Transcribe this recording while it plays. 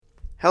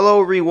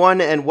Hello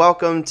everyone and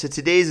welcome to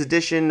today's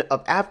edition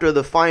of After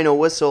the Final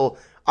Whistle.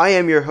 I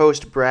am your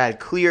host Brad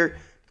Clear,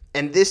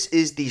 and this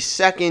is the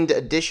second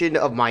edition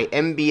of my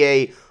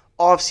NBA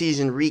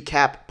Offseason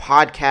Recap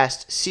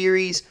podcast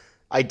series.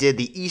 I did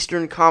the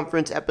Eastern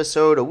Conference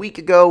episode a week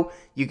ago.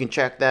 You can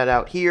check that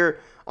out here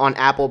on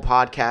Apple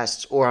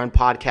Podcasts or on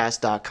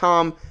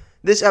podcast.com.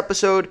 This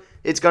episode,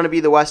 it's going to be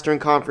the Western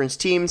Conference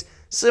teams.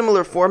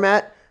 Similar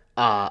format.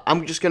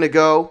 I'm just going to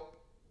go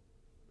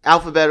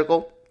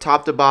alphabetical,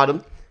 top to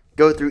bottom.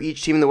 Go through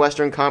each team in the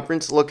Western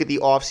Conference, look at the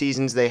off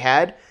seasons they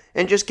had,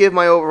 and just give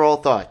my overall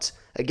thoughts.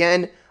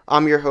 Again,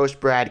 I'm your host,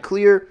 Brad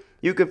Clear.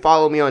 You can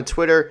follow me on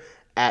Twitter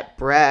at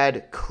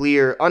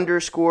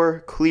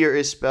BradClear_. Clear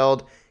is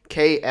spelled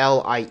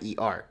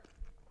Klier.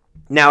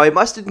 Now, I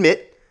must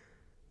admit,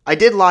 I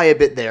did lie a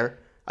bit there.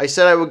 I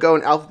said I would go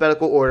in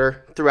alphabetical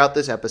order throughout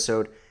this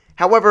episode.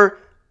 However,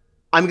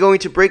 I'm going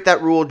to break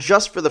that rule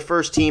just for the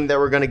first team that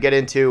we're going to get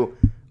into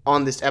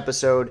on this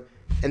episode,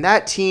 and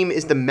that team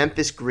is the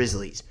Memphis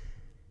Grizzlies.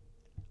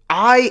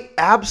 I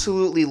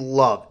absolutely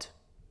loved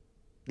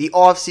the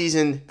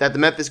offseason that the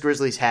Memphis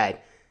Grizzlies had,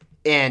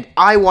 and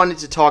I wanted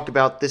to talk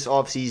about this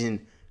offseason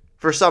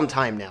for some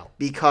time now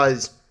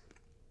because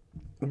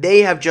they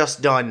have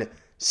just done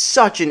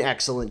such an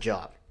excellent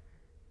job.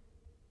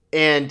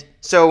 And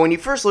so when you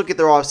first look at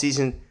their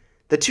offseason,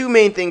 the two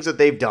main things that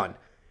they've done.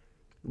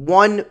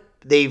 One,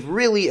 they've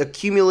really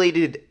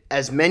accumulated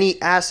as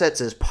many assets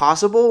as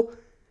possible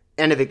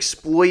and have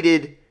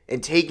exploited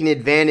and taken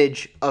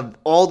advantage of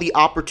all the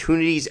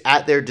opportunities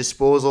at their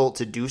disposal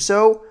to do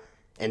so.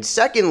 And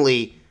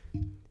secondly,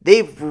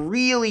 they've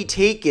really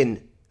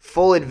taken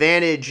full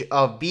advantage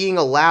of being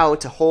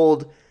allowed to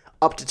hold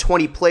up to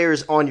 20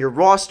 players on your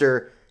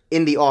roster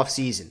in the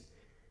offseason.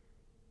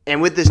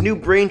 And with this new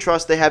brain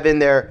trust they have in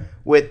there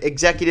with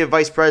Executive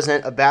Vice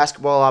President of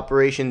Basketball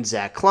Operations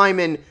Zach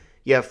Kleiman,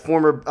 you have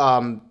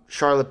former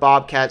Charlotte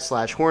Bobcats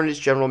 / Hornets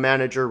General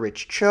Manager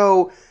Rich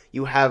Cho,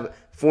 you have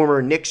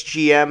former Knicks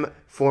GM,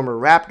 former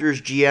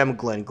Raptors GM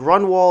Glenn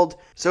Grunwald.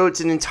 So it's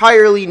an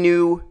entirely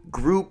new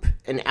group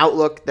and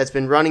outlook that's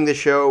been running the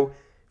show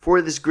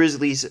for this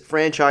Grizzlies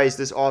franchise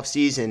this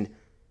offseason.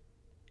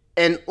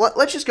 And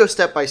let's just go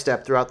step by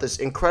step throughout this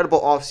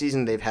incredible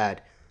offseason they've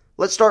had.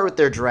 Let's start with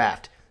their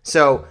draft.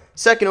 So,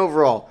 second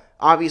overall,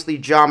 obviously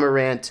Ja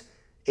Morant,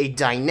 a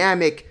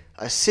dynamic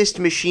assist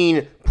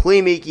machine,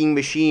 playmaking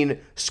machine,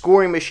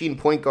 scoring machine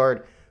point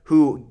guard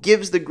who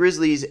gives the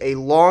Grizzlies a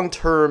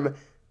long-term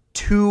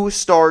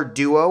two-star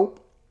duo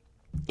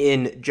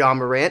in Ja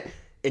Morant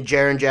and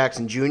Jaren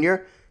Jackson Jr.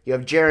 You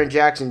have Jaren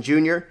Jackson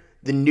Jr.,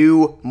 the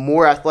new,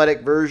 more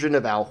athletic version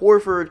of Al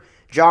Horford.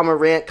 Ja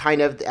Morant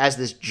kind of as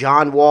this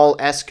John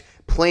Wall-esque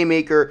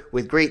playmaker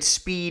with great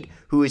speed,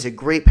 who is a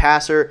great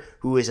passer,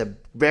 who is a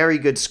very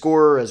good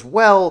scorer as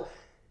well.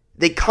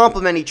 They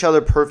complement each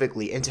other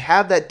perfectly. And to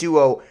have that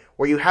duo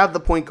where you have the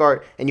point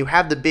guard and you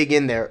have the big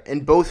in there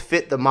and both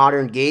fit the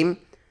modern game,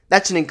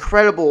 that's an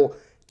incredible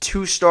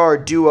two-star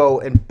duo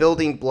and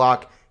building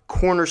block,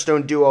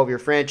 cornerstone duo of your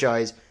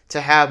franchise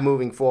to have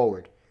moving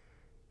forward.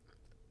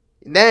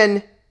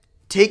 Then,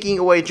 taking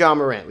away Ja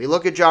Morant. We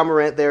look at Ja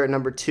Morant there at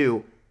number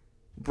 2.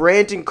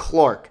 Brandon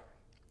Clark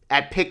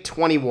at pick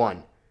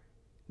 21.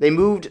 They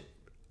moved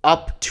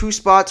up 2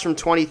 spots from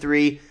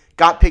 23,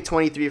 got pick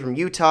 23 from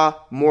Utah,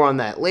 more on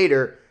that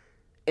later.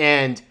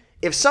 And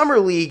if Summer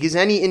League is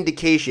any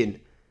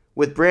indication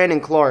with Brandon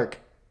Clark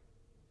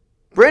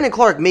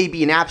may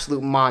be an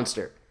absolute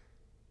monster.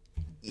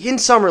 In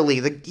Summer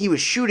League, he was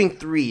shooting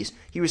threes.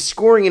 He was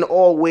scoring in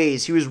all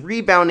ways. He was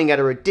rebounding at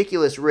a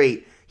ridiculous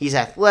rate. He's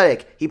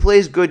athletic. He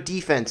plays good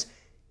defense.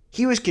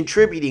 He was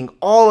contributing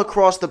all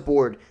across the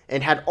board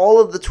and had all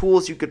of the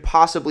tools you could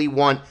possibly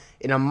want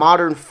in a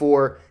modern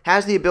 4,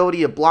 has the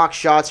ability to block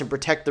shots and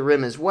protect the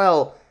rim as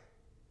well.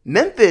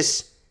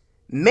 Memphis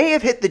may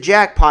have hit the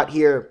jackpot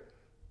here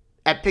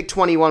at pick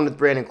 21 with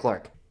Brandon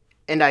Clark.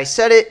 And I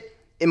said it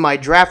in my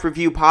draft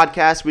review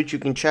podcast, which you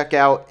can check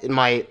out in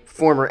my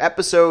former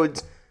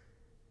episodes.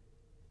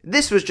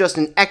 This was just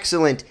an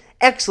excellent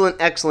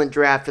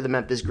draft for the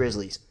Memphis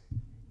Grizzlies.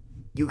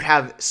 You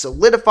have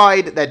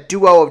solidified that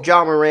duo of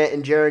Ja Morant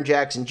and Jaren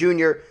Jackson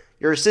Jr.,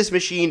 your assist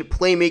machine,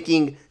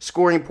 playmaking,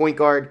 scoring point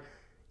guard.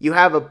 You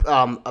have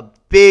a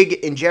big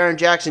in Jaren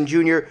Jackson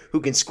Jr. who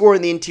can score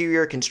in the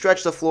interior, can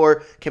stretch the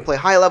floor, can play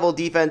high-level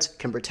defense,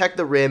 can protect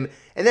the rim.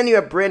 And then you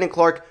have Brandon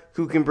Clark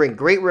who can bring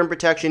great rim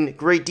protection,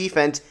 great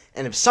defense,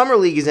 and if Summer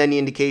League is any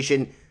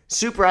indication,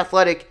 super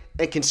athletic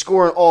and can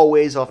score in all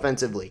ways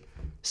offensively.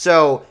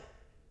 So,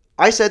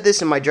 I said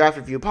this in my draft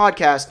review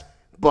podcast,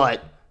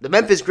 but the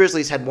Memphis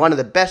Grizzlies had one of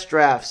the best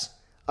drafts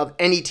of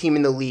any team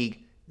in the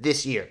league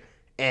this year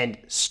and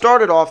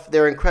started off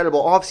their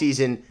incredible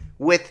offseason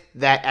with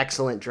that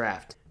excellent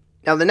draft.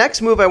 Now, the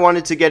next move I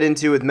wanted to get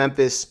into with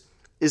Memphis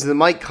is the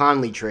Mike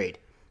Conley trade.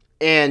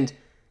 And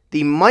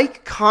the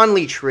Mike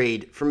Conley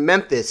trade from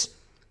Memphis,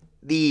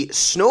 the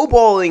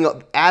snowballing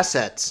of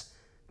assets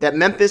that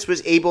Memphis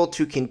was able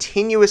to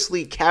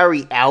continuously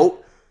carry out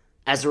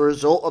as a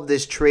result of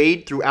this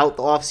trade throughout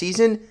the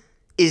offseason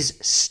is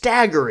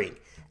staggering.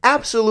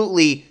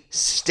 absolutely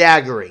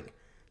staggering.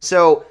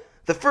 So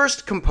the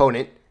first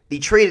component, the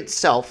trade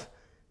itself,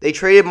 they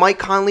traded Mike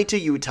Conley to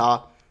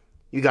Utah.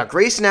 You got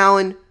Grayson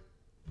Allen.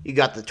 You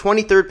got the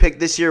 23rd pick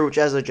this year, which,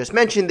 as I just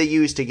mentioned, they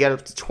used to get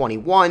up to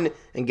 21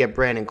 and get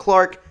Brandon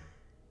Clark.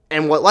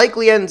 And what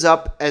likely ends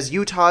up as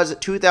Utah's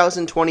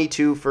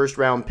 2022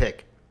 first-round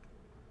pick.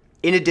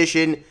 In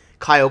addition,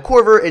 Kyle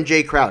Korver and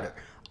Jay Crowder.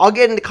 I'll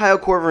get into Kyle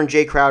Korver and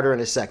Jay Crowder in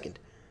a second.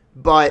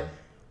 But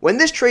when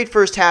this trade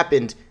first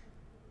happened,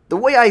 the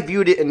way I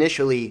viewed it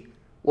initially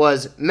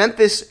was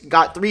Memphis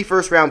got 3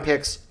 first-round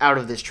picks out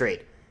of this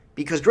trade.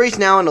 Because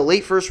Grayson Allen, a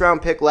late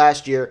first-round pick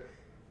last year,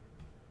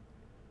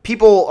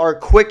 people are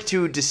quick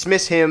to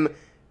dismiss him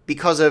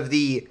because of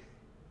the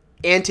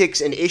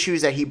antics and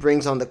issues that he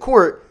brings on the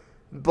court,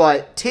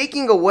 but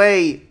taking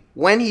away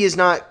when he is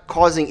not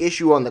causing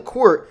issue on the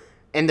court,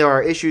 and there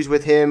are issues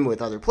with him,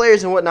 with other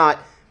players and whatnot,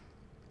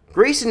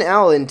 Grayson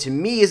Allen, to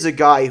me, is a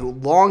guy who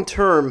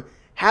long-term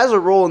has a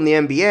role in the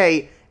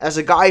NBA as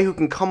a guy who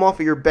can come off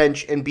of your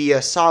bench and be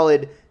a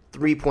solid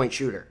three-point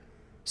shooter.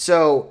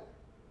 So,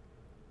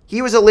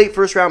 he was a late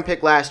first-round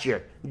pick last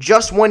year.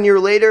 Just 1 year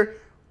later,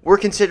 we're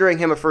considering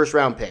him a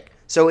first-round pick.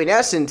 So, in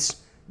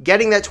essence,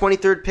 getting that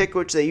 23rd pick,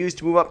 which they used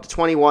to move up to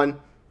 21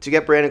 to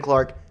get Brandon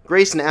Clark,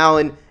 Grayson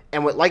Allen,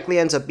 and what likely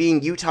ends up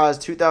being Utah's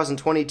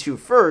 2022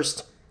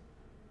 first,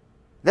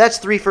 that's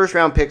 3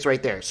 first-round picks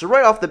right there. So,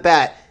 right off the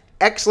bat,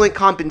 excellent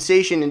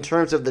compensation in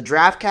terms of the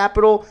draft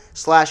capital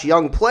 /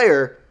 young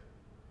player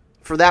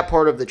for that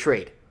part of the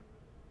trade.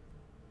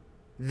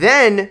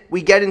 Then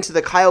we get into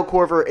the Kyle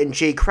Korver and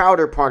Jay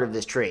Crowder part of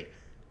this trade.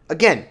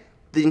 Again,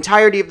 the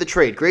entirety of the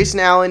trade. Grayson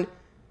Allen,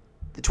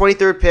 the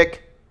 23rd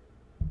pick,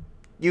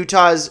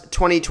 Utah's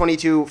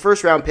 2022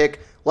 first-round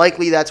pick.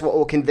 Likely that's what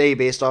we'll convey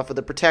based off of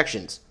the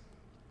protections.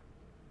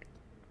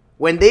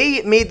 When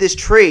they made this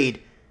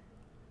trade,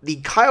 the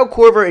Kyle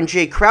Korver and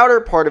Jay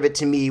Crowder part of it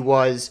to me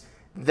was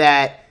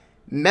that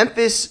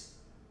Memphis,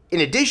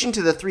 in addition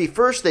to the 3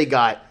 firsts they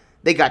got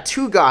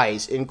 2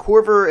 guys in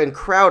Korver and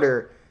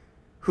Crowder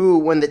who,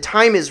 when the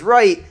time is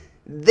right,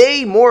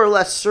 they more or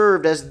less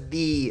served as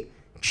the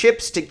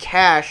chips to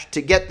cash to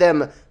get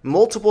them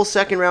multiple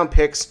second-round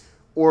picks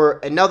or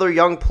another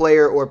young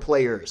player or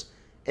players.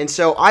 And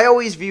so I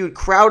always viewed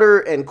Crowder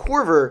and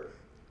Korver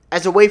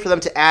as a way for them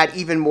to add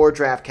even more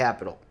draft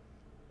capital.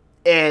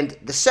 And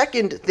the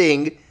second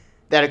thing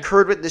that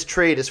occurred with this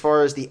trade as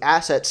far as the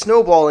asset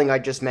snowballing I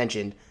just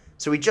mentioned,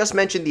 so we just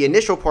mentioned the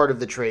initial part of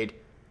the trade,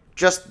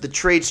 just the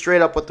trade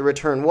straight up what the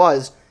return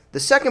was. The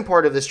second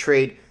part of this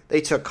trade,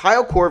 they took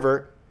Kyle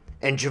Korver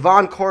and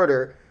Javon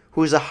Carter,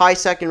 who was a high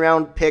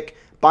second-round pick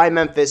by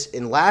Memphis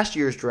in last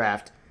year's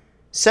draft,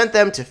 sent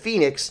them to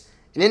Phoenix,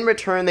 and in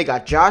return they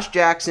got Josh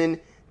Jackson,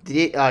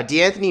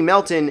 DeAnthony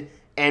Melton,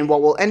 and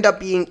what will end up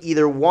being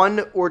either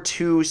 1 or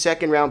 2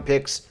 second-round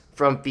picks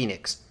from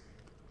Phoenix.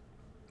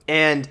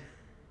 And,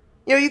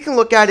 you can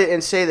look at it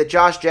and say that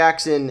Josh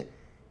Jackson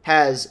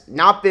has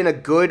not been a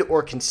good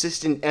or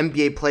consistent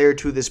NBA player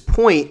to this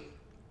point,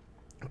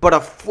 but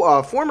a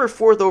former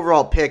 4th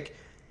overall pick,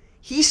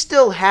 he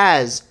still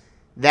has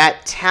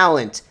that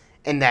talent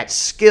and that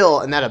skill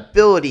and that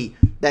ability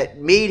that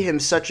made him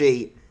such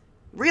a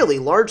really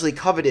largely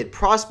coveted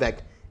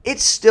prospect.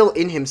 It's still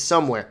in him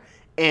somewhere.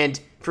 And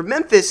for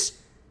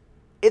Memphis,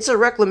 it's a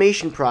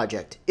reclamation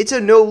project. It's a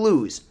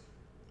no-lose.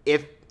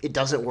 If it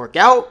doesn't work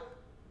out,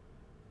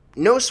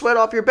 no sweat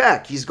off your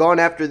back. He's gone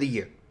after the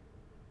year.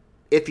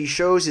 If he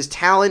shows his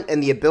talent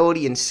and the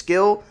ability and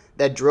skill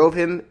that drove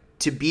him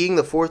to being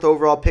the 4th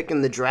overall pick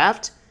in the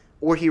draft,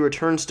 or he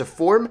returns to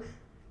form,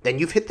 then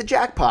you've hit the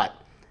jackpot.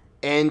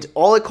 And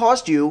all it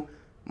cost you,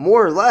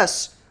 more or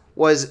less,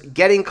 was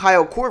getting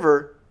Kyle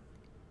Korver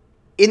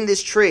in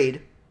this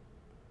trade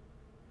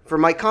for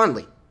Mike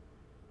Conley.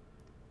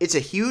 It's a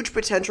huge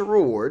potential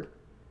reward,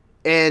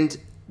 and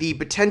the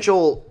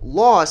potential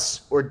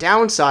loss or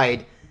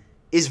downside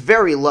is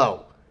very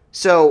low.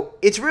 So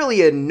it's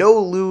really a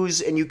no-lose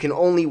and you can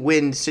only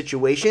win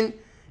situation.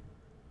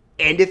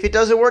 And if it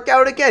doesn't work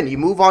out again, you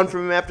move on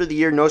from him after the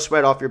year, no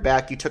sweat off your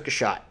back, you took a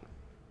shot.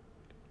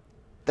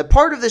 The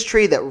part of this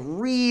trade that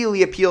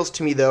really appeals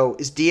to me, though,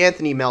 is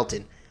DeAnthony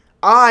Melton.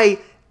 I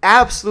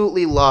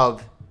absolutely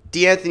love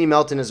DeAnthony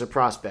Melton as a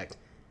prospect.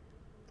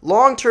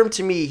 Long-term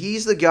to me,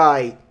 he's the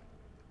guy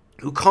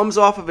who comes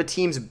off of a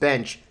team's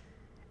bench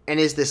and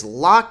is this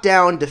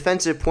lockdown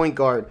defensive point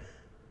guard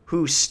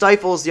who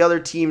stifles the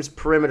other team's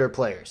perimeter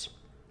players.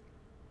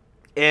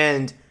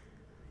 And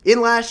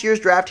in last year's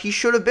draft, he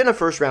should have been a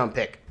first-round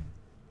pick.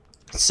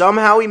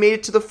 Somehow he made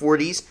it to the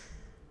 40s.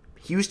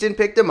 Houston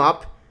picked him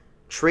up,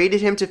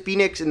 traded him to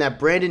Phoenix in that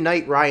Brandon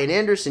Knight, Ryan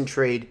Anderson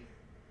trade.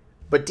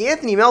 But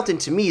DeAnthony Melton,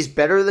 to me, is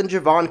better than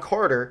Javon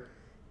Carter.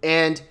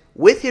 And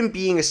with him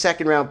being a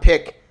second-round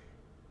pick,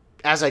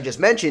 as I just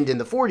mentioned, in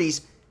the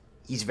 40s,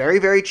 he's very,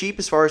 very cheap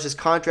as far as his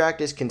contract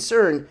is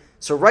concerned.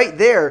 So right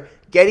there,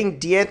 getting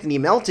DeAnthony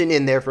Melton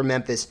in there for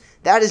Memphis,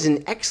 that is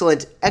an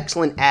excellent,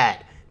 excellent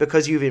add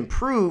because you've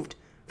improved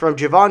from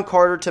Javon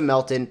Carter to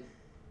Melton,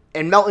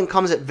 and Melton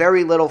comes at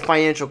very little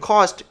financial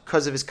cost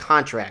because of his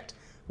contract.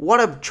 what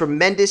a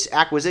tremendous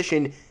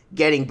acquisition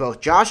getting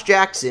both Josh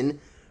Jackson,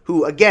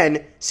 who,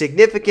 again,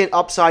 significant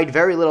upside,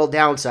 very little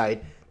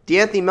downside,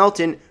 D'Anthony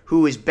Melton,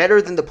 who is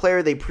better than the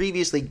player they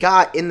previously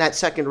got in that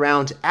second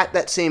round at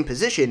that same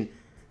position,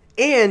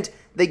 and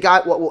they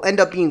got what will end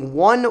up being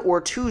 1 or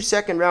 2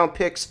 second-round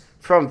picks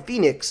from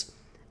Phoenix.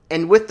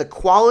 And with the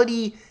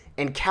quality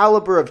and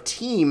caliber of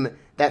team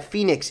that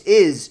Phoenix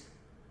is,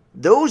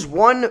 those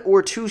 1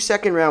 or 2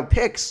 second-round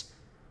picks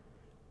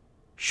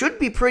should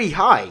be pretty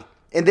high,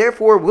 and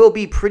therefore will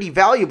be pretty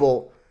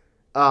valuable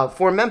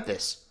for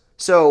Memphis.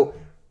 So,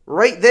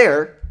 right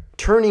there,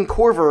 turning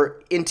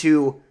Korver and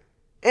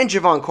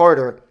Javon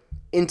Carter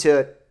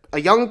into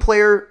a young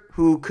player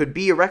who could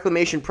be a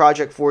reclamation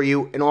project for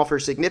you and offer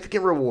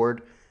significant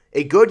reward,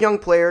 a good young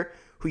player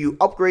who you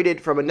upgraded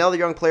from another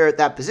young player at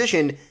that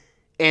position,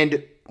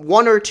 and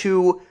 1 or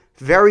 2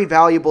 very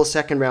valuable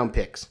second-round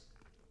picks.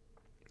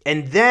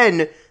 And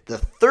then, the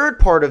third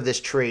part of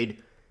this trade,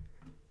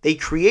 they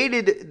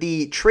created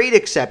the trade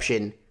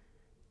exception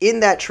in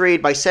that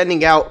trade by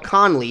sending out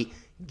Conley,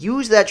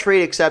 used that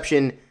trade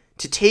exception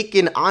to take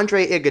in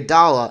Andre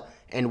Iguodala,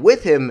 and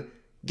with him,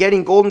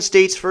 getting Golden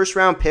State's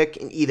first-round pick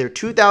in either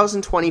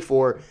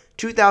 2024,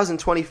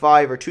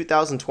 2025, or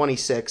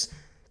 2026.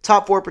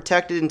 Top 4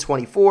 protected in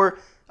 24,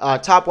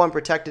 top 1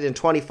 protected in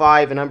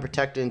 25, and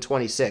unprotected in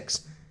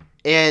 26.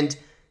 And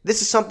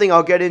this is something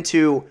I'll get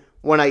into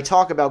when I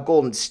talk about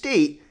Golden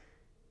State,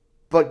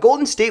 but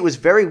Golden State was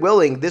very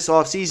willing this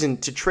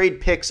offseason to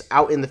trade picks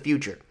out in the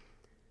future.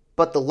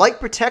 But the light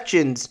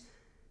protections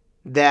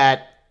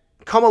that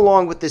come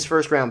along with this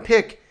first-round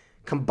pick,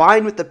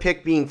 combined with the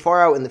pick being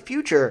far out in the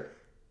future,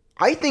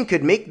 I think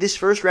could make this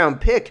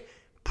first-round pick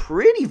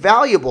pretty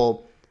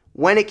valuable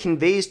when it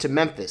conveys to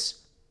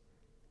Memphis.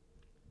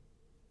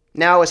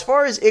 Now, as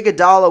far as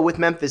Iguodala with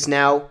Memphis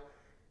now,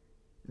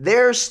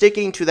 they're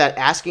sticking to that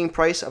asking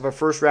price of a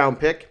first-round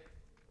pick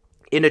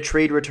in a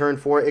trade return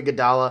for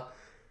Iguodala.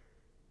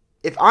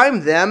 If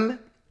I'm them,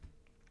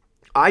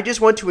 I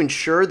just want to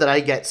ensure that I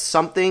get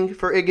something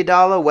for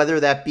Iguodala, whether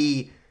that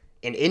be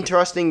an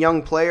interesting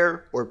young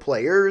player or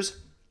players,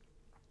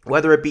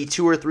 whether it be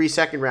 2 or 3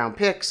 second-round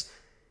picks.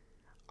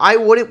 I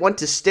wouldn't want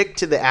to stick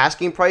to the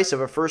asking price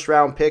of a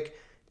first-round pick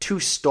too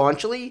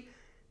staunchly.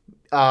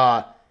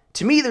 To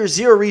me, there's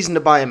zero reason to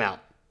buy him out.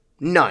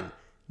 None.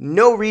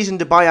 No reason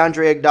to buy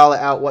Andre Iguodala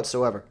out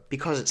whatsoever.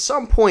 Because at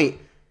some point,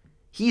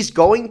 he's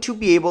going to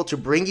be able to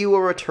bring you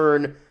a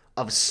return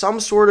of some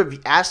sort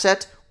of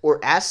asset or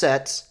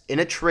assets in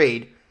a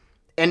trade.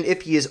 And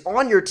if he is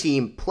on your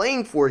team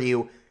playing for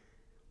you,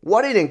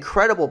 what an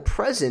incredible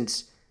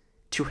presence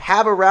to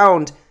have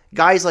around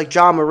guys like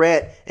John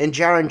Morant and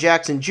Jaren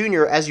Jackson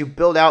Jr. as you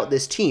build out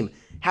this team.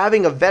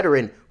 Having a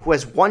veteran who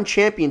has won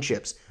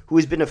championships, who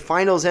has been a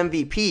finals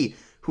MVP,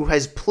 who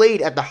has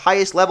played at the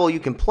highest level you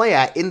can play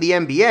at in the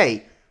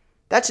NBA,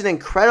 that's an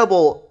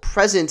incredible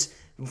presence,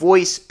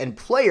 voice, and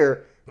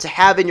player to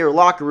have in your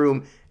locker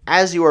room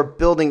as you are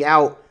building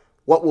out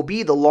what will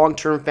be the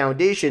long-term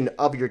foundation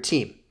of your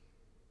team.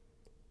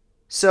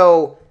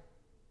 So,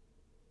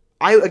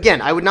 I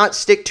would not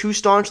stick too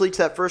staunchly to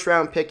that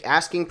first-round pick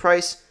asking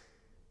price.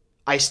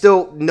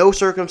 No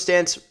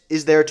circumstance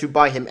is there to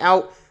buy him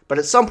out, but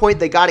at some point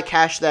they got to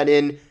cash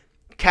in,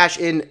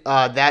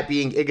 that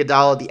being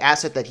Iguodala, the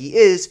asset that he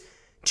is,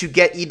 to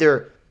get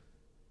either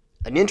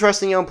an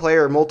interesting young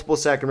player or multiple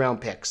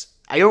second-round picks.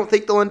 I don't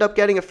think they'll end up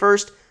getting a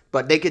first,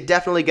 but they could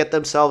definitely get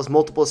themselves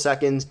multiple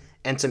seconds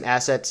and some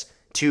assets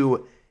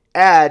to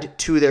add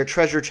to their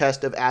treasure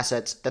chest of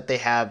assets that they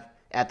have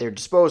at their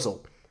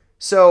disposal.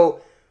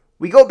 So,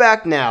 we go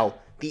back now.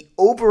 The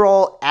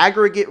overall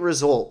aggregate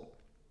result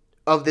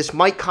of this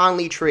Mike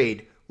Conley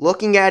trade,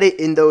 looking at it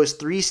in those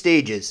 3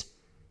 stages,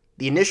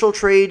 the initial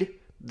trade,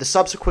 the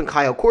subsequent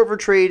Kyle Korver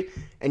trade,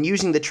 and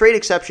using the trade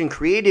exception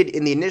created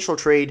in the initial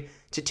trade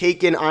to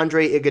take in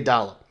Andre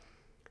Iguodala.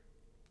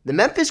 The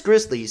Memphis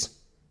Grizzlies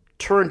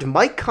turned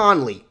Mike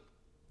Conley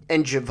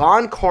and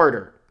Javon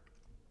Carter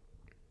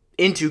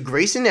into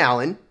Grayson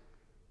Allen,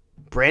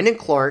 Brandon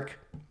Clark,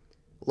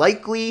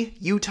 likely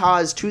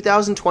Utah's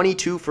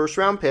 2022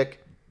 first-round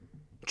pick,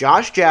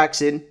 Josh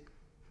Jackson,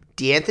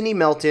 D'Anthony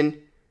Melton,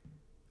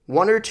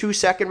 1 or 2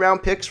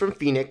 second-round picks from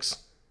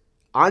Phoenix,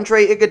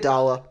 Andre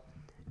Iguodala,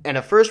 and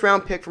a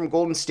first-round pick from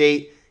Golden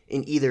State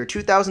in either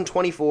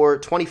 2024,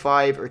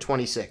 25, or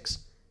 26.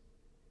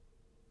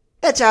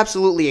 That's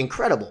absolutely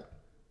incredible.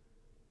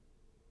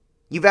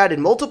 You've added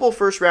multiple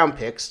first-round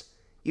picks,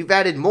 you've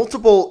added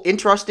multiple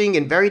interesting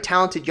and very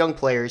talented young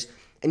players,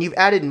 and you've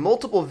added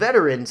multiple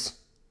veterans.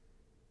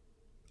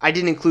 I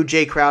didn't include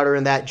Jay Crowder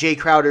in that. Jay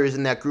Crowder is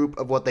in that group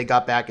of what they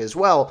got back as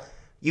well.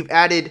 You've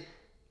added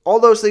all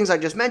those things I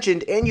just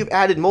mentioned, and you've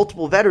added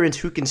multiple veterans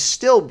who can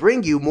still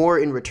bring you more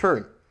in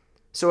return.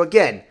 So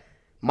again,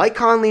 Mike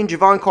Conley and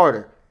Javon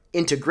Carter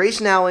into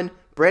Grayson Allen,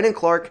 Brandon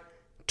Clark,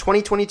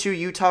 2022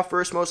 Utah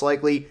first most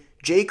likely,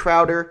 Jay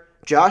Crowder,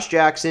 Josh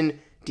Jackson,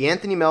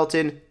 D'Anthony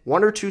Melton,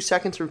 1 or 2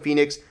 seconds from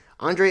Phoenix,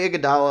 Andre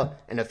Iguodala,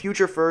 and a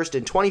future first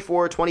in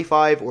 24,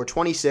 25, or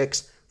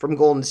 26 from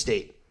Golden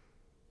State.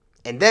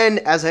 And then,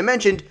 as I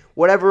mentioned,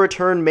 whatever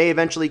return may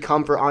eventually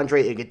come for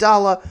Andre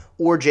Iguodala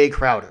or Jay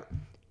Crowder.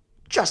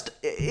 Just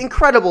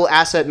incredible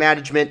asset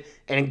management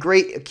and a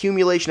great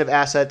accumulation of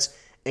assets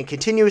and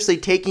continuously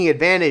taking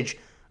advantage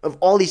of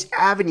all these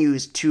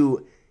avenues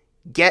to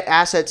get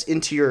assets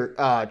into your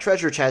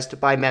treasure chest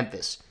by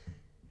Memphis.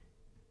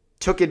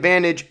 Took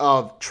advantage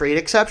of trade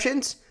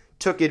exceptions,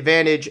 took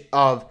advantage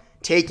of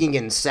taking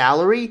in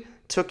salary,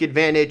 took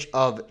advantage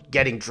of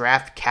getting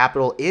draft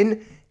capital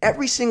in.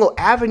 Every single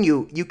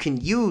avenue you can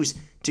use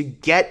to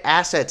get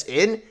assets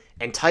in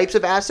and types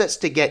of assets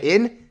to get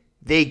in,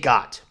 they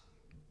got.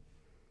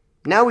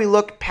 Now we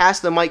look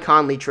past the Mike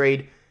Conley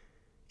trade.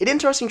 An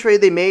interesting trade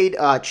they made,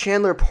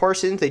 Chandler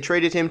Parsons, they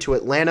traded him to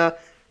Atlanta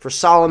for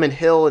Solomon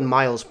Hill and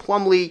Miles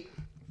Plumlee.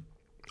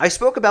 I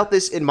spoke about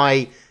this in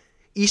my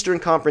Eastern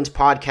Conference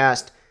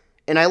podcast,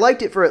 and I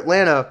liked it for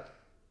Atlanta,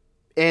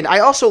 and I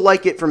also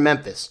like it for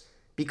Memphis,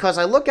 because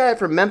I look at it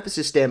from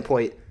Memphis'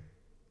 standpoint.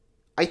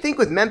 I think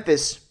with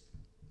Memphis,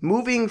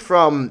 moving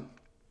from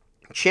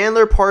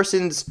Chandler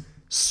Parsons'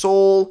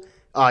 sole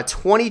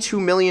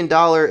 $22 million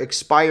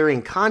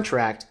expiring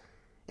contract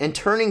and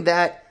turning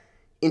that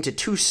into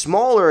two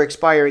smaller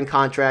expiring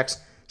contracts,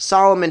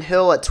 Solomon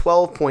Hill at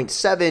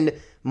 12.7,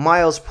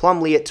 Miles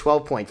Plumlee at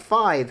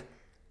 12.5,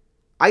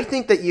 I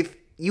think that if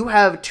you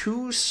have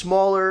two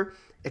smaller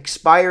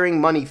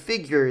expiring money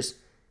figures,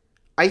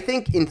 I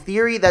think in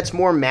theory that's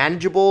more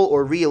manageable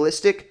or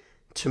realistic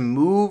to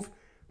move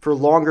for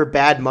longer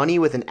bad money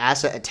with an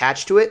asset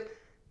attached to it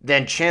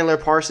than Chandler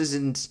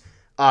Parsons'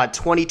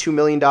 $22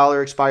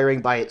 million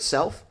expiring by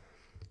itself.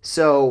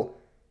 So,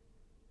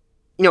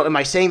 am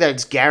I saying that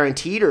it's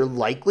guaranteed or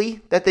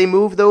likely that they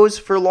move those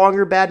for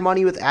longer bad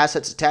money with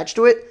assets attached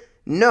to it?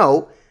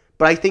 No,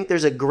 but I think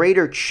there's a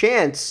greater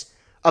chance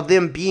of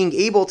them being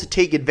able to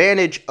take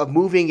advantage of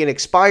moving and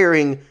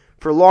expiring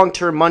for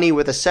long-term money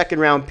with a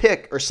second-round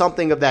pick or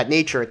something of that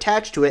nature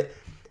attached to it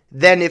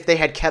than if they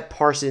had kept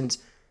Parsons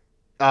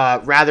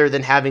rather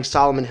than having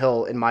Solomon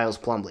Hill and Miles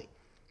Plumlee.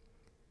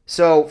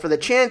 So for the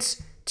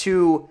chance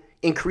to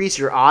increase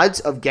your odds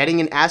of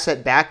getting an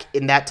asset back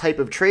in that type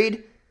of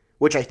trade,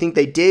 which I think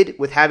they did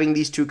with having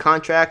these two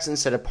contracts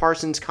instead of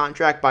Parsons'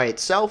 contract by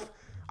itself,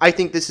 I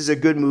think this is a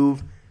good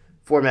move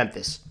for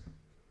Memphis.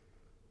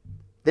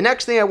 The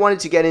next thing I wanted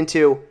to get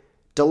into,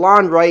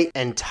 DeLon Wright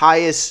and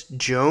Tyus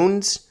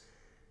Jones.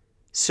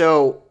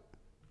 So,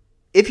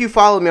 if you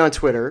follow me on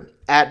Twitter,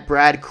 at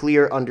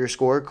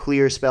 @BradClear_,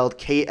 Clear spelled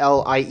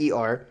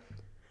Klier,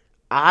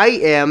 I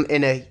am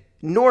an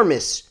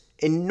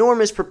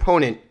enormous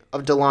proponent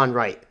of DeLon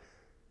Wright.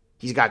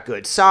 He's got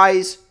good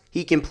size,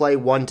 he can play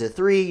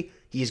 1-3,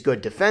 he's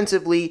good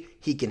defensively,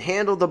 he can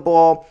handle the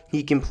ball,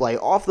 he can play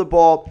off the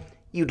ball.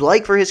 You'd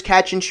like for his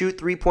catch and shoot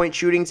 3-point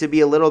shooting to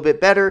be a little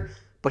bit better,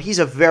 but he's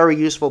a very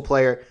useful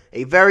player,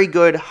 a very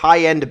good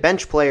high-end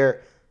bench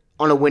player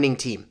on a winning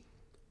team.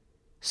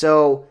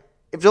 So,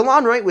 if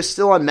DeLon Wright was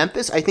still on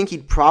Memphis, I think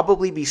he'd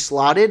probably be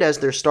slotted as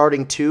their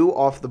starting two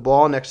off the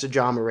ball next to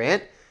Ja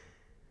Morant.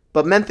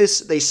 But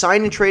Memphis, they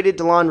signed and traded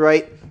DeLon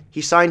Wright.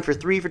 He signed for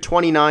 3 for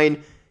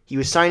 $29. He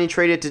was signed and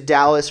traded to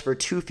Dallas for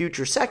 2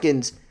 future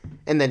seconds.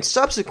 And then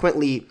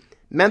subsequently,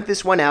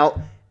 Memphis went out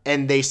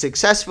and they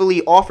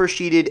successfully offer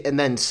sheeted and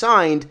then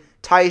signed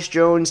Tyus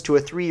Jones to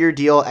a 3-year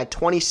deal at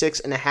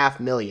 $26.5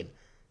 million.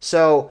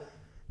 So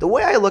the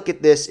way I look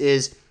at this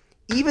is,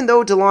 even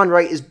though DeLon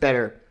Wright is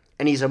better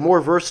and he's a more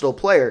versatile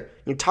player,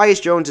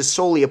 Tyus Jones is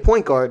solely a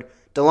point guard.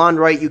 DeLon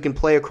Wright, you can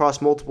play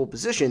across multiple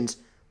positions.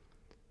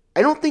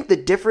 I don't think the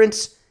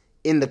difference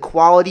in the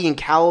quality and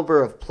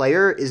caliber of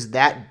player is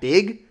that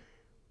big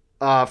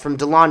from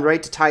DeLon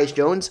Wright to Tyus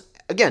Jones.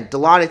 Again,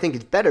 DeLon I think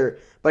is better,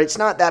 but it's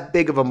not that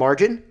big of a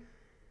margin.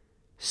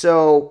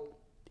 So,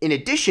 in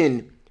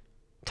addition,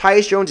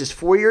 Tyus Jones is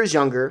 4 years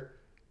younger.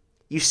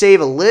 You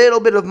save a little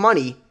bit of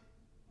money.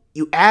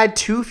 You add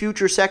 2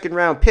 future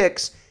second-round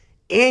picks,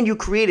 and you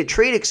create a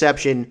trade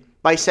exception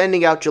by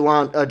sending out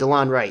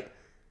DeLon Wright.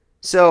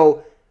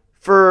 So,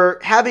 for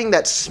having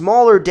that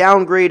smaller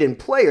downgrade in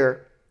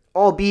player,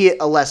 albeit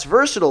a less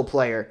versatile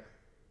player,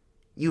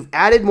 you've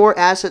added more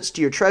assets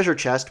to your treasure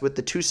chest with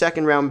the 2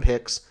 second-round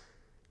picks.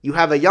 You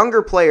have a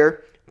younger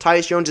player,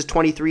 Tyus Jones is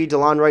 23,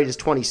 DeLon Wright is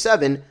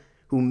 27,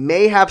 who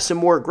may have some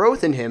more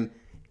growth in him,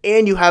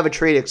 and you have a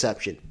trade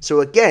exception.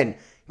 So again,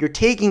 you're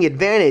taking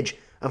advantage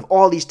of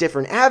all these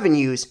different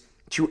avenues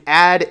to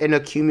add and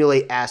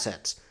accumulate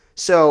assets.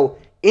 So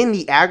in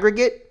the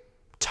aggregate,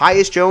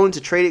 Tyus Jones,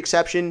 a trade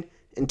exception,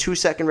 and 2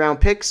 second-round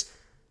picks,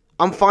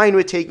 I'm fine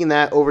with taking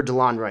that over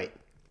DeLon Wright.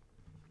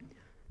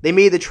 They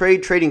made the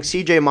trade trading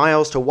CJ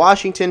Miles to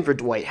Washington for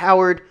Dwight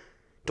Howard.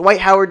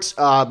 Dwight Howard's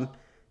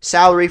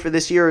salary for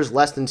this year is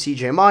less than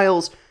CJ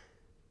Miles.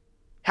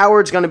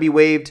 Howard's going to be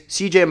waived.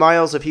 CJ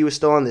Miles, if he was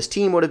still on this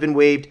team, would have been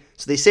waived.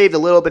 So they saved a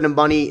little bit of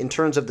money in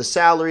terms of the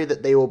salary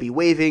that they will be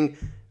waiving,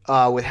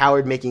 with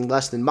Howard making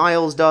less than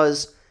Miles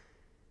does.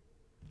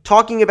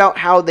 Talking about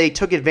how they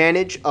took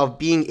advantage of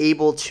being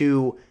able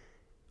to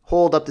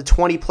hold up to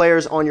 20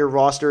 players on your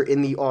roster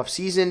in the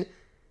offseason.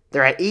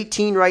 They're at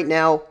 18 right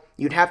now.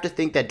 You'd have to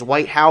think that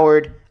Dwight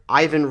Howard,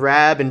 Ivan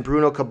Rabb and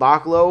Bruno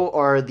Caboclo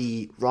are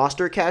the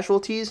roster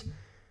casualties.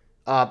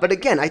 But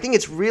again, I think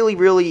it's really,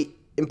 really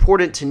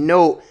important to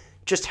note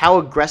just how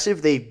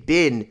aggressive they've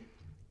been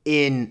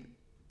in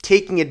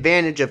taking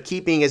advantage of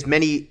keeping as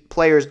many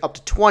players up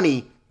to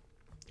 20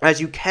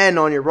 as you can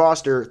on your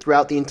roster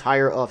throughout the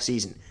entire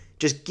offseason.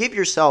 Just give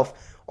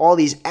yourself all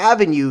these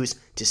avenues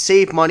to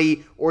save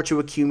money or to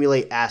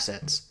accumulate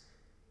assets.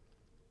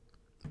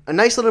 A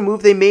nice little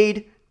move they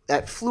made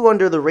that flew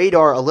under the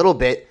radar a little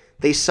bit.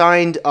 They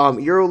signed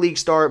EuroLeague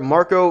star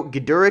Marko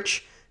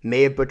Guduric.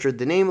 May have butchered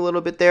the name a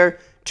little bit there.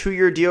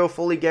 2-year deal,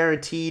 fully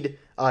guaranteed,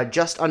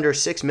 just under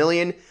 $6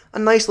 million. A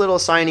nice little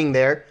signing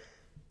there.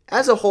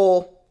 As a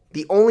whole,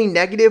 the only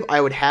negative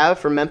I would have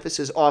for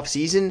Memphis'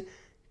 offseason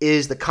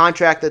is the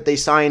contract that they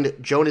signed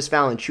Jonas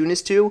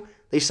Valanciunas to.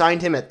 They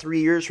signed him at 3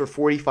 years for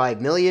 $45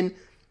 million.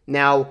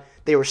 Now,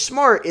 they were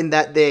smart in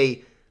that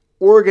they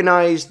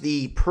organized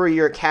the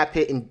per-year cap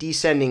hit in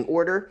descending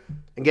order.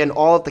 Again,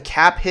 all of the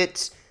cap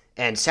hits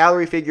and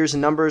salary figures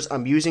and numbers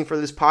I'm using for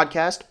this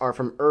podcast are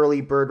from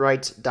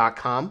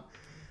earlybirdrights.com.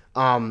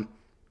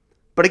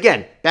 But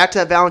again, back to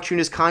that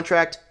Valanciunas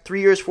contract,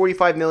 3 years,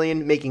 $45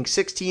 million, making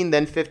 16,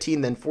 then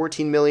 15, then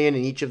 $14 million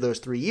in each of those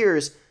 3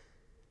 years.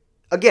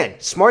 Again,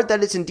 smart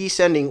that it's in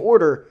descending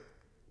order,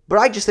 but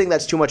I just think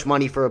that's too much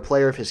money for a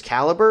player of his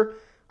caliber.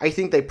 I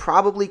think they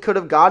probably could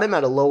have got him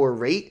at a lower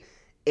rate,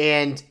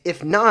 and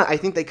if not, I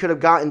think they could have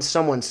gotten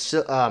someone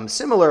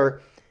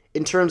similar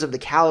in terms of the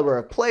caliber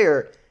of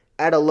player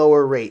at a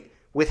lower rate,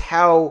 with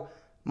how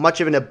much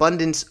of an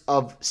abundance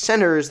of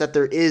centers that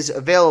there is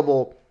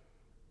available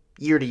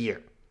year to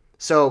year.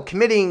 So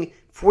committing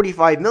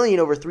 $45 million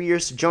over 3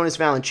 years to Jonas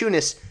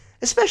Valanciunas,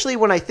 especially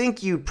when I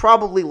think you'd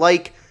probably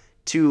like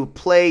to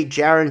play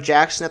Jaren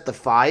Jackson at the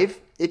 5,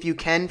 if you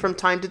can from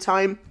time to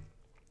time,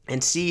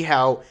 and see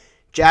how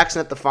Jackson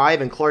at the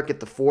 5 and Clark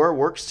at the 4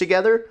 works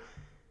together.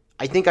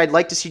 I think I'd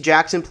like to see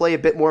Jackson play a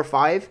bit more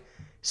 5.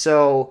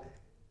 So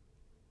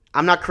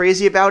I'm not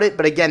crazy about it,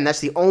 but again,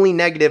 that's the only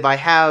negative I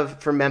have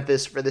for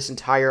Memphis for this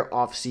entire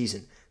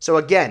offseason. So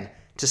again,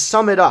 to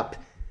sum it up,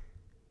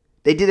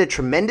 they did a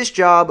tremendous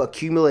job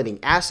accumulating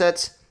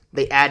assets.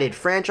 They added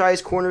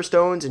franchise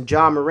cornerstones in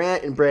John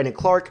Morant and Brandon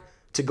Clark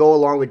to go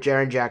along with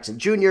Jaren Jackson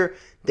Jr.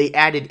 They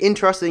added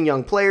interesting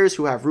young players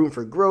who have room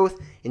for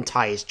growth in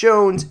Tyus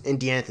Jones and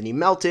DeAnthony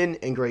Melton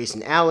and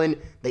Grayson Allen.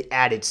 They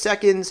added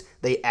seconds.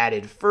 They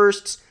added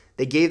firsts.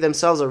 They gave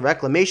themselves a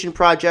reclamation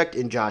project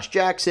in Josh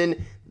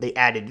Jackson. They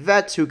added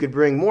vets who could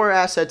bring more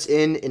assets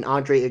in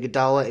Andre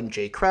Iguodala and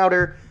Jay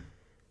Crowder.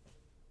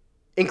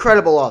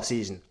 Incredible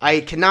offseason.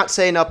 I cannot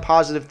say enough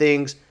positive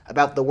things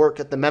about the work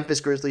that the Memphis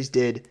Grizzlies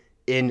did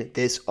in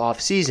this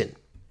offseason.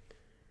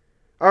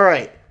 All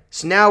right,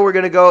 so now we're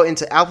going to go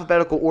into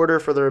alphabetical order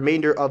for the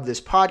remainder of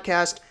this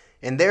podcast,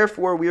 and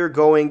therefore we are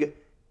going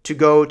to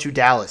go to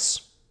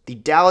Dallas. The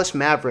Dallas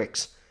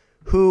Mavericks,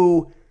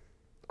 who,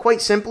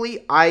 quite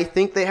simply, I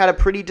think they had a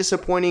pretty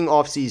disappointing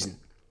offseason.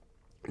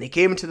 They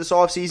came into this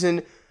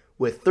offseason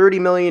with $30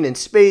 million in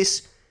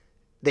space.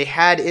 They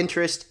had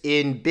interest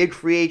in big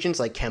free agents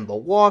like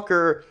Kemba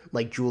Walker,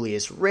 like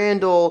Julius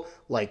Randle,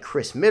 like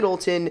Chris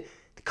Middleton,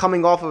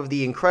 coming off of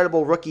the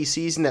incredible rookie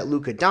season that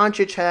Luka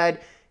Doncic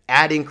had,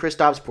 adding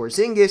Kristaps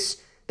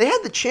Porzingis. They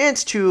had the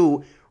chance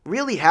to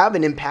really have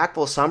an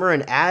impactful summer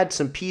and add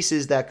some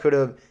pieces that could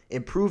have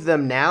improved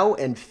them now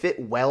and fit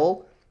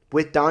well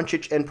with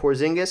Doncic and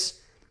Porzingis.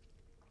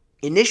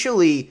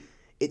 Initially,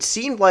 it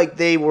seemed like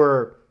they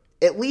were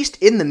at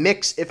least in the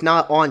mix, if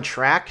not on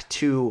track,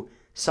 to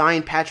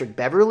sign Patrick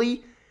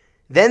Beverley.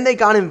 Then they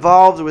got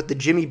involved with the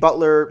Jimmy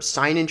Butler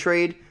sign-in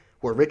trade,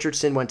 where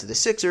Richardson went to the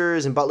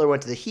Sixers and Butler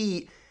went to the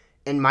Heat,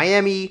 and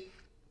Miami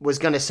was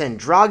going to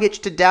send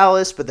Dragic to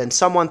Dallas, but then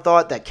someone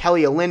thought that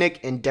Kelly Olynyk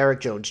and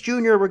Derrick Jones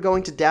Jr. were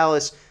going to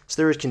Dallas, so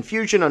there was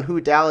confusion on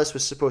who Dallas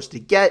was supposed to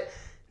get.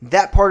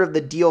 That part of the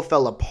deal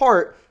fell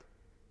apart,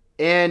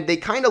 and they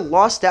kind of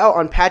lost out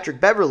on Patrick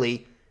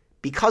Beverley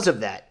because of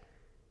that.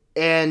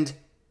 And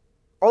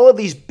all of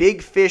these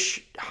big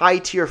fish,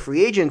 high-tier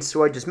free agents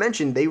who I just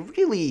mentioned, they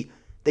really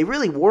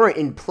weren't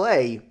in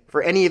play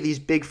for any of these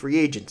big free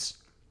agents.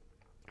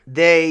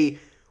 They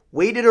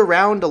waited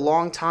around a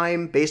long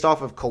time based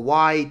off of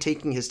Kawhi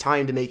taking his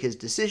time to make his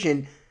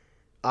decision.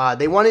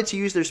 They wanted to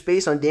use their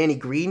space on Danny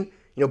Green.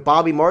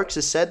 Bobby Marks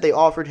has said they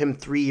offered him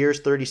 3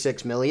 years,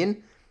 $36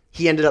 million.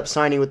 He ended up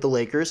signing with the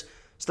Lakers.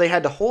 So they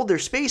had to hold their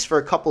space for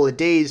a couple of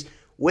days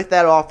with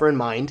that offer in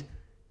mind.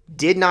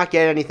 Did not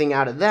get anything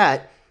out of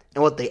that.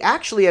 And what they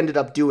actually ended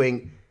up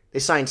doing, they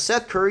signed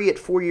Seth Curry at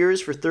 4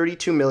 years for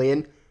 $32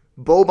 million,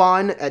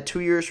 Boban at 2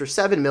 years for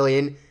 $7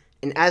 million,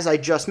 and as I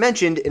just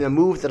mentioned, in a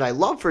move that I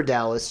love for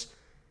Dallas,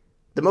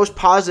 the most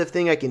positive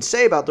thing I can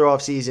say about their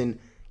offseason,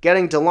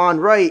 getting DeLon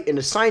Wright in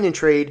a sign-in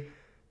trade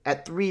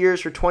at 3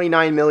 years for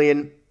 $29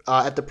 million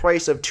at the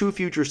price of 2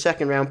 future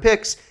second-round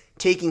picks,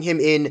 taking him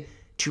in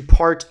to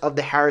part of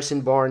the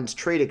Harrison Barnes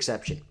trade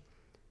exception.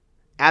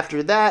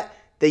 After that,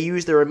 they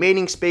used their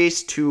remaining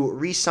space to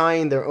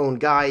re-sign their own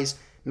guys.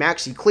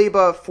 Maxi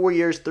Kleber, 4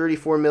 years,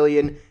 $34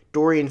 million.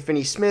 Dorian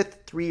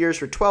Finney-Smith, 3 years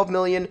for $12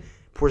 million.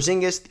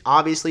 Porzingis,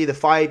 obviously the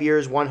 5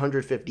 years,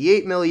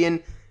 $158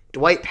 million.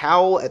 Dwight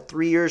Powell at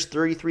 3 years,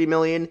 $33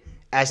 million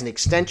as an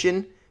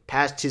extension,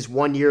 past his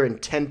 1 year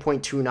and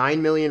 $10.29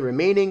 million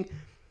remaining.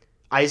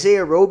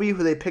 Isaiah Roby,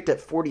 who they picked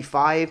at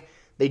 45,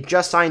 they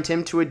just signed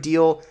him to a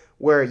deal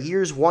where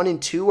years 1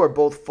 and 2 are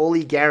both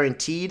fully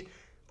guaranteed,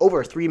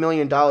 over $3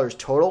 million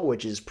total,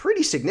 which is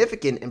pretty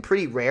significant and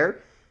pretty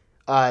rare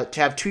to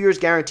have 2 years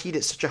guaranteed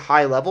at such a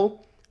high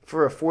level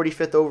for a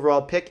 45th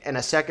overall pick and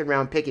a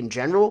second-round pick in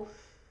general.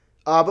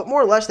 But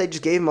more or less, they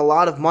just gave him a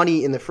lot of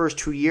money in the first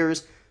 2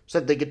 years so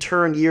that they could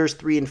turn years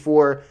 3 and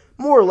 4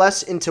 more or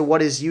less into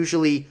what is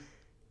usually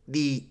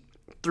the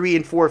 3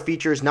 and 4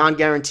 features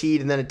non-guaranteed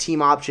and then a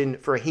team option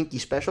for a hinky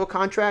special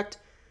contract.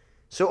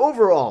 So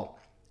overall,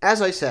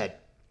 as I said,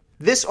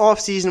 this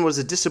offseason was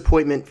a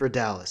disappointment for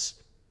Dallas.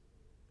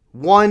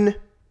 One,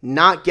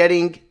 not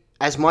getting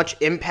as much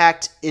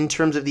impact in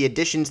terms of the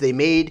additions they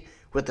made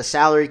with the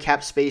salary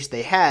cap space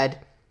they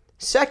had.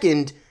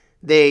 Second,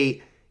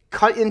 they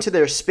cut into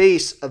their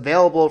space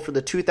available for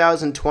the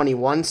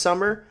 2021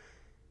 summer.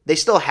 They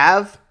still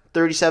have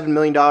 $37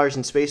 million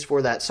in space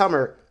for that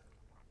summer,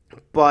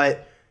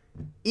 but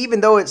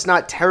even though it's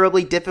not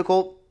terribly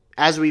difficult,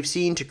 as we've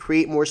seen, to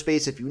create more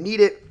space if you need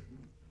it,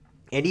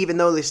 and even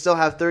though they still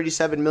have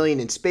 $37 million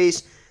in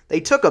space, they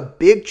took a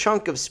big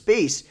chunk of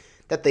space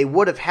that they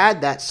would have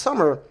had that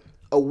summer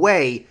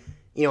away,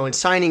 in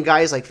signing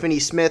guys like Finney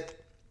Smith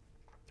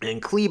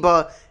and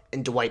Kleba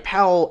and Dwight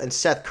Powell and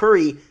Seth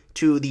Curry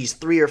to these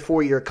 3 or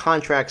 4 year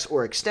contracts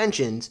or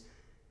extensions.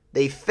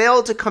 They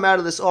failed to come out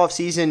of this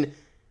offseason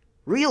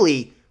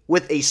really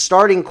with a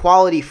starting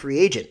quality free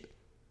agent.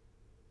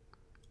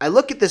 I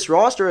look at this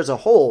roster as a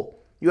whole.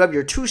 You have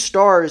your 2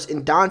 stars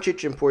in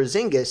Doncic and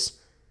Porzingis,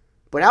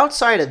 but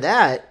outside of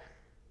that,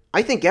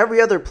 I think every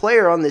other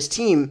player on this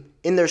team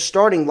in their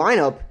starting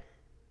lineup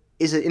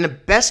is, in a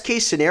best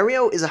case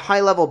scenario, is a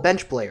high-level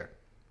bench player.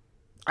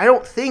 I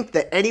don't think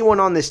that anyone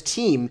on this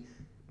team,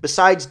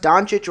 besides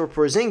Doncic or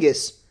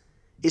Porzingis,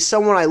 is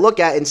someone I look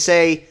at and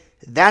say,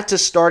 that's a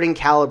starting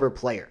caliber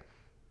player.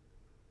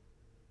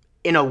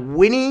 In a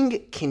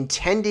winning,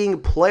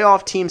 contending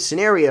playoff team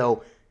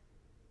scenario,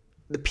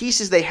 the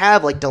pieces they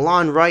have, like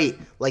DeLon Wright,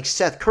 like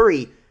Seth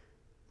Curry,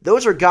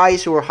 those are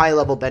guys who are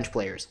high-level bench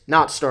players,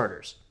 not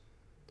starters.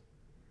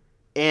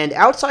 And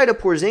outside of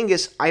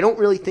Porzingis, I don't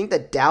really think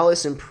that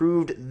Dallas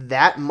improved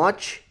that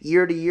much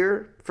year to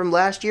year from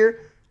last year.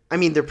 I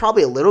mean, they're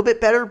probably a little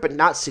bit better, but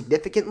not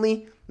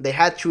significantly. They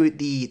had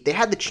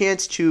the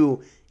chance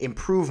to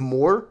improve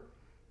more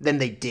than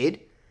they did.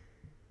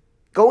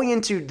 Going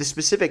into the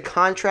specific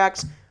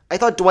contracts, I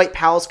thought Dwight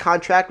Powell's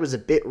contract was a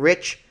bit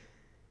rich.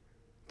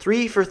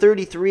 3 for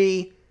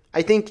 $33.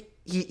 I think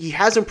he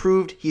has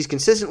improved. He's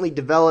consistently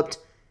developed.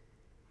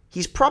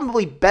 He's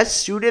probably best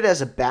suited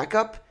as a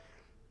backup.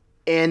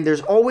 And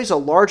there's always a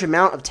large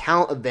amount of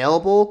talent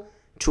available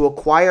to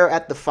acquire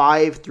at the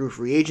 5 through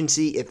free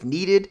agency if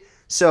needed.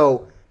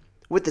 So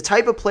with the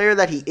type of player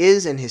that he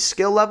is and his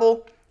skill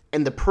level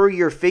and the per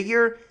year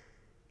figure,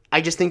 I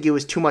just think it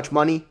was too much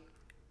money.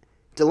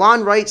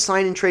 DeLon Wright's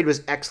sign and trade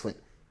was excellent.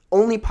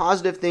 Only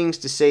positive things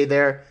to say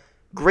there.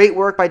 Great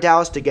work by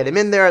Dallas to get him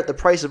in there at the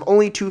price of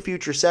only 2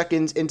 future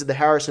seconds into the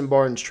Harrison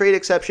Barnes trade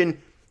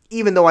exception.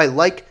 Even though I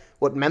like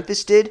what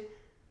Memphis did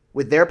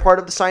with their part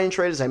of the sign and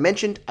trade, as I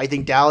mentioned, I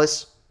think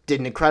Dallas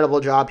did an incredible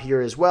job here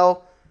as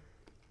well.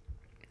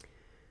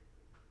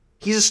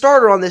 He's a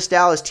starter on this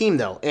Dallas team,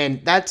 though,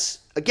 and that's,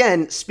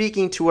 again,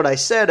 speaking to what I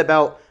said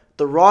about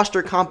the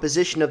roster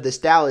composition of this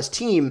Dallas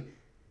team.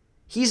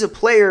 He's a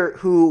player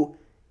who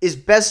is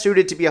best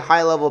suited to be a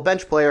high-level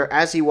bench player,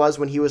 as he was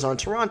when he was on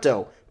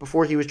Toronto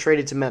before he was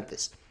traded to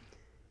Memphis.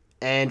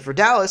 And for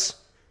Dallas,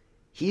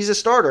 he's a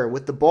starter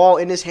with the ball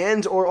in his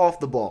hands or off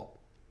the ball.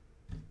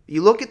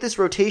 You look at this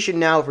rotation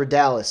now for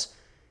Dallas.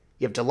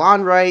 You have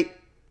DeLon Wright,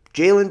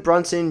 Jalen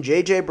Brunson,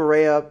 J.J.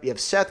 Barea. You have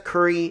Seth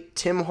Curry,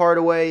 Tim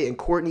Hardaway, and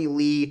Courtney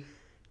Lee.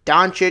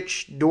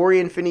 Doncic,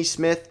 Dorian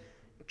Finney-Smith,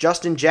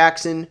 Justin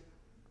Jackson,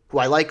 who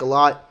I like a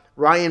lot,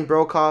 Ryan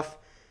Brokoff,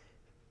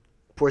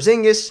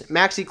 Porzingis,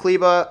 Maxi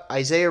Kleba,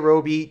 Isaiah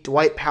Roby,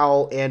 Dwight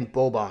Powell, and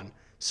Boban.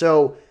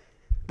 So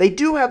they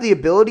do have the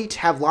ability to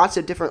have lots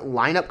of different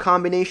lineup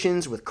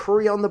combinations with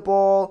Curry on the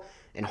ball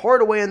and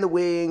Hardaway on the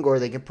wing, or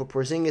they can put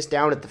Porzingis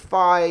down at the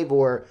 5,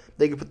 or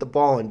they can put the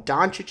ball in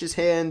Doncic's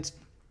hands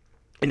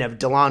and have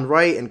DeLon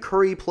Wright and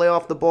Curry play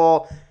off the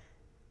ball.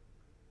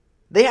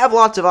 They have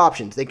lots of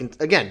options. They can,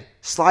 again,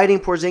 sliding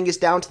Porzingis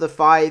down to the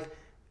 5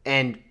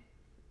 and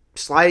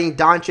sliding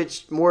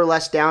Doncic more or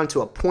less down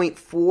to a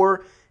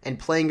 0.4 and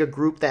playing a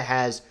group that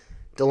has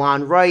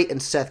DeLon Wright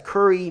and Seth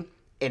Curry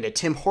and a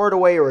Tim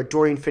Hardaway or a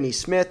Dorian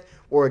Finney-Smith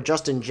or a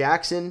Justin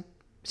Jackson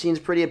seems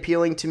pretty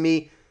appealing to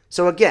me.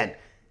 So again,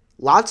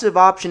 lots of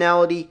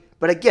optionality,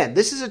 but again,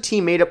 this is a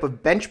team made up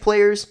of bench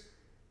players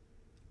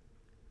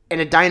and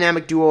a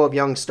dynamic duo of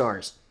young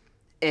stars.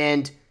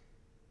 And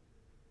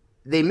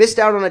they missed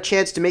out on a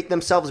chance to make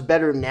themselves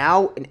better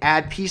now and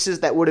add pieces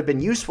that would have been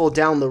useful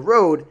down the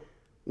road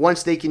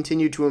once they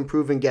continue to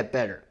improve and get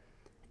better.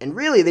 And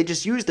really, they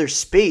just used their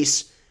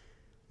space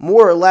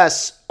more or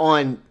less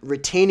on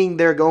retaining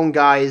their own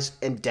guys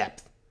and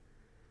depth.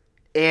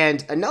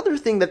 And another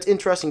thing that's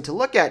interesting to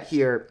look at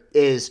here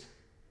is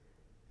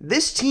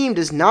this team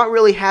does not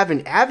really have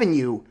an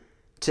avenue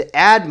to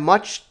add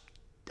much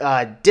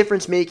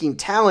difference-making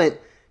talent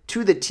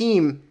to the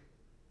team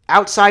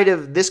outside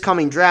of this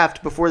coming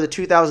draft before the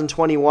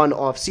 2021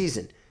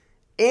 offseason.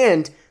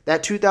 And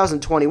that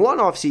 2021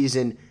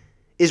 offseason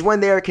is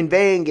when they are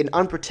conveying an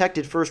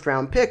unprotected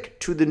first-round pick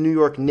to the New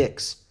York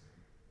Knicks,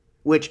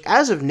 which,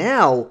 as of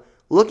now,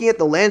 looking at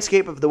the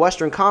landscape of the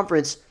Western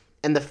Conference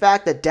and the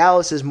fact that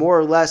Dallas is more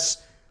or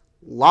less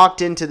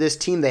locked into this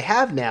team they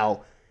have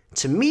now,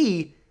 to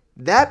me,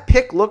 that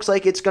pick looks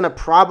like it's going to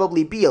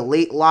probably be a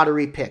late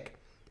lottery pick.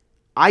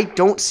 I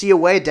don't see a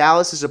way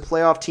Dallas is a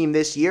playoff team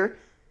this year,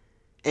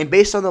 and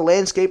based on the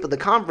landscape of the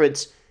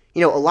conference,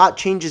 a lot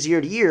changes year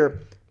to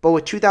year, but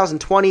with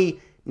 2020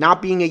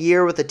 not being a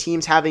year with the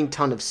teams having a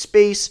ton of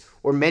space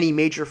or many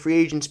major free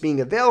agents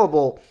being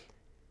available,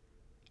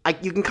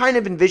 you can kind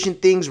of envision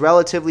things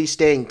relatively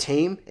staying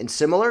tame and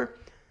similar.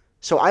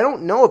 So I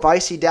don't know if I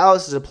see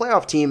Dallas as a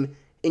playoff team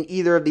in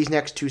either of these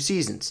next two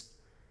seasons.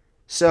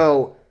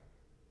 So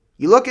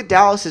you look at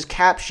Dallas's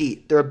cap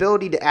sheet, their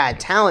ability to add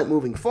talent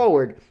moving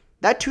forward,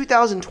 that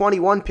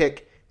 2021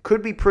 pick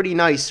could be pretty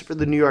nice for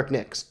the New York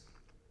Knicks.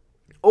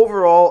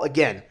 Overall,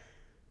 again,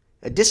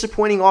 a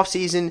disappointing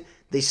offseason.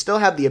 They still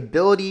have the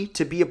ability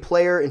to be a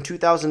player in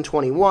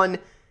 2021.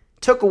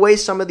 Took away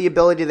some of the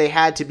ability they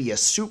had to be a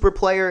super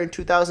player in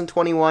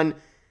 2021.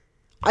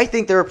 I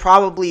think they're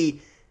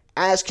probably,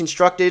 as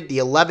constructed, the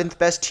 11th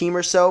best team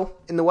or so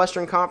in the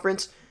Western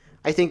Conference.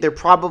 I think they're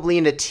probably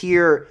in a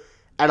tier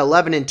at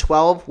 11 and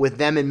 12 with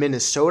them in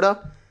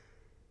Minnesota.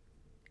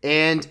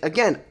 And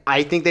again,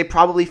 I think they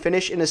probably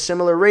finish in a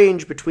similar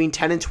range between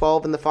 10 and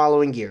 12 in the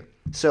following year.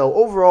 So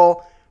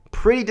overall,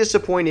 pretty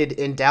disappointed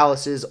in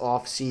Dallas's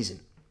offseason.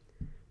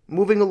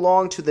 Moving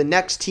along to the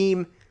next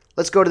team,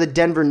 let's go to the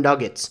Denver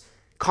Nuggets.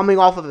 Coming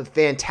off of a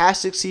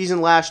fantastic season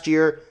last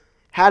year,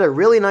 had a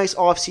really nice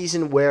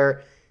offseason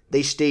where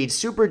they stayed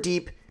super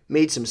deep,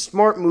 made some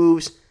smart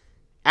moves.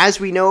 As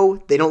we know,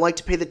 they don't like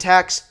to pay the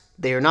tax.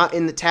 They are not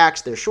in the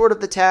tax. They're short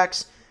of the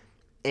tax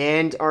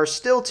and are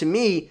still, to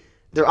me,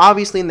 they're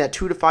obviously in that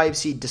 2 to 5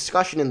 seed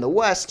discussion in the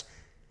West,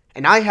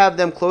 and I have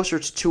them closer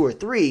to 2 or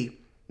 3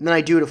 than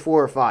I do to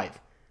 4 or 5.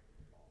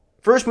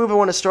 First move I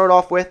want to start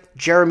off with,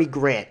 Jeremy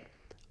Grant.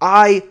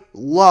 I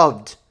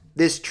loved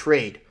this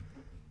trade.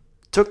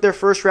 Took their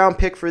first round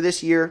pick for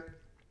this year,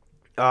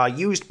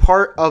 used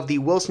part of the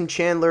Wilson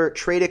Chandler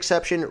trade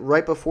exception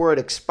right before it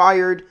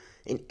expired.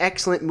 An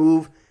excellent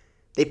move.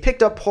 They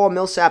picked up Paul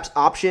Millsap's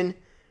option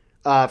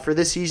for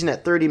this season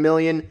at $30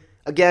 million.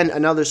 Again,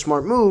 another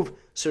smart move.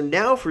 So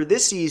now for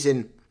this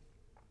season,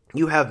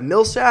 you have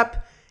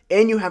Millsap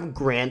and you have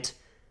Grant.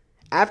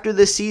 After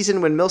this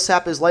season, when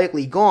Millsap is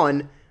likely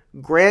gone,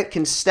 Grant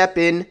can step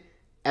in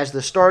as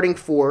the starting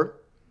 4.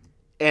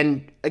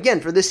 And again,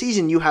 for this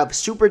season, you have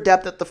super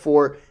depth at the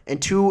 4 and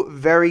 2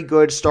 very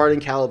good starting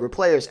caliber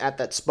players at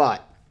that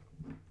spot.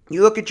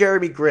 You look at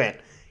Jeremy Grant.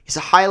 He's a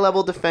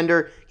high-level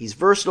defender. He's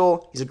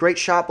versatile. He's a great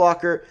shot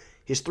blocker.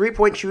 His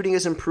three-point shooting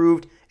is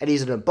improved, and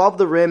he's an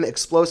above-the-rim,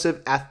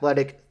 explosive,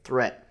 athletic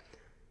threat.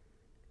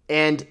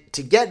 And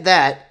to get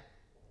that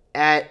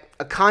at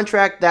a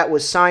contract that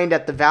was signed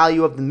at the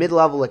value of the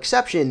mid-level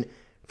exception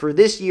for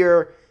this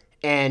year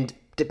and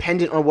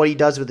dependent on what he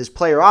does with his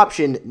player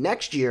option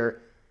next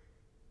year,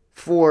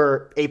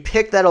 for a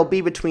pick that'll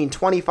be between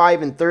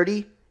 25 and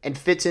 30 and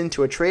fits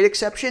into a trade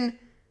exception,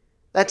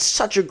 that's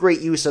such a great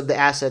use of the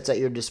assets at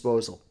your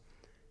disposal.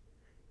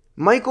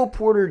 Michael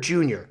Porter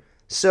Jr.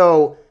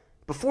 So,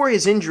 before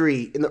his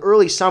injury in the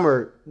early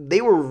summer, they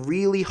were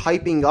really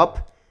hyping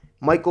up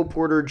Michael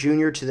Porter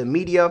Jr. to the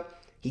media.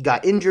 He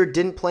got injured,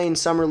 didn't play in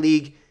Summer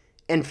League,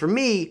 and for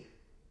me,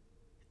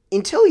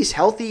 until he's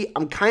healthy,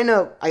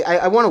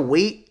 I want to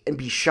wait and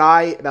be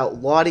shy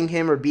about lauding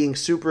him or being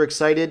super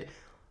excited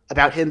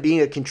about him being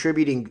a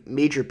contributing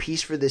major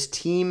piece for this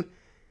team,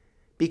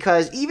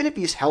 because even if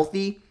he's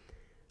healthy,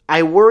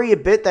 I worry a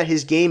bit that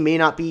his game may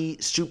not be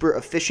super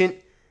efficient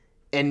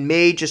and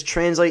may just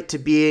translate to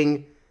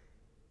being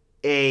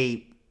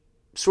a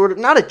sort of,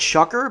 not a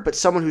chucker, but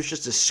someone who's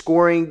just a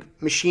scoring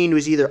machine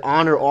who's either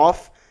on or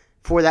off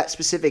for that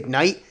specific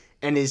night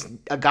and is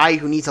a guy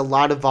who needs a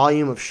lot of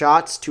volume of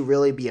shots to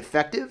really be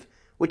effective,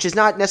 which is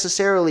not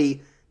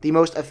necessarily the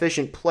most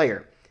efficient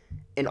player.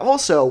 And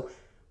also,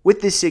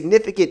 with this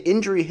significant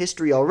injury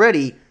history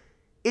already,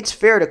 it's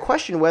fair to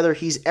question whether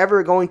he's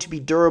ever going to be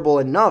durable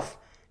enough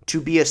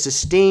to be a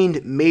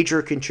sustained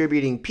major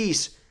contributing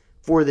piece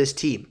for this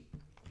team.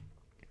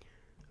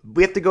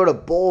 We have to go to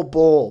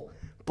Bol.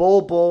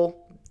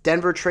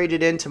 Denver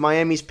traded into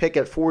Miami's pick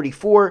at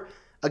 44.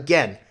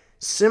 Again,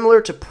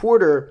 similar to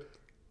Porter,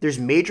 there's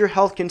major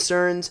health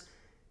concerns,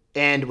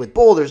 and with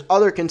Bol, there's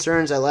other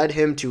concerns that led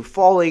him to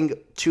falling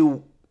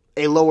to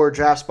a lower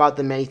draft spot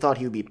than many thought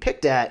he would be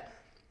picked at.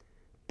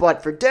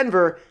 But for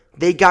Denver,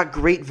 they got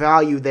great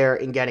value there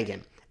in getting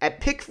him. At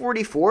pick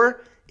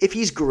 44, if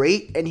he's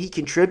great and he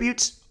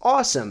contributes,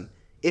 awesome.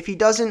 If he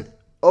doesn't,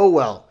 oh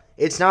well.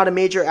 It's not a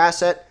major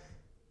asset.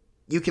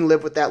 You can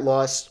live with that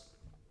loss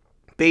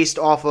based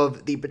off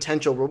of the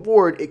potential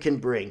reward it can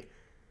bring.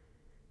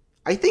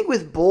 I think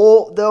with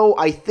Bull, though,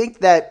 I think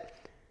that,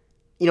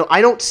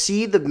 I don't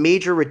see the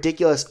major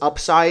ridiculous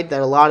upside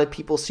that a lot of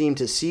people seem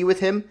to see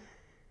with him.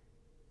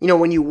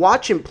 When you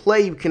watch him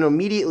play, you can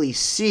immediately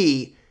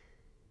see,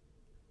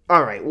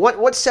 all right, what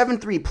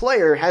 7'3"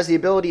 player has the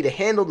ability to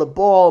handle the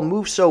ball,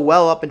 move so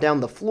well up and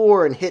down the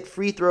floor, and hit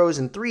free throws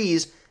and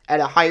threes at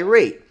a high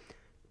rate?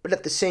 But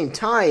at the same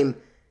time,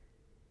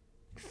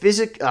 in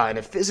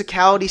a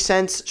physicality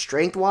sense,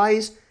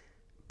 strength-wise,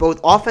 both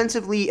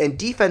offensively and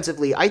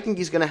defensively, I think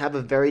he's going to have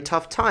a very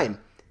tough time.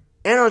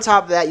 And on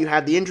top of that, you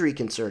have the injury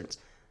concerns.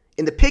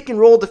 In the pick and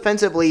roll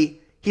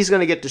defensively, he's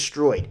going to get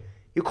destroyed.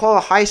 You call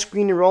a high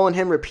screen and roll on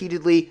him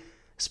repeatedly,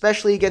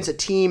 especially against a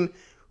team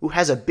who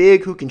has a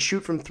big who can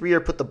shoot from three or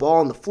put the ball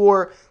on the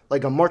floor,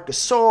 like a Marc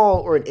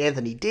Gasol or an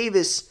Anthony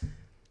Davis.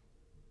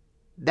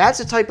 That's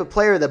the type of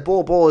player that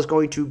Bull is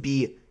going to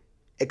be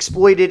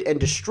exploited and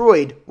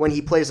destroyed when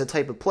he plays that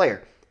type of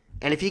player.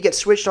 And if he gets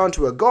switched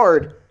onto a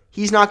guard,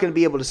 he's not going to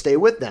be able to stay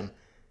with them.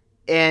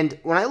 And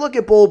when I look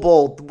at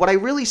Bull, what I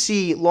really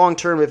see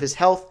long-term, if his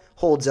health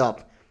holds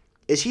up,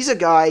 is he's a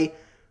guy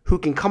who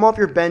can come off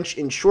your bench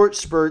in short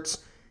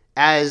spurts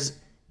as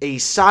a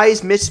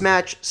size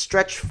mismatch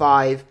stretch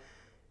five,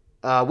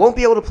 won't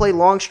be able to play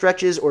long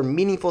stretches or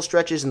meaningful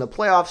stretches in the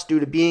playoffs due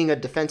to being a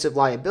defensive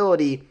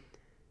liability.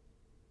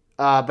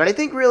 But I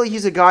think really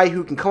he's a guy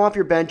who can come off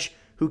your bench,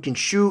 who can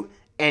shoot,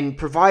 and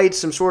provide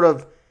some sort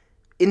of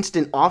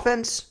instant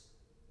offense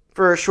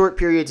for short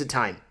periods of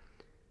time.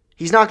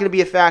 He's not going to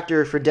be a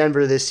factor for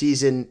Denver this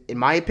season, in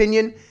my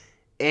opinion.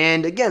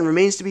 And again,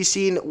 remains to be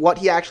seen what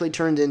he actually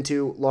turns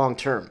into long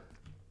term.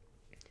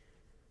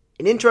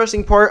 An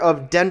interesting part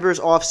of Denver's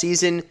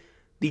offseason,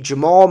 the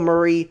Jamal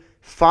Murray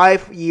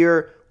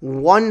 5-year,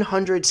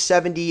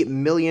 $170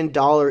 million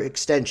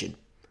extension.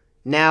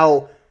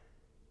 Now,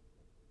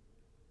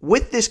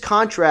 with this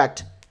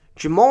contract,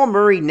 Jamal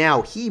Murray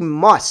now, he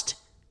must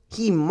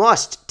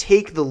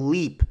take the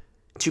leap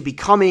to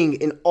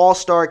becoming an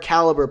all-star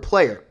caliber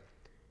player.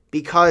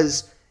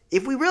 Because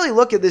if we really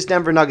look at this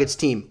Denver Nuggets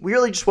team, we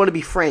really just want to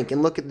be frank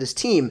and look at this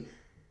team,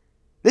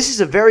 this is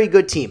a very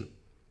good team.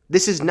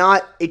 This is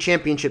not a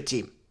championship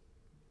team.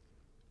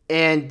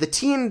 And the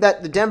team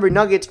that the Denver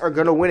Nuggets are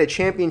going to win a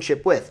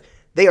championship with,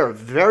 they are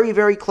very,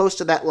 very close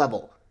to that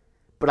level.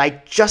 But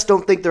I just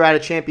don't think they're at a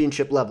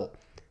championship level.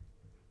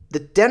 The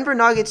Denver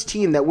Nuggets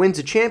team that wins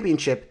a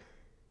championship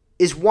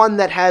is one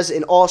that has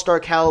an all-star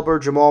caliber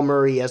Jamal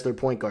Murray as their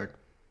point guard.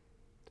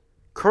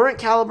 Current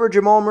caliber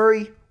Jamal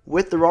Murray,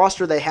 with the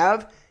roster they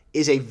have,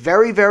 is a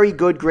very, very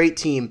good, great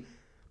team,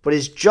 but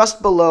is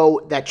just below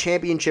that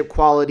championship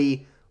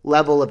quality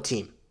level of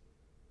team.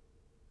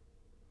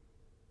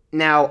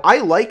 Now, I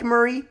like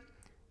Murray.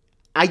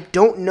 I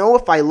don't know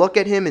if I look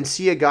at him and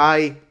see a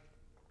guy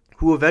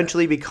who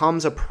eventually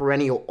becomes a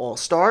perennial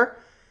all-star.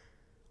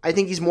 I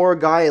think he's more a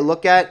guy I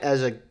look at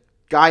as a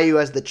guy who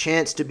has the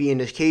chance to be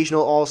an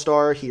occasional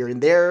all-star here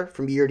and there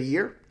from year to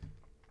year.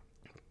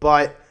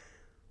 But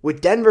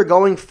with Denver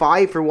going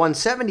 5 for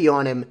 170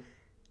 on him,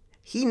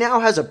 he now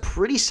has a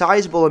pretty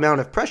sizable amount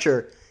of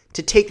pressure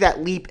to take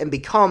that leap and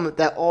become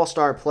that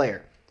all-star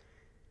player.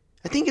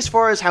 I think as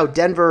far as how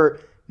Denver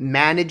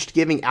managed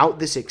giving out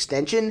this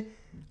extension,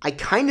 I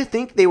kind of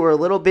think they were a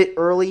little bit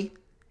early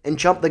and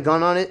jumped the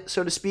gun on it,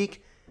 so to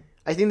speak.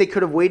 I think they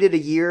could have waited a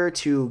year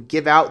to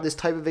give out this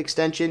type of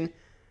extension.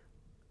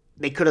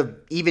 They could have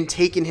even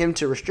taken him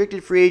to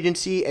restricted free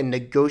agency and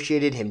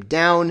negotiated him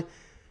down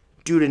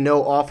due to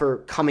no offer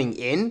coming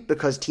in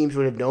because teams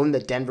would have known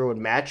that Denver would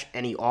match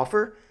any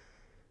offer.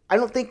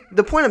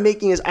 The point I'm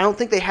making is I don't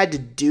think they had to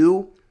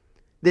do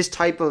this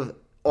type of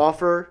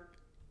offer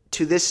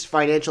to this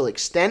financial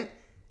extent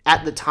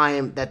at the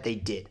time that they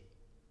did.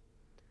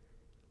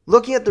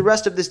 Looking at the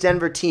rest of this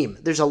Denver team,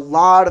 there's a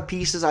lot of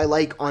pieces I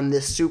like on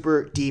this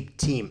super deep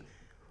team.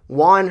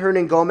 Juan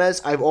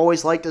Hernan-Gomez, I've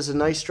always liked as a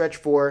nice stretch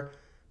four.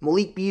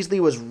 Malik Beasley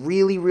was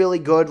really, really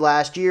good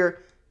last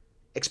year.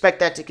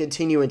 Expect that to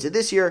continue into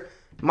this year.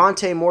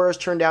 Monte Morris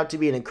turned out to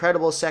be an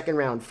incredible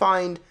second-round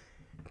find.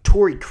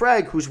 Torrey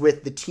Craig, who's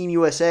with the Team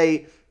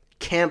USA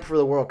camp for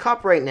the World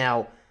Cup right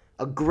now,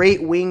 a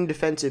great wing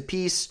defensive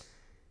piece.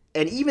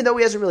 And even though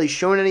he hasn't really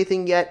shown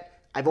anything yet,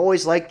 I've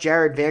always liked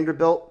Jared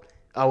Vanderbilt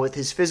with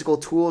his physical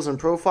tools and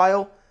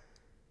profile.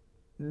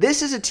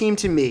 This is a team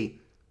to me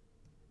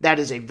that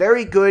is a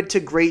very good to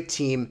great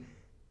team,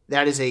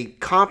 that is a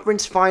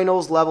conference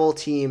finals level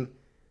team,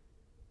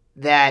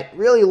 that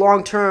really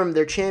long-term,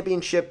 their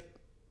championship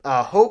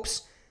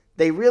hopes,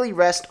 they really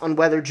rest on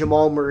whether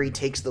Jamal Murray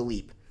takes the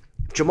leap.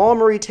 If Jamal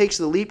Murray takes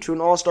the leap to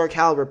an all-star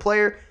caliber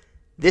player,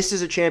 this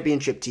is a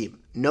championship team,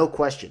 no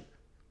question.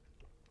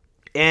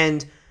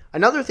 And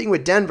another thing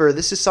with Denver,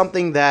 this is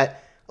something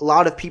that a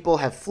lot of people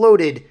have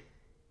floated.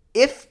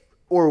 If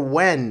or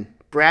when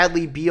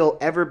Bradley Beal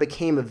ever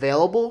became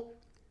available,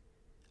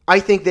 I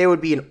think they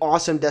would be an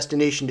awesome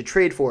destination to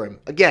trade for him.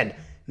 Again,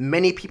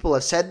 many people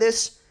have said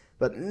this,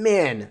 but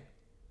man,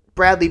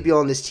 Bradley Beal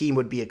on this team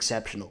would be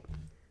exceptional.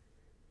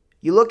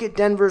 You look at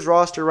Denver's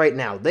roster right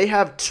now. They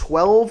have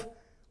 12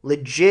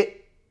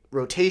 legit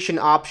rotation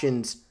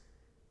options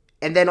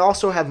and then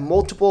also have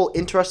multiple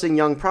interesting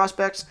young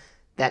prospects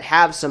that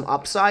have some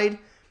upside.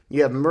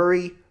 You have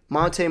Murray,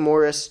 Monte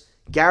Morris,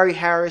 Gary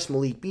Harris,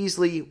 Malik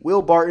Beasley,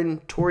 Will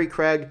Barton, Torrey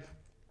Craig,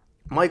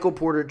 Michael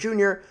Porter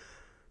Jr.,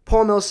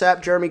 Paul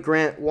Millsap, Jeremy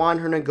Grant, Juan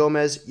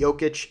Hernangomez,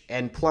 Jokic,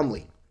 and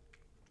Plumlee.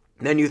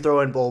 Then you throw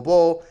in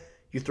Bol,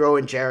 you throw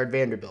in Jared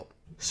Vanderbilt.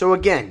 So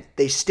again,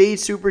 they stayed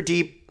super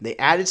deep. They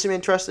added some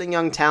interesting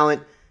young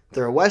talent.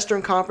 They're a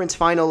Western Conference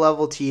final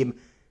level team,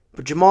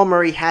 but Jamal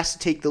Murray has to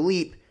take the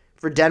leap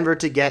for Denver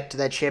to get to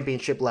that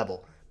championship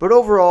level. But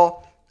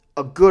overall,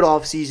 a good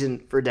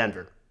offseason for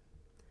Denver.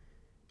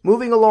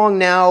 Moving along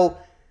now,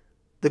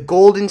 the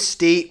Golden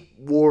State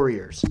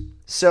Warriors.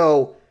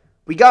 So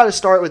we got to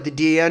start with the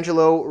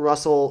D'Angelo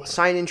Russell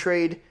sign-in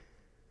trade.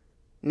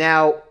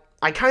 Now,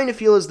 I kind of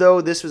feel as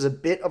though this was a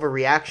bit of a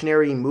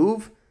reactionary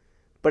move,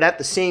 but at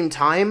the same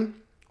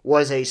time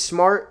was a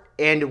smart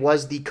and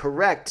was the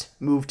correct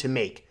move to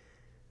make.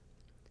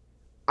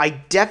 I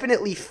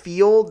definitely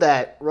feel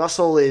that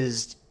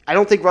I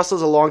don't think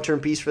Russell's a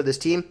long-term piece for this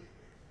team.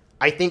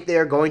 I think they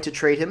are going to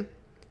trade him.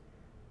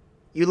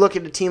 You look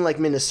at a team like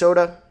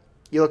Minnesota,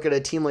 you look at a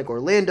team like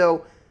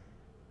Orlando.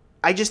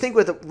 I just think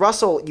with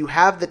Russell, you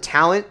have the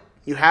talent,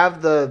 you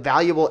have the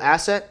valuable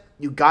asset,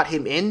 you got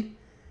him in,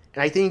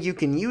 and I think you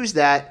can use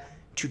that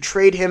to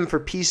trade him for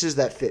pieces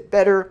that fit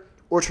better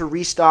or to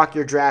restock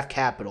your draft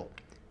capital.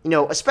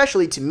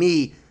 Especially to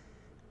me,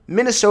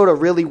 Minnesota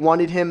really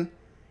wanted him.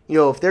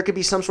 If there could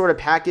be some sort of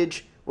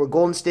package where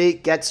Golden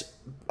State gets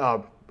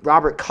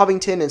Robert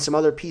Covington and some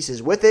other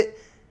pieces with it,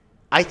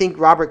 I think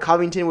Robert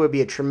Covington would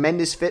be a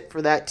tremendous fit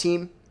for that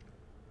team.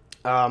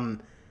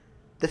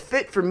 The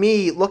fit for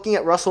me, looking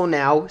at Russell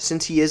now,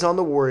 since he is on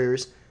the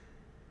Warriors,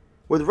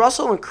 with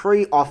Russell and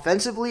Curry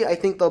offensively, I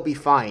think they'll be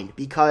fine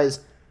because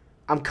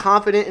I'm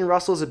confident in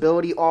Russell's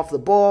ability off the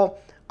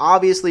ball.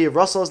 Obviously, if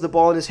Russell has the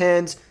ball in his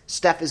hands,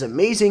 Steph is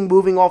amazing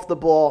moving off the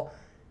ball.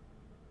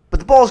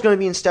 But the ball is going to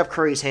be in Steph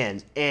Curry's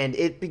hands, and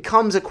it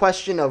becomes a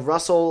question of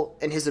Russell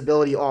and his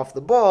ability off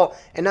the ball.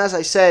 And as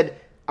I said,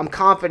 I'm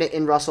confident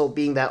in Russell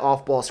being that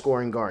off-ball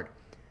scoring guard.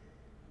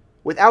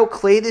 Without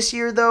Clay this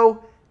year,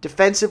 though,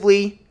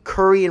 defensively,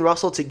 Curry and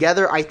Russell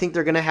together, I think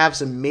they're going to have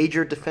some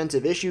major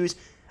defensive issues.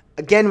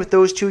 Again, with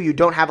those two, you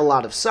don't have a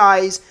lot of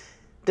size.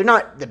 They're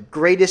not the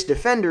greatest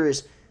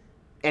defenders.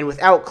 And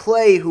without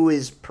Clay, who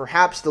is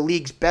perhaps the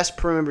league's best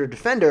perimeter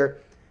defender,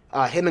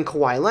 him and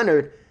Kawhi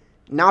Leonard,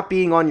 not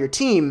being on your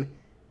team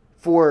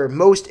for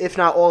most, if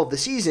not all, of the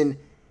season,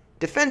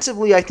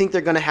 defensively, I think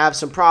they're going to have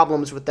some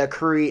problems with that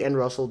Curry and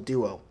Russell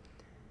duo.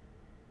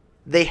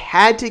 They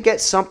had to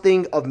get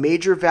something of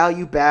major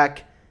value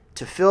back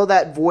to fill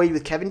that void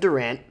with Kevin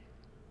Durant.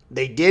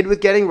 They did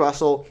with getting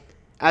Russell.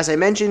 As I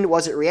mentioned,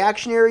 was it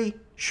reactionary?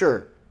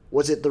 Sure.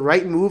 Was it the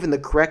right move and the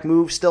correct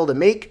move still to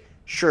make?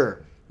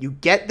 Sure. You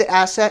get the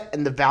asset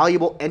and the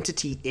valuable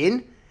entity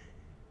in,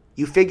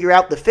 you figure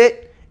out the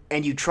fit,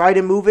 and you try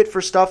to move it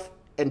for stuff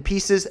and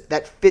pieces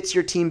that fits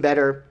your team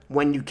better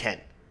when you can.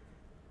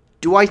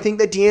 Do I think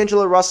that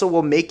D'Angelo Russell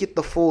will make it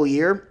the full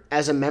year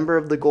as a member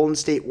of the Golden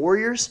State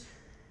Warriors?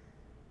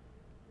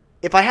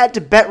 If I had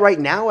to bet right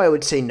now, I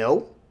would say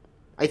no.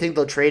 I think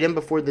they'll trade him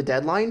before the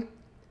deadline.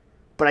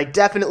 But I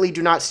definitely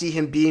do not see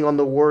him being on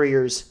the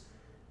Warriors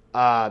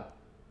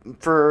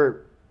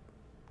for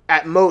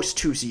at most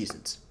 2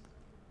 seasons.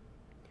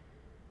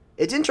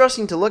 It's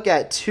interesting to look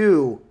at,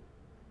 too,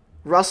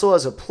 Russell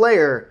as a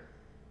player.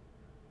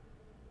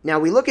 Now,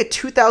 we look at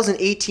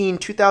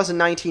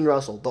 2018-2019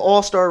 Russell, the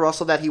all-star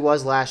Russell that he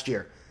was last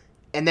year.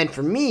 And then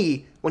for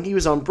me, when he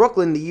was on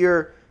Brooklyn he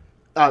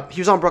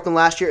was on Brooklyn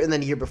last year, and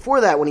then the year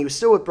before that, when he was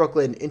still with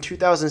Brooklyn in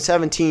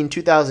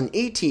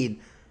 2017-2018,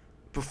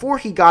 before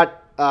he got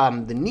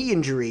the knee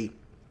injury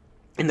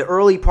in the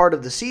early part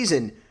of the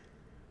season,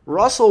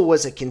 Russell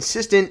was a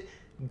consistent,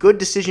 good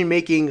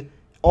decision-making,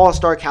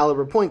 all-star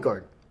caliber point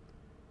guard.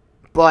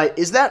 But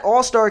is that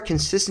all-star,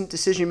 consistent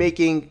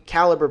decision-making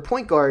caliber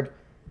point guard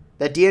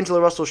that D'Angelo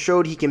Russell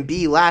showed he can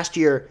be last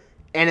year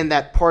and in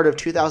that part of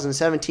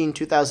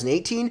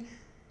 2017-2018,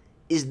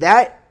 is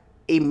that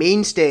a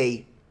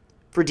mainstay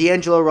for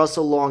D'Angelo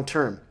Russell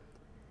long-term?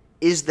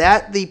 Is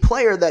that the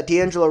player that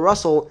D'Angelo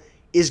Russell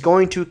is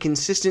going to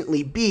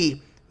consistently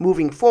be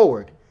moving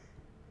forward?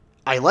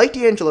 I like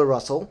D'Angelo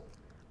Russell.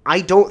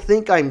 I don't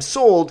think I'm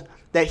sold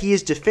that he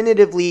is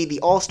definitively the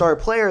all-star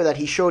player that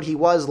he showed he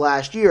was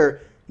last year.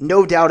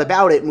 No doubt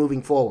about it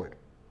moving forward.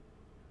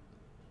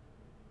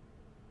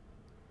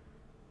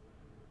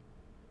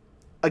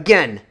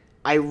 Again,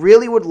 I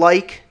really would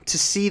like to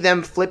see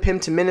them flip him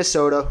to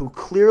Minnesota, who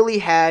clearly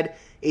had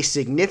a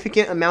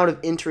significant amount of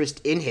interest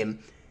in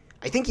him.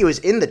 I think he was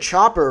in the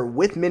chopper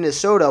with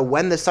Minnesota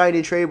when the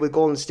signing trade with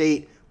Golden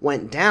State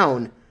went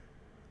down.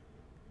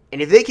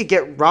 And if they could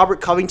get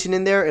Robert Covington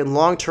in there and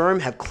long-term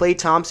have Klay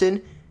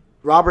Thompson,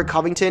 Robert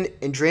Covington,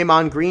 and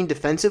Draymond Green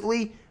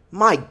defensively,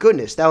 my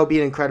goodness, that would be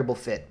an incredible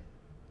fit.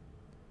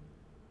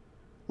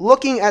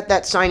 looking at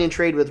that sign and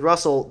trade with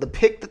Russell, the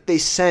pick that they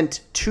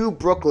sent to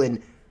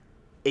Brooklyn,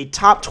 a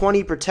top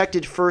 20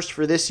 protected first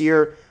for this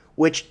year,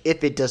 which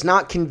if it does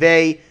not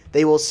convey,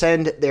 they will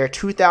send their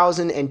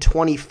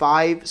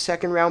 2025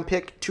 second round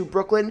pick to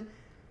Brooklyn.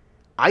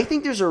 I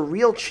think there's a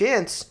real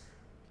chance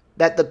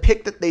that the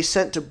pick that they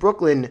sent to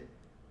Brooklyn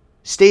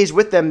stays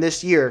with them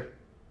this year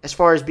as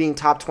far as being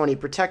top 20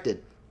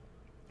 protected.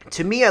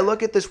 To me, I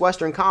look at this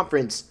Western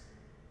Conference,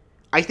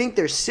 I think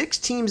there's 6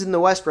 teams in the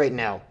West right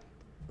now.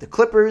 The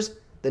Clippers,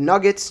 the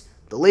Nuggets,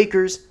 the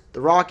Lakers,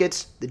 the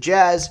Rockets, the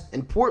Jazz,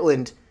 and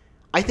Portland.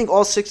 I think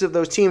all 6 of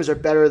those teams are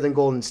better than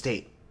Golden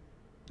State.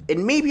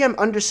 And maybe I'm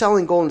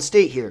underselling Golden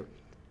State here,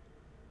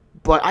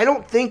 but I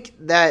don't think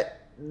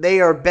that they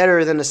are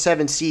better than a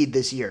 7 seed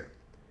this year.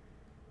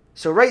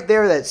 So right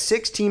there, that's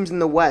 6 teams in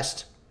the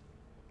West.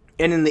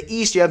 And in the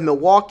East, you have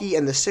Milwaukee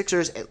and the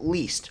Sixers at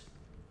least.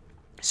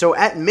 So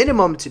at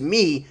minimum, to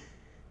me,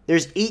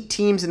 there's 8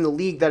 teams in the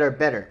league that are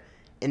better.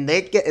 And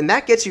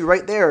that gets you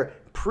right there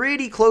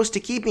pretty close to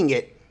keeping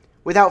it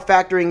without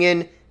factoring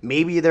in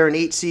maybe they're an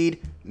 8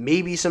 seed,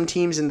 maybe some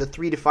teams in the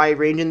 3 to 5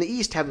 range in the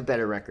East have a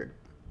better record.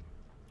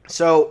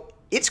 So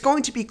it's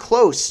going to be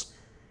close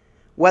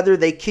whether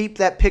they keep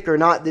that pick or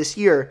not this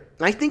year.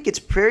 And I think it's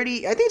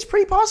pretty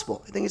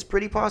possible.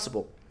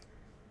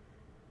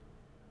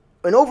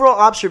 An overall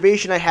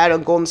observation I had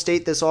on Golden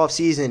State this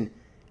offseason,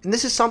 and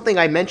this is something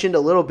I mentioned a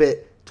little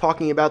bit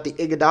talking about the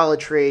Iguodala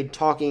trade,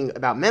 talking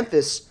about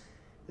Memphis,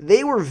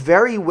 they were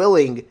very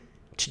willing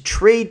to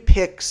trade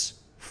picks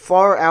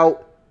far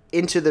out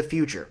into the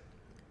future.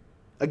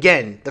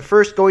 Again, the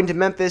first going to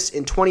Memphis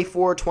in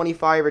 24,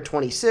 25, or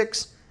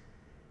 26.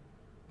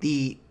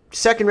 The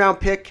second round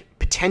pick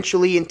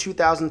potentially in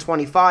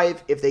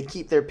 2025 if they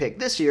keep their pick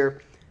this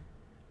year.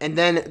 And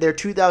then their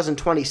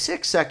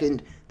 2026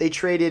 second, they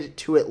traded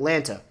to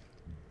Atlanta.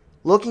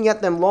 Looking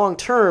at them long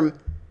term,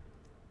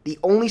 the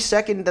only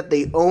second that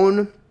they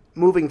own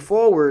moving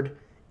forward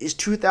is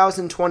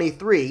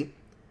 2023.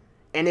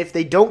 And if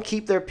they don't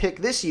keep their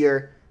pick this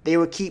year, they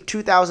would keep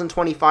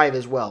 2025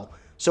 as well.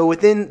 So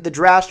within the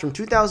drafts from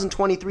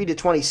 2023 to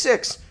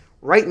 26,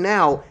 right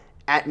now,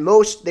 at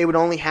most, they would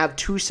only have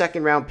 2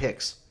 second-round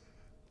picks.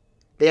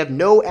 They have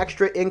no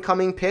extra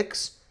incoming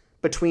picks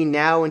between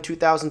now and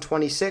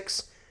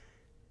 2026.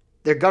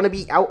 They're going to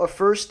be out of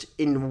first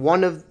in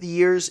one of the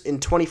years in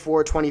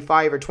 24,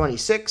 25, or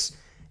 26,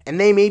 and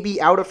they may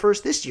be out of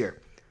first this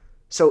year.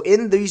 So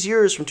in these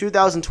years from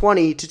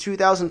 2020 to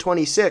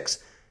 2026,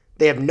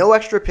 they have no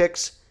extra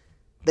picks.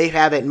 They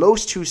have at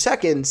most 2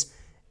 seconds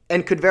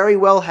and could very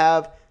well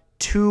have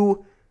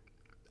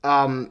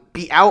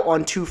be out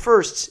on 2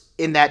 firsts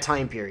in that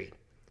time period.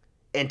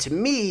 And to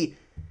me,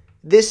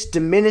 this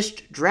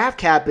diminished draft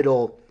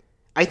capital,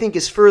 I think,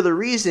 is further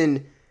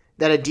reason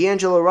that a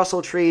D'Angelo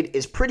Russell trade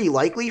is pretty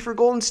likely for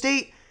Golden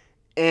State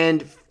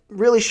and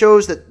really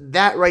shows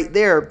that right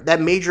there,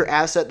 that major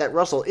asset that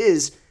Russell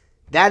is,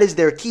 that is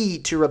their key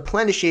to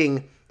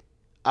replenishing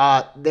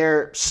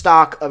their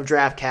stock of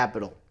draft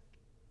capital.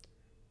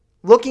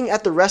 Looking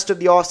at the rest of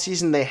the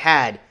offseason they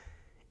had,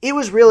 it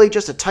was really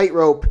just a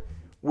tightrope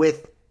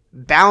with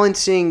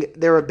balancing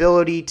their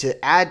ability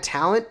to add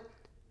talent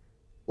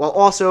while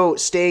also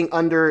staying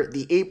under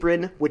the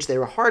apron, which they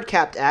were hard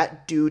capped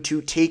at due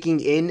to taking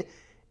in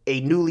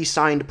a newly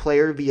signed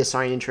player via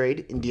sign and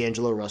trade in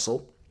D'Angelo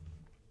Russell.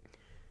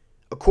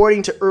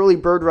 According to early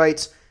bird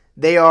rights,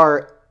 they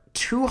are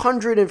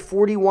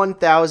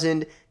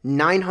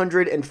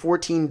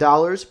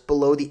 $241,914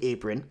 below the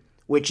apron,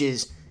 which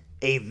is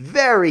a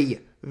very,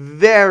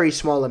 very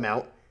small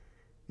amount.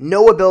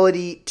 No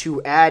ability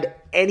to add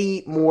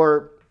any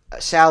more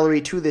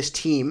salary to this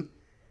team.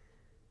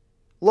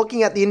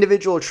 Looking at the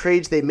individual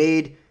trades they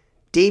made,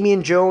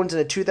 Damian Jones in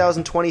a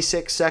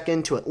 2026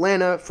 second to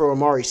Atlanta for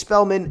Omari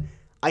Spellman.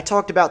 I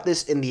talked about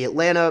this in the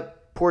Atlanta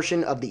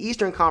portion of the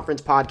Eastern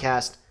Conference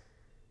podcast,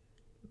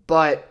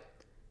 but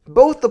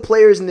both the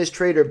players in this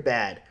trade are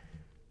bad.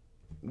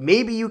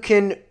 Maybe you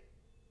can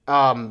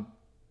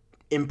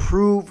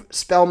improve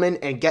Spellman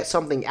and get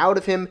something out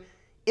of him.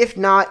 If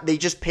not, they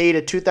just paid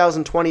a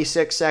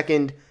 2026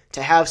 second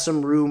to have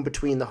some room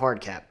between the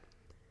hard cap.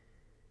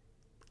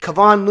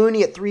 Kevon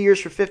Looney at 3 years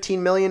for $15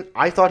 million.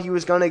 I thought he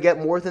was going to get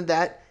more than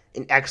that.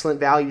 An excellent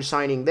value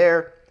signing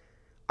there.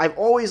 I've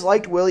always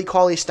liked Willie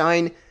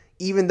Cauley-Stein,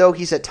 even though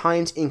he's at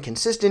times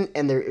inconsistent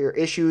and there are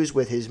issues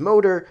with his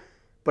motor.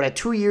 But at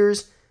 2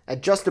 years,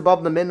 at just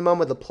above the minimum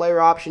with a player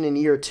option in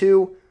year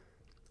 2,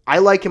 I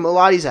like him a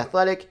lot. He's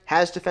athletic,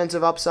 has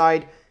defensive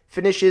upside,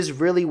 finishes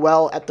really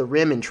well at the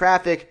rim in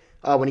traffic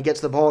when he gets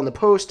the ball in the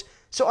post.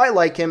 So I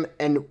like him,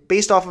 and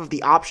based off of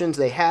the options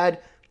they had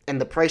and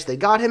the price they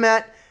got him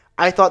at,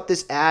 I thought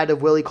this ad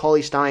of Willie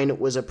Cauley-Stein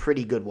was a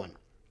pretty good one.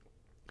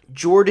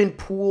 Jordan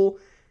Poole,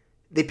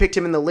 they picked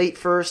him in the late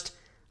first.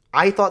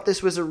 I thought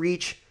this was a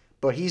reach,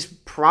 but he's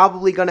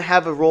probably going to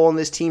have a role in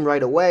this team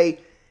right away.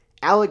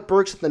 Alec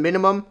Burks at the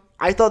minimum,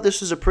 I thought this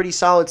was a pretty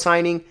solid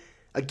signing.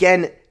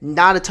 Again,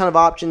 not a ton of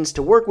options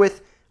to work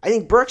with. I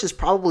think Burks is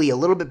probably a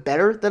little bit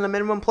better than a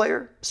minimum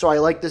player, so I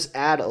like this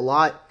ad a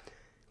lot.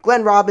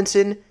 Glenn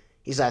Robinson,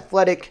 He's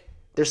athletic.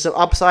 There's some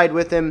upside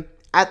with him.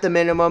 At the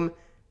minimum,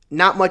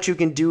 not much you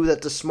can do.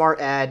 That's a smart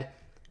ad.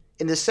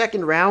 In the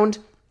second round,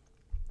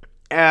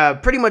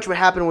 pretty much what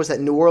happened was that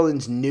New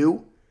Orleans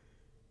knew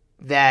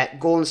that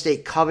Golden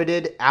State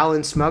coveted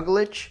Alen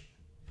Smuglich.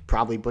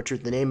 Probably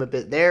butchered the name a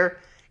bit there.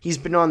 He's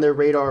been on their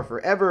radar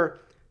forever.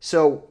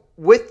 So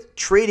with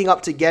trading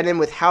up to get him,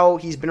 with how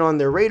he's been on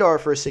their radar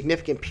for a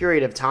significant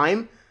period of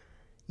time,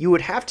 you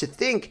would have to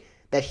think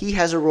that he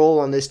has a role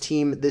on this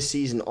team this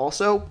season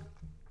also.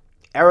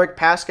 Eric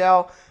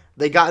Pascal,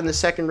 they got in the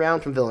second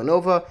round from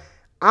Villanova.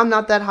 I'm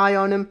not that high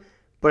on him,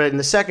 but in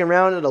the second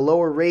round at a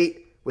lower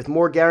rate with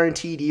more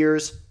guaranteed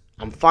years,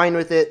 I'm fine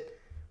with it.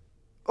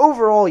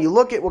 Overall, you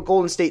look at what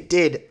Golden State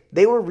did,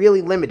 they were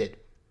really limited.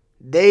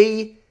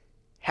 They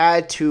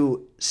had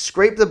to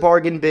scrape the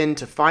bargain bin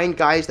to find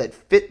guys that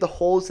fit the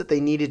holes that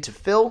they needed to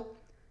fill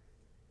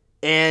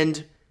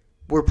and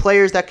were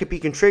players that could be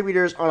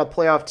contributors on a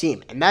playoff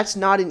team. And that's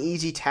not an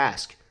easy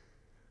task.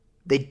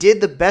 They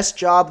did the best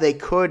job they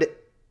could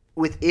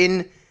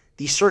within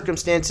the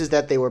circumstances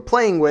that they were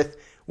playing with,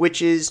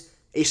 which is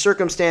a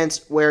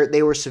circumstance where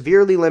they were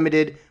severely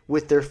limited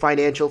with their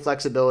financial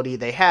flexibility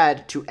they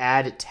had to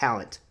add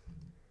talent.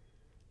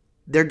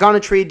 They're going to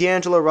trade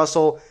D'Angelo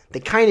Russell. They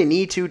kind of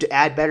need to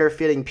add better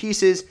fitting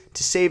pieces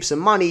to save some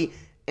money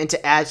and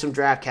to add some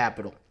draft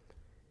capital.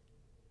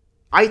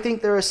 I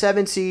think they're a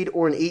 7 seed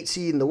or an 8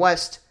 seed in the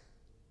West,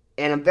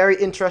 and I'm very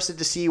interested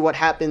to see what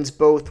happens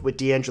both with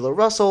D'Angelo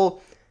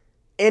Russell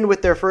and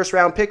with their first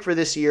round pick for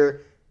this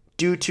year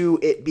due to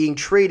it being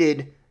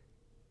traded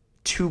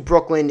to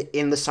Brooklyn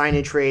in the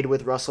sign-in trade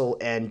with Russell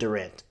and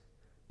Durant.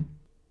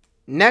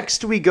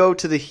 Next, we go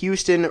to the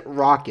Houston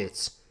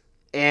Rockets,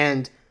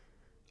 and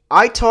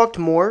I talked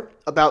more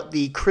about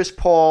the Chris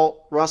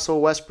Paul,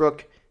 Russell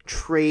Westbrook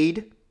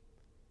trade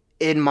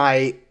in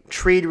my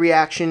trade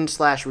reaction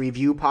 /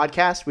 review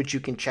podcast, which you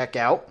can check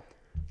out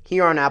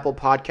here on Apple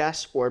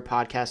Podcasts or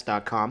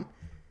podcast.com.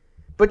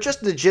 But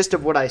just the gist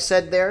of what I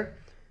said there,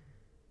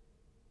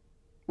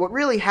 what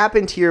really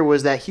happened here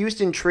was that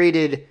Houston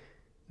traded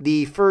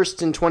the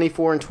first in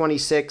 24 and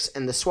 26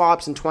 and the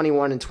swaps in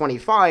 21 and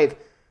 25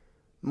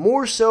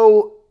 more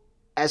so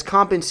as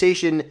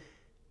compensation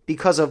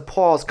because of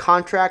Paul's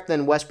contract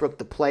than Westbrook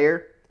the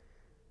player.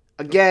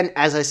 Again,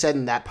 as I said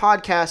in that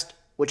podcast,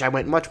 which I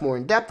went much more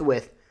in depth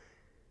with,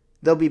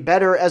 they'll be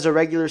better as a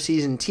regular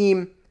season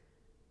team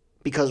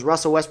because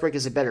Russell Westbrook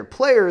is a better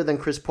player than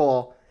Chris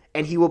Paul,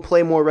 and he will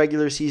play more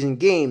regular season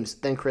games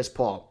than Chris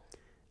Paul.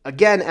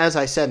 Again, as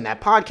I said in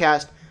that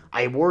podcast,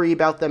 I worry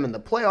about them in the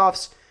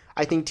playoffs.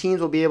 I think teams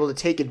will be able to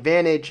take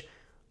advantage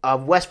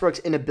of Westbrook's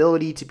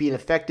inability to be an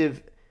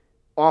effective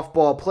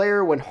off-ball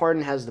player when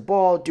Harden has the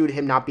ball due to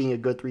him not being a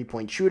good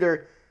three-point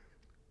shooter.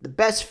 The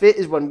best fit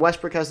is when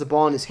Westbrook has the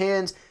ball in his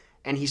hands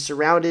and he's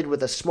surrounded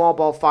with a small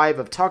ball 5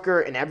 of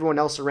Tucker and everyone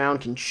else around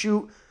can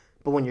shoot.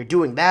 But when you're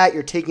doing that,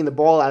 you're taking the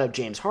ball out of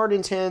James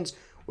Harden's hands,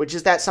 which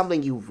is that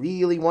something you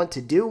really want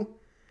to do?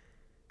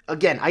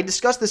 Again, I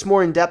discussed this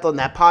more in depth on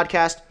that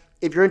podcast.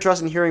 If you're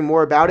interested in hearing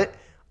more about it,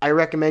 I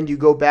recommend you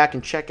go back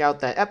and check out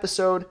that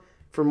episode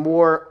for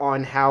more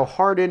on how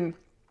Harden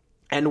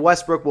and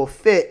Westbrook will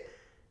fit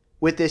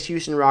with this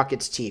Houston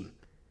Rockets team.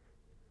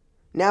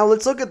 Now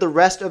let's look at the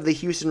rest of the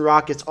Houston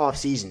Rockets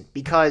offseason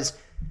because,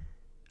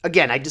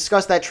 again, I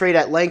discussed that trade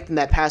at length in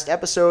that past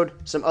episode,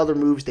 some other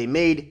moves they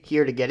made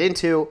here to get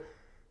into.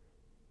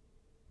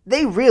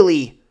 They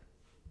really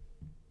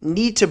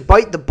need to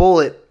bite the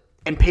bullet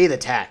and pay the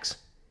tax.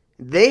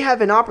 They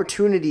have an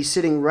opportunity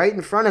sitting right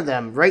in front of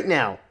them right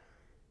now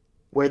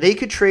where they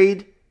could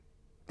trade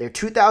their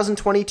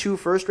 2022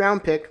 first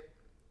round pick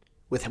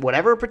with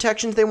whatever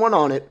protections they want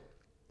on it,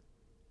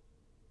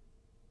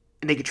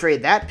 and they could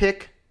trade that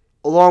pick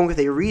along with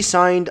a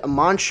re-signed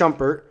Iman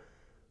Shumpert,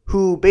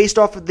 who, based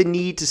off of the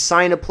need to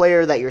sign a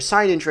player that you're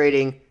sign-in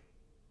trading,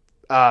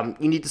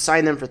 you need to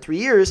sign them for 3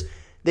 years,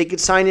 they could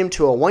sign him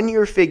to a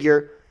 1-year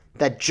figure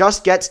that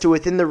just gets to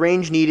within the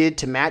range needed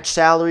to match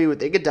salary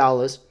with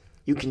Iguodala's.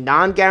 You can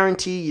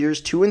non-guarantee years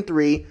 2 and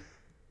 3.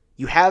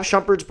 You have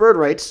Shumpert's bird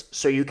rights,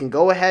 so you can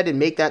go ahead and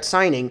make that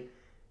signing,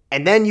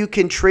 and then you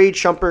can trade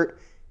Shumpert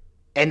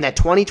and that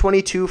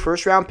 2022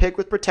 first-round pick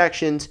with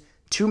protections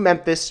to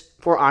Memphis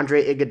for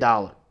Andre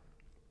Iguodala.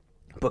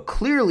 But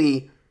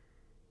clearly,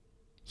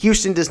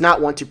 Houston does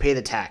not want to pay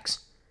the tax.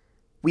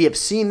 We have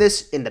seen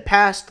this in the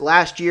past,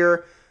 last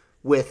year,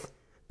 with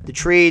the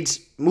trades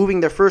moving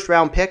their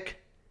first-round pick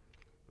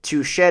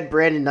to shed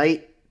Brandon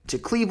Knight to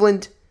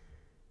Cleveland,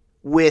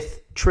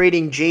 with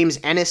trading James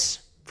Ennis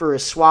for a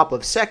swap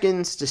of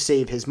seconds to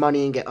save his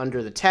money and get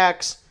under the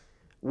tax,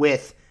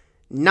 with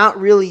not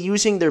really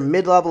using their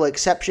mid-level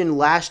exception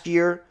last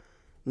year,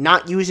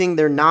 not using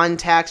their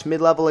non-tax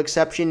mid-level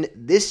exception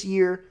this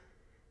year.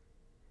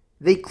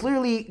 They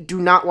clearly do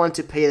not want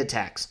to pay the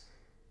tax.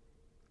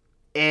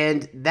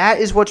 And that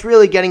is what's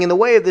really getting in the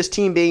way of this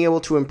team being able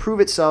to improve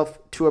itself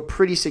to a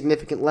pretty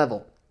significant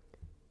level.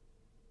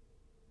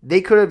 They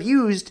could have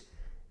used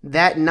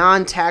that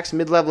non-tax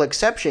mid-level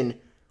exception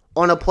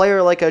on a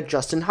player like a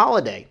Justin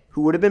Holiday,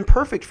 who would have been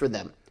perfect for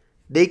them.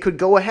 They could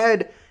go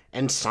ahead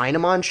and sign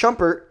him on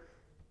Shumpert,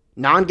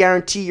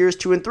 non-guarantee years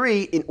 2 and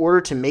 3, in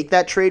order to make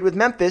that trade with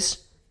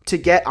Memphis to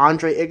get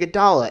Andre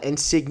Iguodala and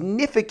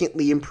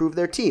significantly improve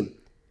their team.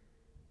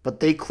 But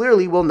they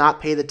clearly will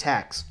not pay the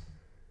tax.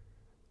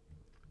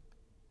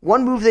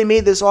 One move they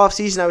made this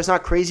offseason I was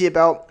not crazy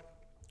about,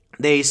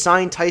 they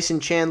signed Tyson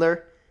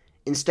Chandler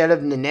instead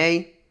of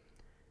Nene.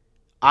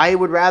 I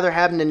would rather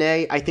have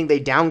Nene. I think they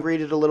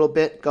downgraded a little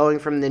bit going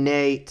from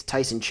Nene to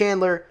Tyson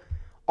Chandler.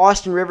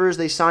 Austin Rivers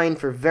they signed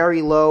for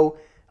very low,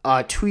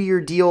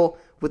 2-year deal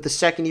with the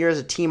second year as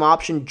a team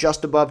option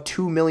just above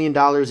 $2 million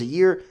a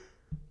year.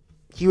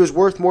 He was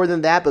worth more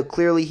than that, but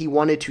clearly he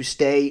wanted to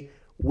stay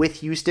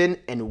with Houston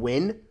and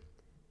win.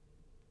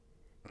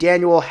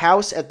 Daniel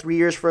House at 3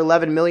 years for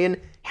 $11 million.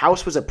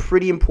 House was a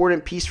pretty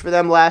important piece for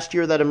them last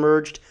year that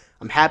emerged.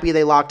 I'm happy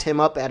they locked him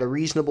up at a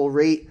reasonable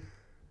rate.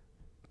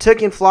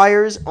 Took in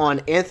flyers on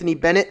Anthony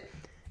Bennett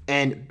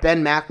and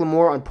Ben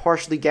McLemore on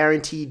partially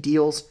guaranteed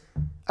deals.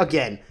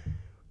 Again,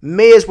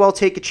 may as well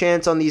take a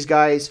chance on these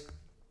guys.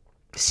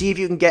 See if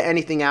you can get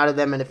anything out of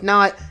them, and if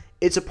not,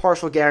 it's a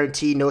partial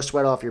guarantee, no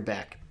sweat off your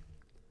back.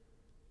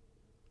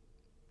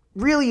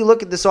 Really, you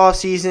look at this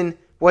offseason,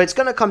 what it's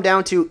going to come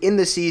down to in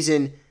the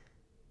season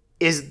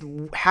is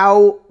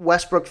how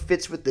Westbrook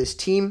fits with this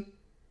team,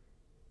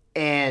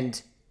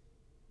 and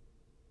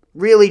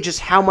really just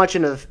how much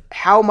of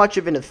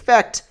an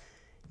effect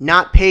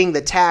not paying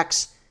the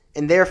tax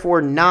and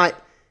therefore not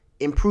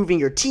improving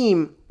your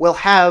team will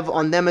have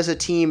on them as a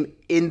team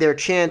in their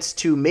chance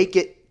to make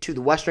it to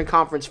the Western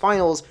Conference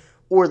Finals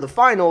or the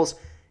Finals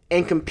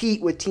and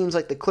compete with teams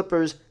like the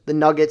Clippers, the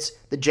Nuggets,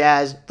 the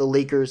Jazz, the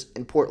Lakers,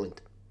 and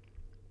Portland.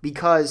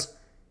 Because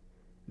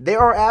there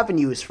are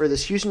avenues for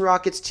this Houston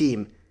Rockets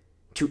team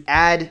to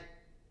add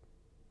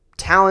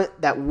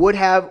talent that would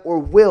have or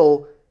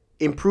will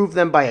improve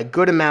them by a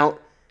good amount,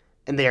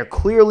 and they are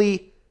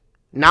clearly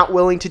not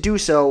willing to do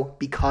so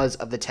because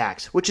of the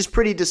tax, which is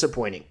pretty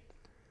disappointing.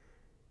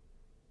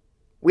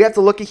 We have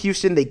to look at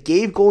Houston. They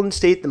gave Golden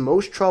State the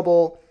most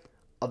trouble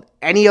of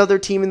any other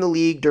team in the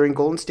league during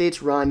Golden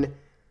State's run.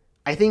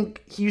 I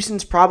think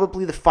Houston's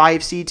probably the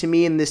 5 seed to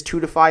me in this 2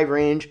 to 5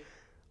 range.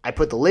 I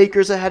put the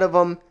Lakers ahead of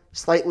them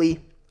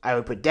slightly. I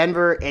would put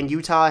Denver and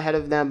Utah ahead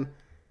of them.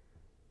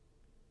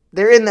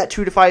 They're in that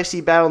 2 to 5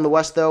 seed battle in the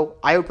West, though.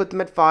 I would put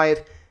them at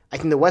 5. I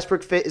think the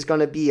Westbrook fit is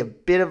going to be a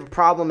bit of a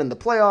problem in the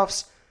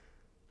playoffs.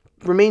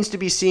 Remains to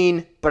be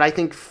seen, but I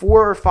think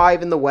 4 or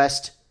 5 in the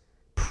West,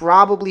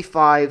 probably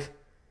 5.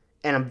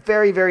 And I'm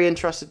very, very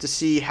interested to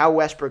see how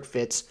Westbrook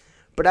fits.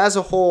 But as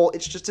a whole,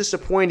 it's just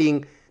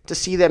disappointing to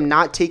see them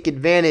not take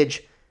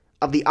advantage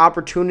of the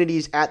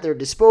opportunities at their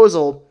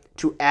disposal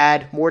to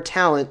add more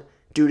talent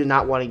due to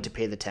not wanting to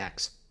pay the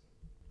tax.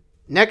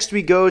 Next,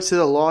 we go to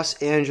the Los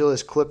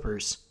Angeles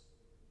Clippers,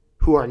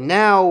 who are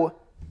now,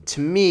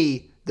 to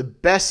me, the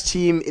best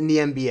team in the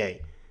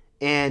NBA.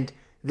 And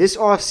this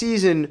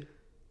offseason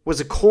was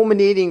a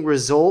culminating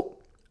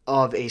result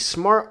of a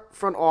smart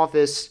front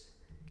office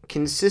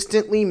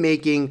consistently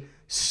making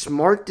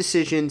smart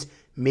decisions,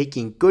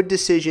 making good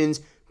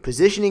decisions,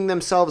 positioning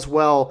themselves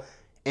well,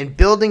 and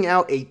building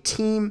out a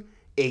team,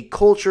 a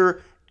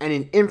culture, and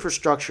an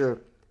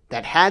infrastructure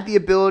that had the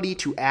ability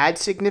to add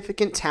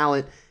significant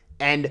talent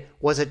and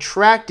was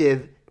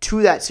attractive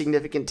to that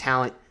significant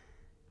talent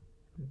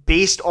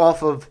based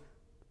off of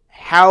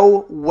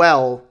how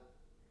well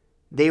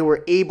they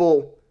were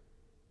able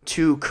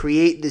to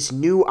create this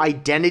new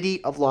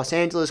identity of Los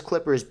Angeles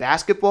Clippers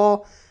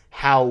basketball,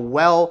 how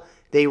well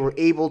they were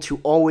able to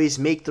always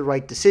make the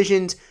right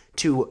decisions,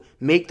 to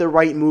make the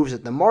right moves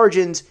at the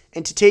margins,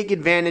 and to take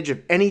advantage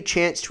of any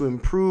chance to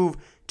improve,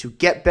 to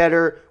get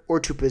better, or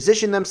to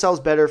position themselves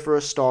better for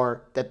a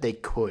star that they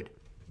could.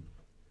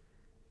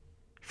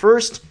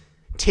 First,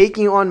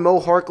 taking on Mo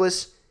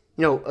Harkless,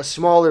 a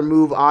smaller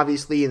move,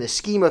 obviously, in the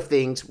scheme of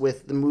things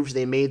with the moves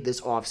they made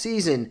this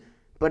offseason.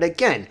 But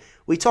again,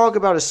 we talk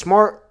about a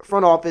smart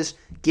front office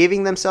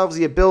giving themselves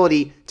the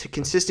ability to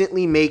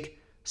consistently make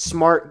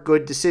smart,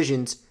 good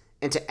decisions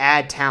and to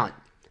add talent.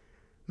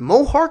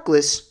 Mo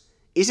Harkless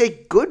is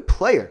a good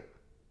player.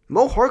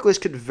 Mo Harkless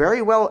could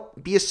very well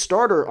be a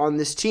starter on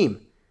this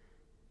team.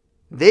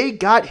 They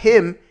got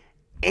him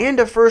and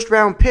a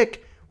first-round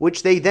pick,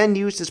 which they then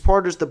used as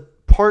part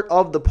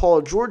of the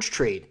Paul George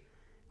trade,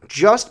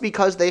 just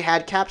because they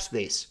had cap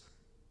space.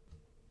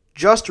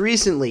 Just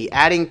recently,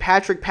 adding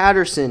Patrick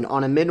Patterson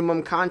on a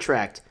minimum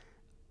contract.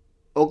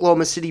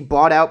 Oklahoma City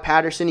bought out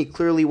Patterson. He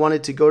clearly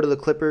wanted to go to the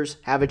Clippers,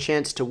 have a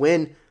chance to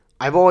win.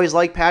 I've always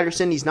liked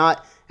Patterson. He's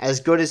not as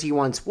good as he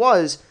once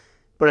was,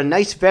 but a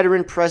nice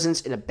veteran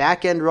presence in a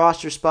back-end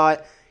roster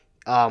spot.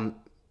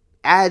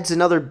 Adds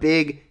another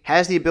big,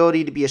 has the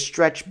ability to be a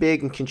stretch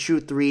big and can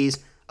shoot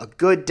threes. A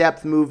good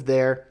depth move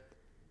there.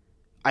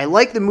 I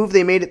like the move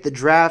they made at the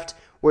draft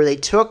where they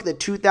took the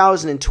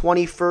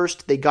 2020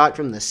 first they got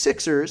from the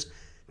Sixers,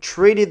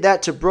 traded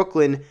that to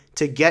Brooklyn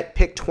to get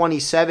pick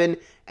 27,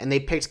 and they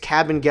picked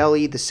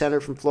Kabengele, the center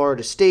from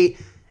Florida State.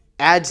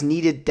 Adds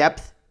needed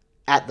depth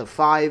at the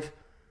 5.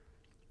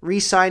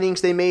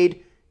 Re-signings they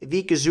made,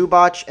 Ivica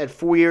Zubac at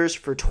 4 years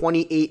for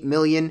 $28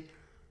 million.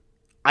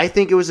 I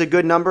think it was a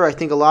good number. I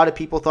think a lot of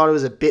people thought it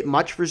was a bit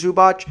much for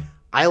Zubac.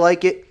 I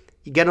like it.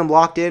 You get him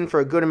locked in for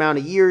a good amount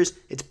of years.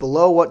 It's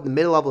below what the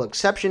mid-level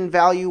exception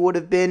value would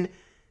have been.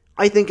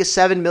 I think a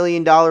 $7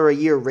 million a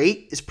year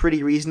rate is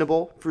pretty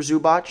reasonable for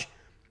Zubac.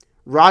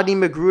 Rodney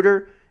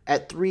Magruder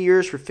at 3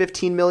 years for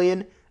 $15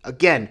 million.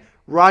 Again,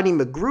 Rodney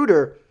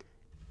Magruder,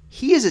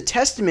 he is a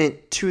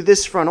testament to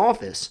this front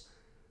office.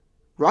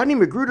 Rodney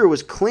Magruder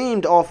was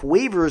claimed off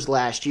waivers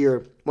last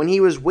year when he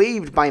was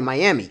waived by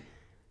Miami.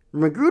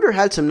 Magruder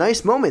had some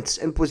nice moments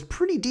and was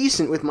pretty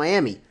decent with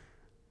Miami.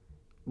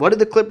 What did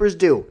the Clippers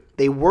do?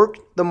 They worked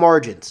the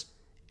margins.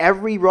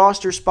 Every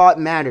roster spot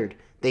mattered.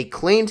 They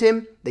claimed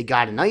him, they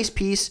got a nice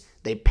piece,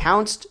 they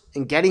pounced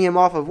in getting him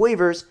off of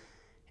waivers,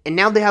 and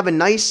now they have a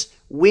nice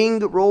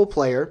winged role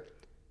player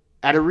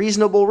at a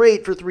reasonable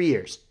rate for 3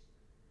 years.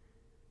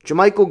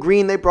 JaMychal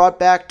Green, they brought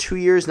back 2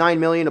 years, $9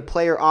 million, a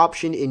player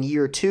option in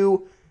year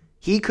 2.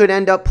 He could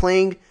end up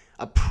playing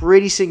a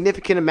pretty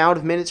significant amount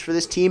of minutes for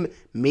this team,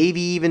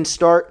 maybe even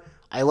start.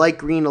 I like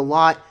Green a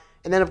lot.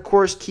 And then, of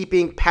course,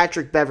 keeping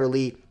Patrick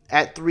Beverley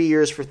at 3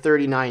 years for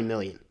 $39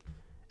 million.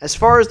 As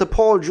far as the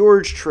Paul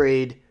George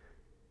trade,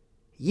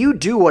 you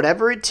do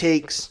whatever it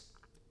takes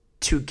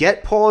to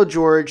get Paul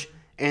George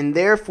and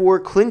therefore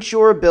clinch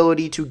your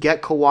ability to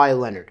get Kawhi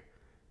Leonard.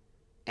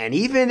 And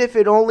even if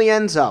it only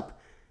ends up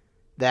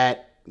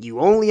that you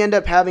only end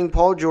up having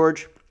Paul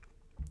George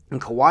and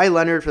Kawhi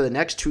Leonard for the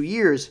next 2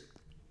 years,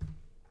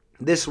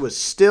 this was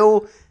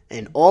still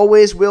and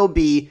always will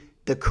be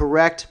the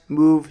correct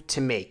move to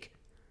make.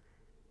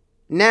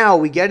 Now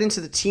we get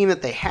into the team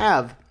that they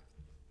have.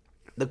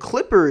 The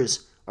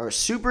Clippers are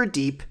super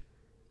deep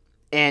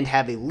and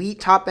have elite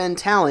top-end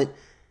talent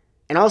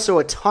and also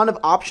a ton of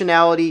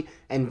optionality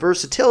and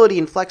versatility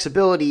and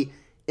flexibility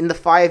in the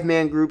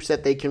 5-man groups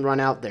that they can run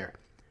out there.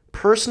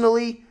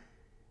 Personally,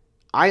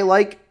 I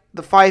like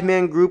the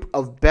 5-man group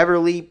of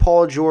Beverly,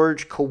 Paul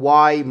George,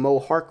 Kawhi, Mo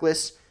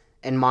Harkless,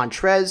 and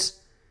Montrez.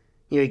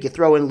 You could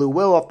throw in Lou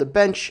Will off the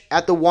bench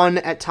at the 1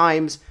 at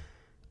times.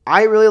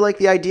 I really like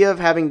the idea of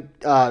having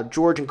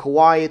George and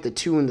Kawhi at the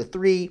 2 and the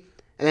 3,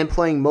 and then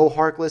playing Mo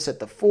Harkless at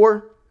the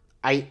 4.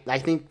 I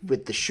think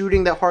with the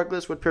shooting that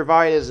Harkless would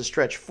provide as a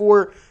stretch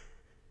 4,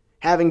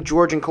 having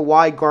George and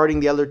Kawhi guarding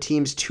the other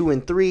team's 2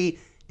 and 3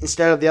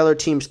 instead of the other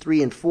team's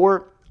 3 and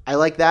 4, I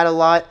like that a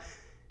lot.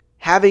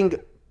 Having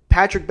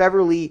Patrick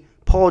Beverley,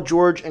 Paul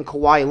George, and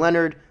Kawhi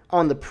Leonard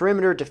on the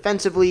perimeter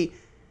defensively,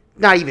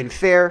 not even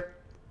fair.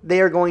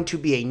 They are going to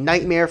be a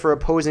nightmare for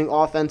opposing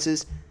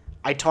offenses.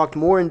 I talked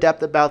more in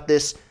depth about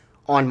this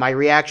on my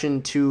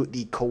reaction to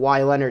the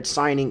Kawhi Leonard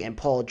signing and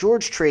Paul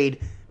George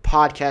trade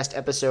podcast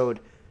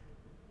episode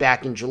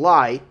back in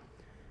July.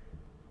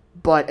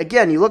 But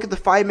again, you look at the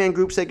 5-man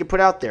groups they could put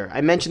out there.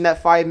 I mentioned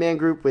that 5-man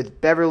group with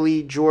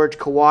Beverly, George,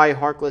 Kawhi,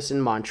 Harkless,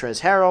 and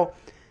Montrezl Harrell.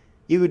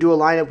 You could do a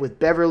lineup with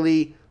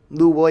Beverly,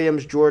 Lou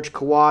Williams, George,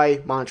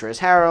 Kawhi, Montrezl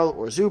Harrell,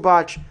 or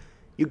Zubac.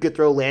 You could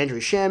throw Landry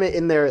Shamet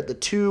in there at the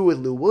 2 with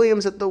Lou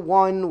Williams at the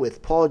 1,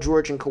 with Paul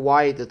George and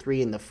Kawhi at the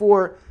 3 and the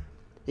 4.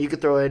 You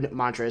could throw in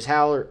Montrezl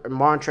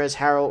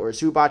Harrell or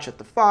Zubac at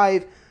the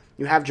 5.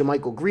 You have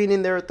JaMychal Green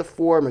in there at the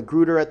 4,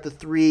 Magruder at the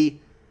 3.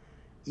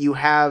 You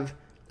have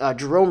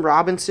Jerome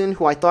Robinson,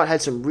 who I thought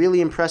had some really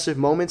impressive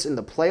moments in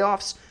the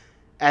playoffs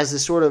as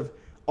this sort of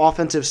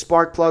offensive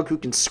spark plug who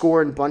can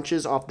score in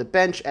bunches off the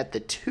bench at the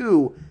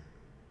 2.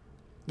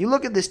 You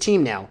look at this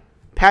team now.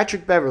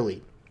 Patrick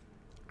Beverley,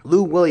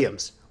 Lou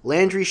Williams,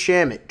 Landry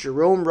Shamet,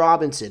 Jerome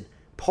Robinson,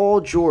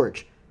 Paul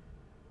George,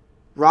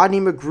 Rodney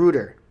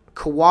Magruder,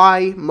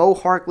 Kawhi, Mo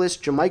Harkless,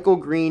 JaMychal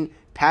Green,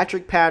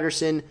 Patrick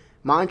Patterson,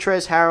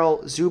 Montrezl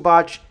Harrell,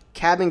 Zubac,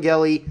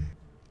 Kabengele.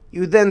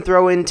 You then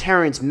throw in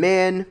Terrence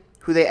Mann,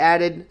 who they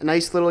added, a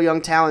nice little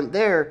young talent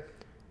there.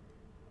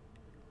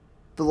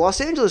 The Los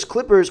Angeles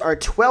Clippers are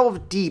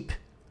 12 deep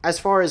as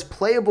far as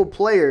playable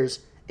players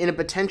in a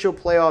potential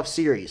playoff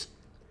series.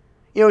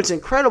 It's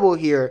incredible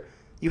here.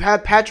 You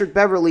have Patrick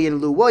Beverley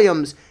and Lou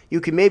Williams.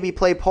 You can maybe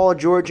play Paul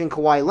George and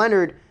Kawhi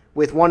Leonard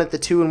with 1 at the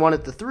 2 and 1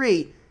 at the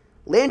 3.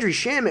 Landry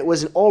Shamet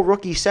was an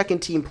all-rookie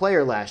second-team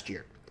player last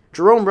year.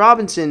 Jerome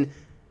Robinson,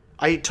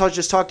 I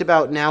just talked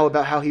about now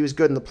about how he was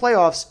good in the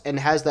playoffs and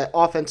has that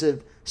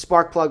offensive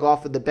spark plug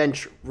off of the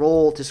bench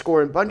role to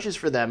score in bunches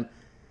for them.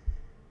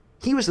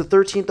 He was the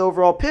 13th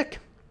overall pick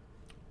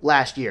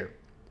last year.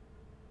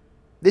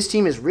 This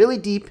team is really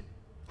deep,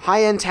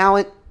 high-end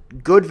talent,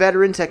 good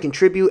veterans that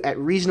contribute at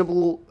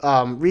reasonable,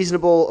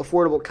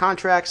 affordable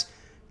contracts,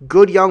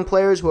 good young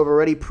players who have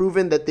already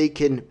proven that they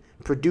can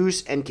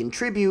produce and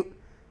contribute,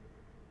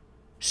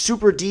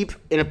 super deep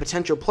in a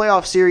potential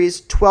playoff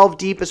series, 12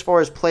 deep as far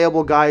as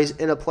playable guys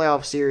in a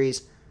playoff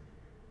series.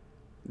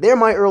 They're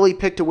my early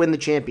pick to win the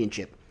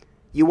championship.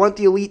 You want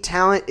the elite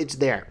talent, it's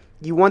there.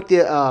 You want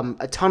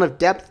a ton of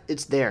depth,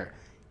 it's there.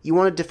 You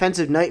want a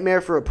defensive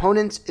nightmare for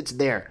opponents, it's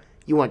there.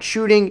 You want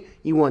shooting,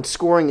 you want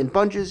scoring in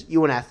bunches,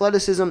 you want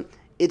athleticism,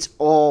 it's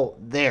all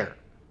there.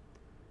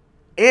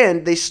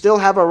 And they still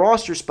have a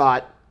roster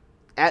spot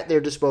at their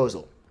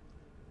disposal.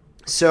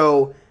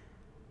 So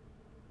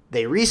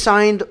they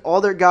re-signed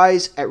all their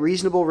guys at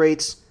reasonable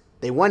rates.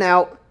 They went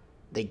out,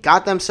 they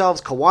got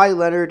themselves Kawhi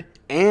Leonard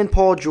and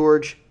Paul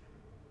George.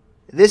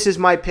 This is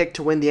my pick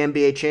to win the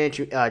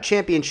NBA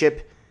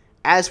championship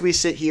as we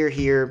sit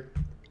here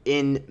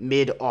in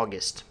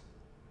mid-August.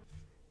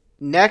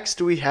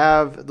 Next, we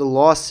have the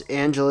Los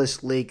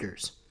Angeles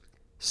Lakers.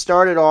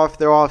 Started off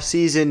their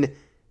offseason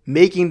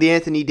making the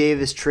Anthony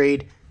Davis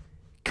trade.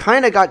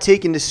 Kind of got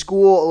taken to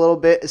school a little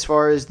bit as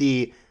far as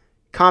the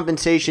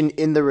compensation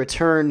in the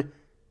return.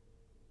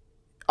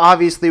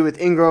 Obviously, with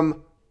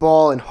Ingram,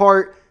 Ball, and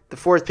Hart, the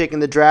fourth pick in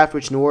the draft,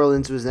 which New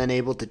Orleans was then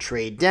able to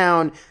trade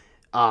down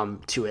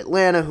to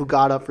Atlanta, who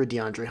got up for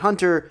DeAndre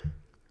Hunter.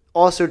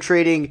 Also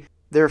trading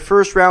their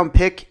first-round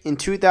pick in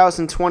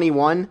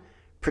 2021,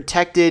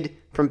 protected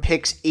from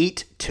picks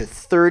 8 to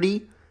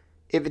 30.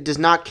 If it does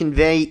not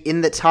convey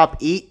in the top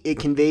 8, it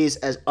conveys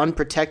as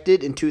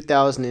unprotected in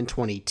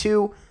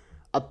 2022.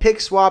 A pick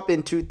swap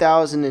in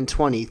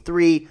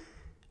 2023.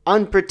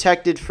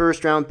 Unprotected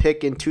first-round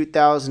pick in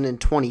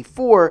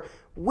 2024,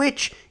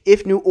 which,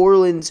 if New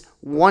Orleans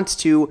wants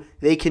to,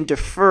 they can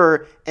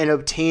defer and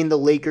obtain the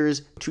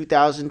Lakers'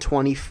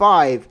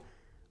 2025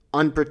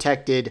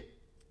 unprotected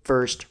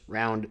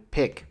first-round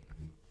pick.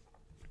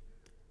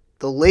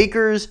 The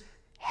Lakers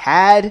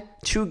had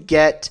to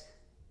get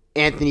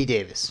Anthony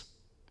Davis.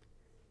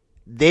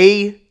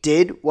 They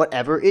did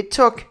whatever it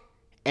took,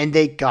 and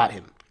they got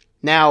him.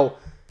 Now,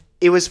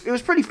 it was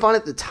pretty fun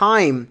at the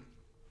time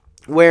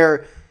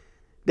where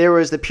there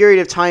was the period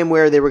of time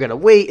where they were going to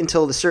wait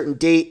until a certain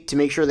date to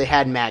make sure they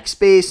had max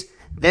space.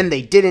 Then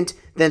they didn't.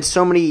 Then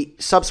so many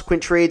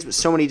subsequent trades with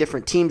so many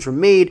different teams were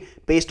made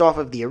based off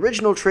of the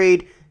original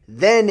trade.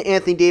 Then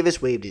Anthony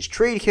Davis waived his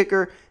trade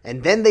kicker,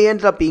 and then they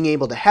ended up being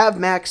able to have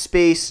max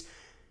space.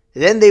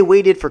 Then they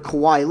waited for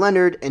Kawhi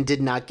Leonard and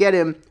did not get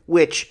him,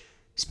 which,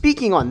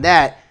 speaking on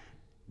that,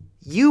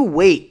 you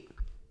wait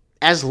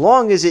as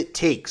long as it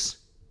takes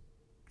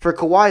for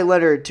Kawhi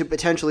Leonard to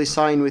potentially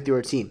sign with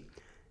your team.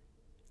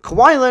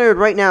 Kawhi Leonard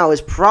right now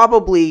is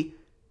probably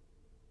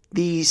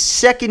the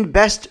second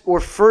best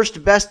or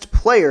first best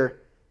player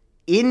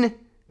in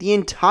the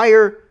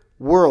entire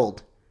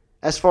world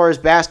as far as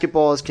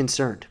basketball is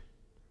concerned.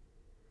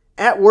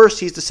 At worst,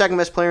 he's the second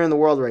best player in the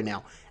world right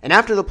now. And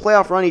after the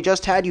playoff run he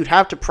just had, you'd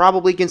have to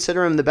probably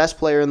consider him the best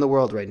player in the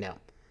world right now.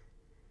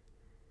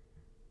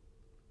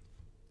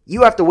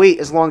 You have to wait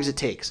as long as it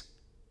takes.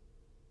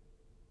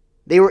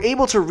 They were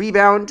able to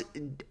rebound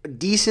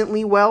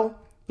decently well.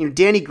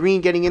 Danny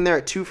Green getting in there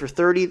at 2 for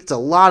 30. That's a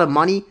lot of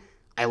money.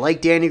 I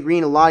like Danny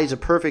Green a lot. He's a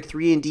perfect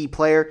 3-and-D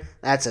player.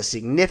 That's a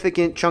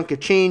significant chunk of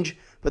change.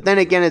 But then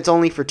again, it's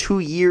only for 2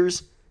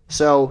 years.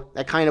 So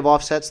that kind of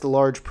offsets the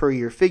large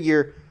per-year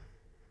figure.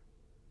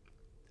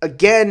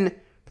 Again,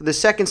 for the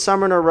second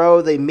summer in a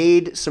row, they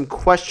made some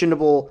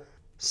questionable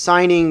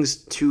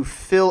signings to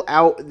fill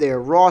out their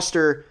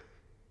roster.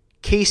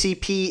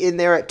 KCP in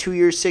there at 2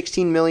 years,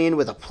 $16 million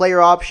with a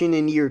player option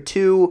in year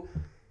 2.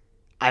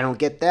 I don't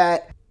get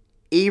that.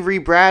 Avery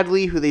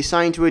Bradley, who they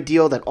signed to a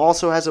deal that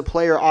also has a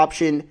player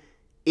option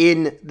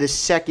in the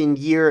second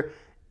year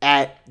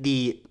at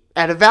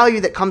a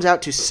value that comes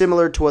out to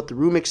similar to what the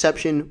room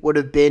exception would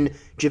have been.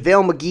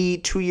 JaVale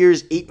McGee, 2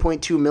 years,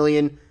 $8.2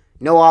 million.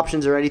 No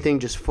options or anything,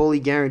 just fully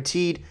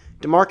guaranteed.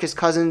 DeMarcus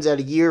Cousins at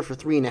a year for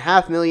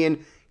 $3.5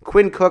 million.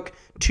 Quinn Cook,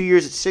 2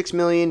 years at $6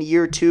 million.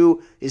 Year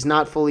 2 is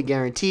not fully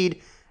guaranteed.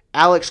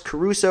 Alex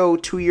Caruso,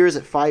 2 years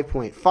at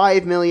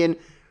 $5.5 million.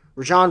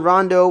 Rajon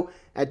Rondo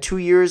at 2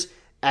 years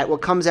at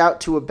what comes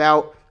out to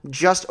about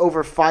just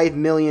over $5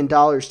 million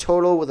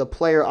total with a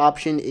player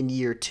option in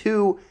year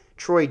 2.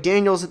 Troy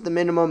Daniels at the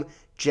minimum.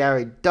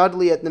 Jared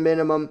Dudley at the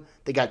minimum.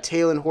 They got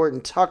Talen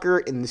Horton-Tucker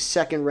in the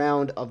second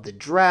round of the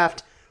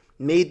draft.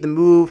 Made the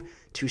move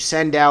to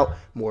send out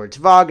Moritz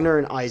Wagner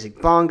and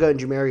Isaac Bonga and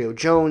Jamario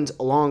Jones,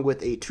 along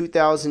with a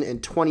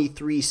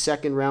 2023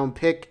 second-round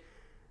pick,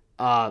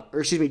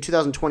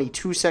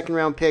 2022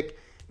 second-round pick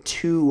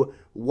to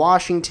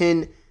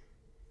Washington.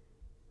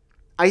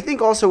 I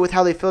think also with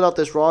how they filled out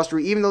this roster,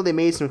 even though they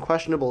made some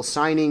questionable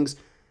signings,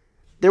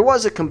 there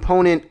was a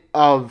component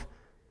of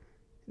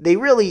they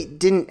really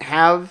didn't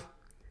have,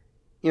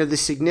 the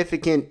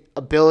significant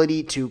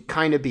ability to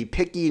kind of be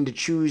picky and to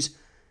choose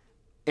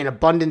an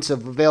abundance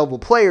of available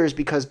players,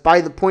 because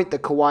by the point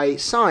that Kawhi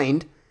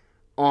signed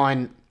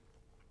on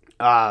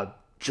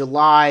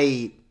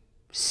July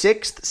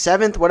 6th,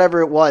 7th, whatever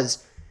it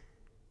was,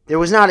 there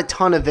was not a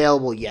ton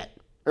available yet,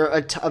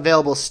 or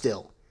available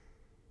still.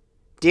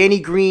 Danny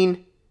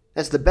Green,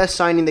 that's the best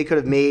signing they could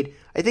have made.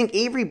 I think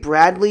Avery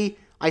Bradley,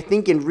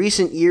 in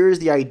recent years,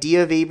 the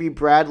idea of Avery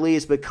Bradley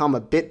has become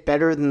a bit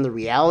better than the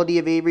reality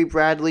of Avery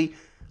Bradley.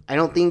 I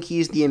don't think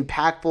he's the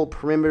impactful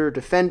perimeter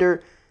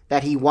defender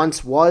that he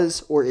once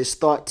was or is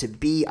thought to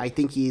be. I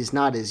think he is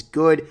not as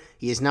good.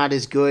 He is not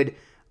as good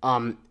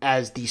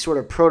as the sort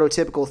of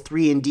prototypical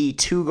 3-and-D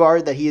 2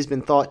 guard that he has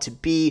been thought to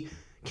be.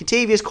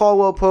 Kentavious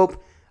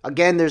Caldwell-Pope,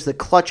 again, there's the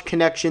clutch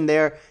connection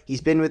there. He's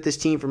been with this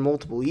team for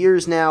multiple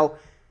years now.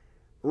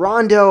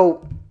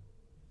 Rondo,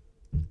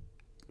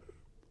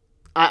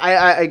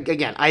 I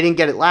didn't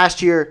get it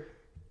last year.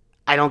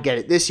 I don't get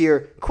it. This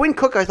year, Quinn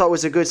Cook I thought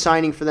was a good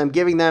signing for them,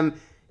 giving them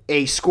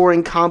a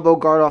scoring combo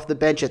guard off the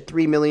bench at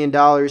 $3 million,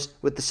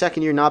 with the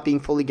second year not being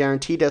fully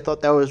guaranteed. I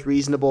thought that was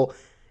reasonable.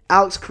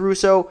 Alex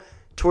Caruso,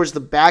 towards the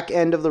back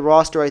end of the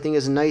roster, I think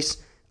is a nice,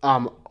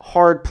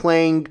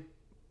 hard-playing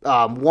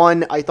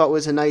one. I thought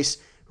was a nice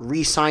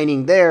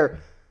re-signing there.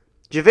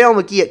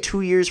 JaVale McGee at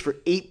 2 years for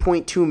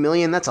 $8.2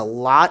 million. That's a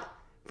lot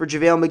for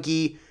JaVale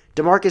McGee.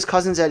 DeMarcus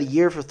Cousins at a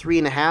year for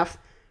 $3.5 million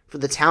for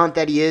the talent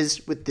that he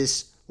is, with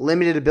this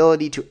limited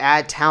ability to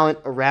add talent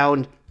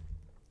around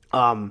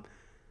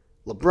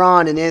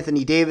LeBron and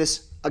Anthony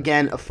Davis.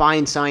 Again, a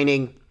fine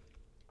signing.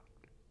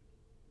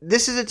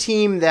 This is a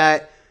team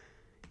that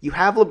you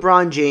have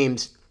LeBron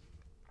James,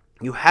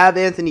 you have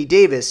Anthony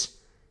Davis.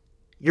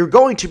 You're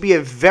going to be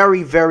a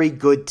very, very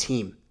good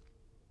team.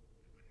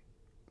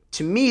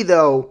 To me,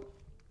 though,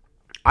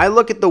 I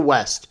look at the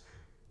West.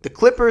 The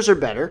Clippers are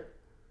better.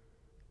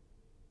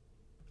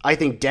 I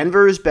think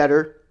Denver is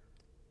better.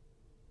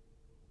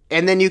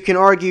 And then you can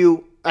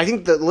argue, I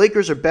think the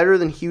Lakers are better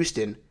than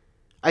Houston.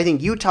 I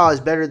think Utah is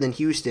better than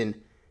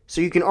Houston. So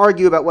you can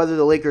argue about whether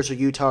the Lakers or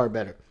Utah are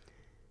better.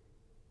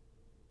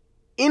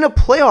 In a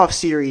playoff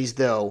series,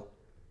 though,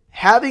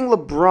 having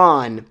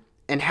LeBron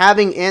and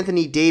having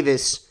Anthony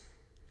Davis,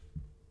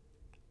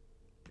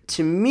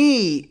 to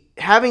me,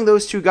 having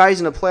those two guys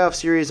in a playoff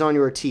series on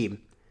your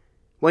team,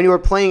 when you are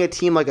playing a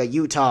team like a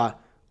Utah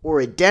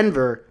or a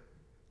Denver,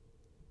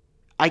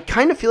 I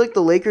kind of feel like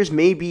the Lakers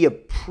may be a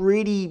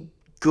pretty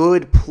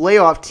good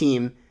playoff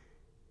team,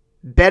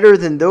 better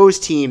than those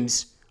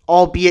teams,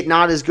 albeit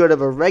not as good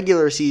of a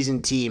regular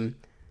season team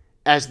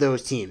as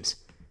those teams.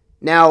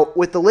 Now,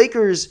 with the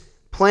Lakers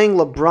playing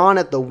LeBron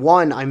at the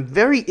 1, I'm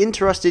very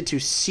interested to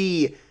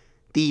see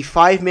the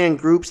 5-man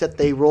groups that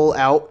they roll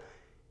out.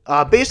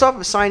 Based off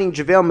of signing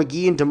JaVale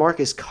McGee and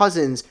DeMarcus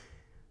Cousins,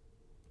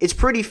 it's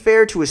pretty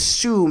fair to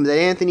assume that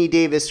Anthony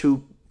Davis,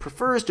 who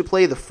prefers to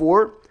play the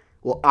 4,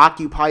 will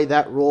occupy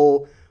that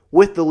role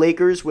with the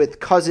Lakers, with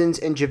Cousins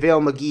and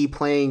JaVale McGee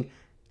playing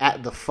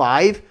at the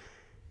 5.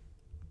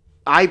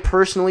 I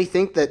personally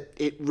think that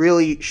it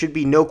really should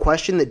be no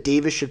question that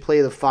Davis should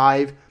play the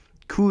 5,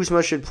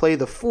 Kuzma should play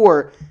the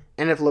 4,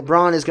 and if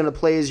LeBron is going to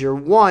play as your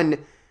 1,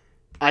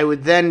 I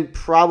would then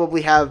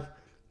probably have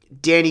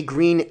Danny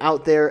Green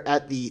out there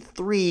at the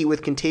 3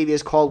 with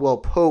Kentavious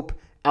Caldwell-Pope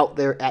out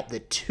there at the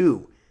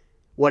 2.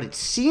 What it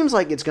seems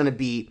like it's going to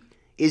be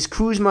is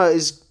Kuzma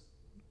is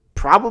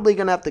probably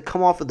going to have to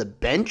come off of the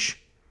bench,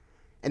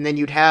 and then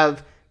you'd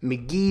have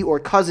McGee or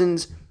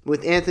Cousins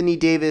with Anthony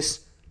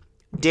Davis,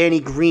 Danny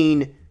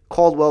Green,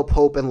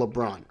 Caldwell-Pope, and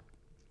LeBron.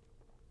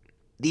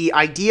 The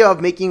idea of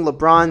making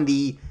LeBron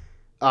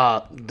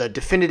the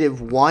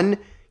definitive 1,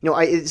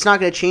 it's not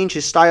going to change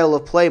his style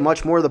of play.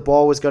 Much more the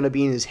ball was going to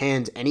be in his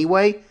hands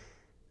anyway.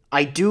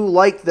 I do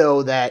like,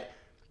 though, that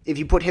if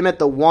you put him at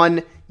the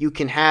 1, you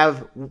can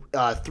have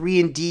a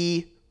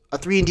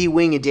 3-and-D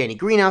wing and Danny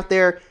Green out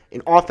there,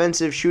 an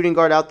offensive shooting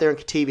guard out there, and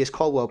Kentavious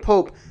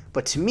Caldwell-Pope.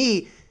 But to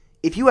me,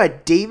 if you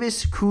had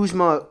Davis,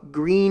 Kuzma,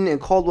 Green, and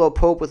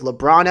Caldwell-Pope with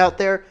LeBron out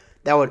there,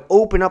 that would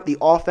open up the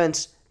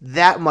offense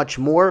that much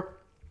more.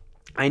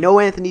 I know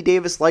Anthony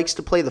Davis likes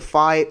to play the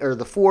 5 or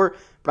the 4,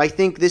 but I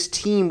think this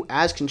team,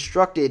 as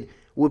constructed,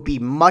 would be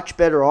much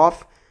better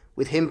off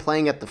with him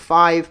playing at the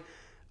 5.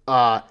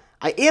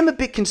 I am a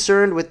bit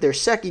concerned with their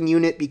second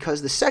unit,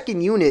 because the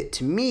second unit,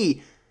 to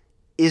me,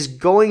 is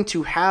going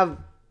to have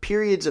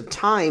periods of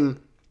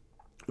time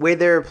where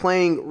they're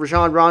playing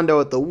Rajon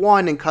Rondo at the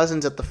 1 and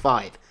Cousins at the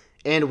 5.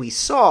 And we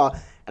saw,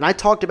 and I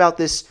talked about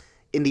this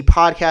in the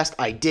podcast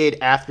I did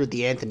after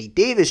the Anthony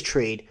Davis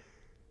trade,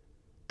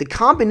 the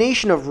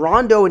combination of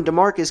Rondo and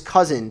DeMarcus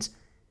Cousins,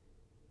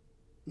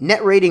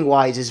 net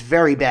rating-wise, is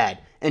very bad,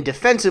 and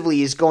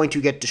defensively is going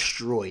to get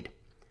destroyed.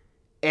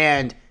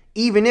 And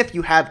even if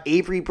you have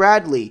Avery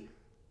Bradley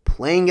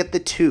playing at the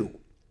 2,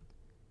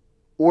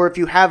 or if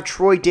you have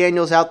Troy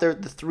Daniels out there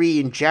at the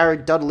 3 and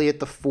Jared Dudley at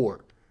the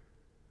 4,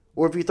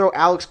 or if you throw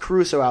Alex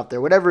Caruso out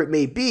there, whatever it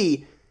may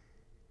be,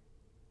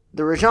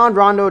 the Rajon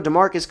Rondo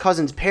DeMarcus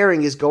Cousins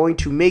pairing is going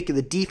to make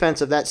the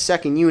defense of that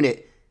second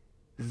unit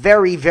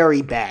very,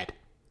 very bad.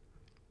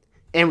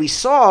 And we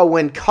saw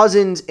when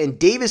Cousins and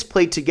Davis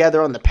played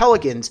together on the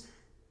Pelicans,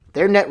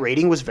 their net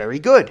rating was very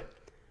good.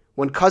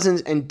 When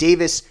Cousins and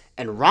Davis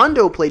and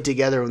Rondo played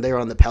together when they were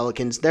on the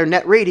Pelicans, their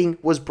net rating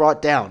was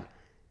brought down.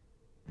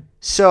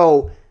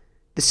 So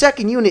the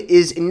second unit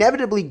is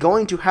inevitably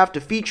going to have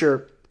to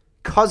feature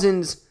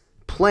Cousins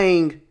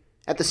playing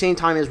at the same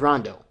time as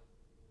Rondo.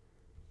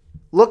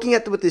 Looking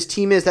at what this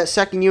team is, that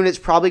second unit is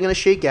probably going to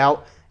shake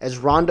out as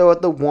Rondo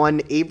at the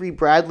 1, Avery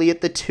Bradley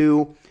at the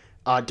 2,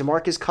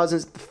 DeMarcus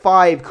Cousins at the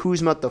 5,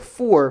 Kuzma at the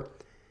 4,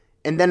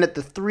 and then at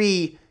the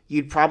 3,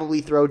 you'd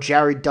probably throw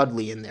Jared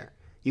Dudley in there.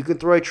 You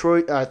could throw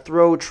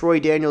Troy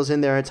Daniels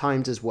in there at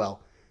times as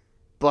well.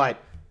 But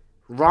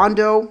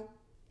Rondo,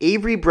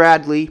 Avery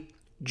Bradley,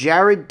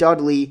 Jared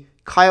Dudley,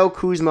 Kyle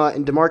Kuzma,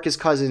 and DeMarcus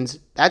Cousins,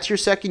 that's your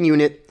second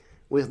unit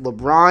with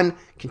LeBron,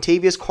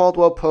 Kentavious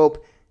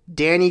Caldwell-Pope,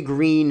 Danny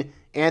Green,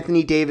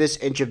 Anthony Davis,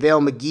 and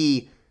JaVale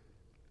McGee.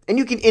 And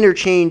you can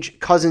interchange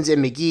Cousins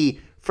and McGee.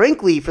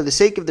 Frankly, for the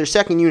sake of their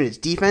second unit's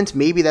defense,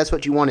 maybe that's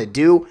what you want to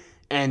do.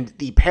 And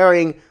the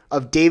pairing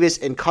of Davis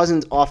and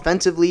Cousins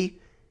offensively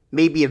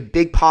may be a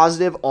big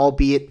positive,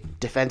 albeit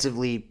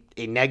defensively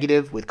a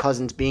negative, with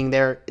Cousins being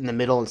there in the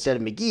middle instead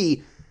of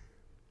McGee.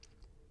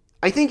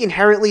 I think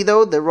inherently,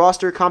 though, the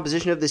roster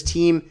composition of this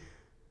team,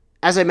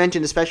 as I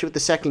mentioned, especially with the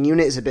second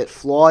unit, is a bit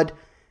flawed.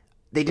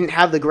 They didn't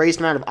have the greatest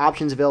amount of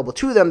options available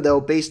to them,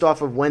 though, based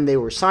off of when they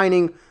were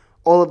signing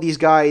all of these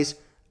guys,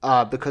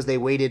 because they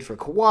waited for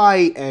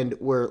Kawhi and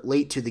were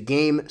late to the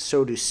game,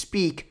 so to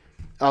speak.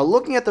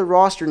 Looking at the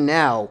roster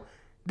now,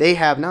 they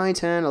have 9,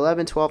 10,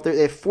 11, 12, 13.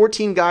 They have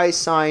 14 guys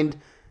signed.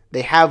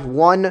 They have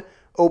one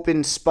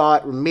open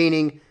spot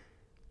remaining.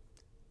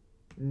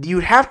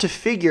 You'd have to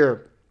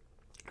figure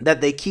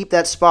that they keep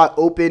that spot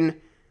open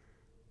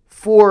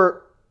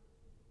for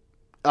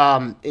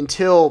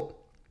until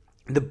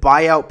the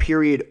buyout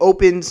period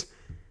opens,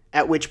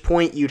 at which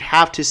point you'd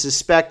have to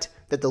suspect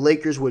that the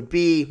Lakers would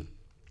be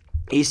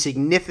a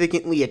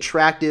significantly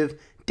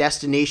attractive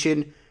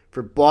destination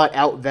for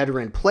bought-out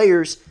veteran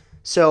players.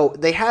 So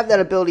they have that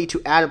ability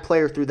to add a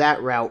player through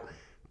that route.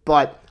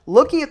 But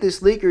looking at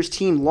this Lakers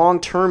team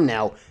long-term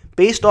now,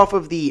 based off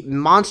of the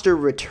monster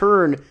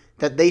return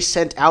that they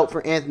sent out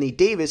for Anthony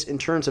Davis in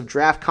terms of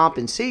draft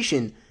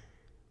compensation,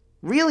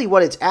 really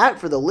what it's at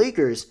for the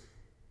Lakers,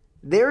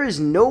 there is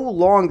no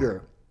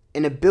longer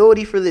an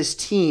ability for this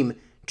team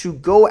to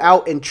go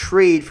out and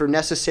trade for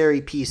necessary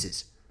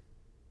pieces.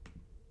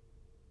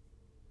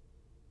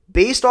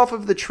 Based off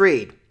of the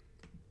trade,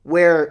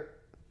 where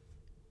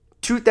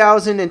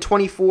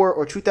 2024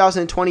 or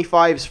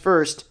 2025's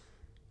first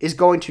is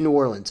going to New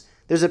Orleans.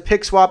 There's a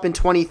pick swap in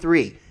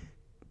 23.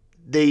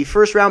 The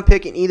first round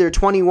pick in either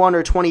 21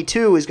 or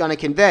 22 is going to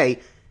convey.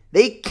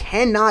 They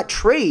cannot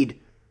trade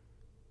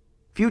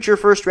future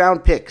first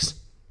round picks.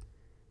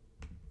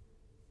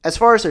 As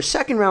far as their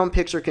second round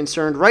picks are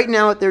concerned, right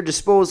now at their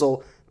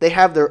disposal, they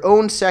have their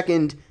own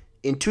second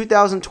in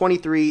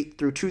 2023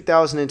 through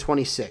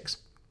 2026.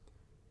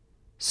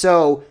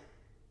 So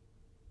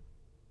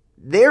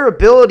their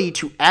ability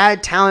to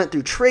add talent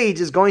through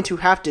trades is going to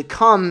have to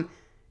come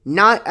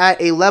not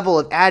at a level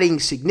of adding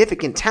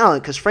significant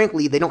talent, because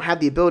frankly, they don't have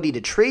the ability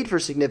to trade for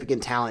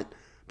significant talent,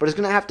 but it's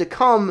going to have to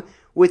come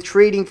with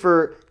trading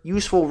for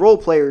useful role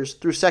players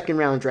through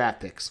second-round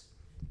draft picks.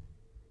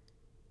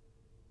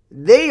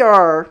 They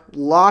are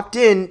locked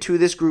in to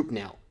this group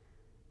now,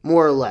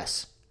 more or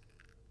less.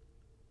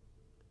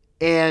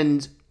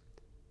 And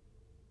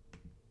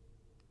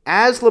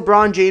as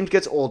LeBron James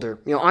gets older,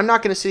 I'm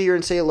not going to sit here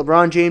and say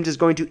LeBron James is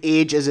going to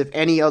age as if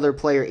any other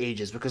player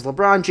ages, because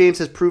LeBron James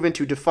has proven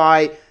to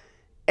defy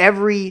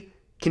every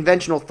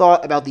conventional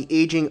thought about the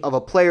aging of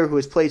a player who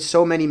has played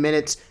so many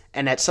minutes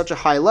and at such a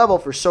high level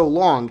for so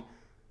long.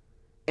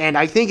 And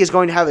I think is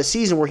going to have a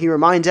season where he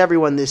reminds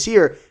everyone this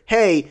year,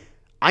 hey,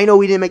 I know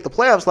we didn't make the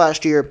playoffs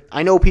last year.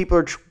 I know people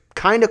are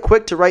kind of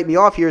quick to write me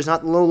off here as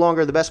no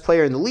longer the best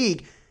player in the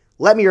league.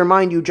 Let me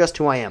remind you just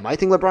who I am. I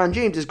think LeBron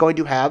James is going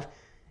to have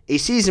a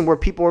season where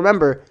people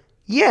remember,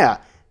 yeah,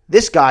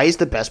 this guy is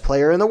the best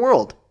player in the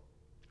world.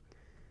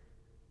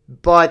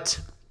 But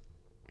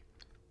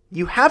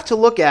you have to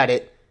look at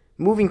it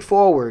moving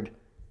forward.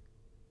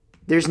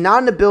 There's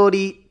not an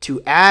ability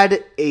to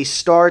add a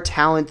star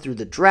talent through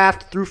the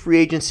draft, through free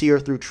agency, or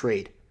through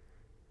trade.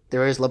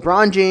 There is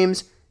LeBron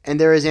James and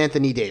there is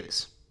Anthony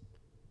Davis.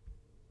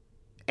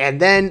 And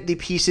then the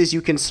pieces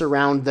you can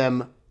surround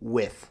them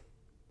with.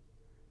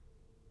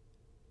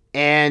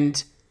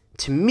 And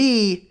to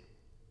me,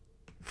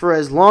 for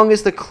as long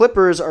as the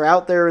Clippers are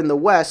out there in the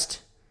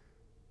West,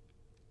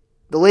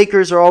 the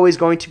Lakers are always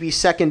going to be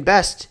second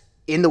best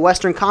in the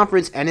Western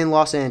Conference and in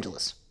Los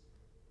Angeles.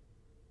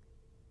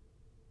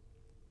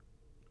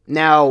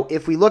 Now,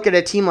 if we look at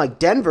a team like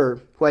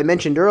Denver, who I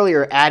mentioned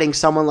earlier, adding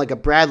someone like a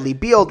Bradley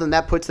Beal, then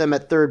that puts them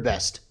at third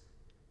best.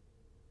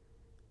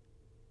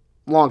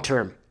 Long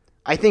term.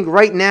 I think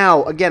right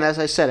now, again, as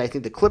I said, I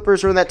think the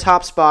Clippers are in that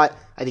top spot.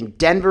 I think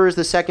Denver is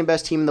the second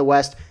best team in the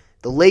West.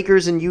 The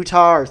Lakers and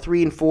Utah are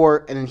 3 and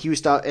 4, and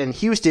then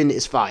Houston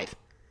is 5.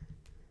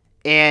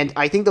 And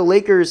I think the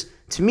Lakers,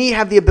 to me,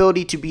 have the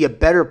ability to be a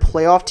better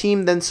playoff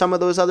team than some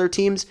of those other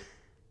teams,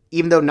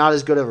 even though not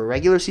as good of a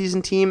regular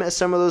season team as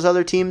some of those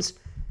other teams.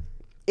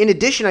 In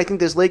addition, I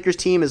think this Lakers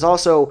team is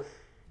also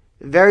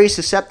very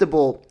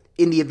susceptible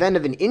in the event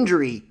of an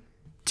injury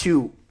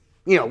to,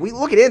 we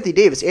look at Anthony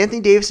Davis.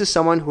 Anthony Davis is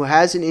someone who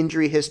has an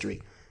injury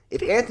history.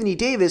 If Anthony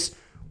Davis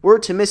were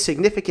to miss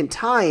significant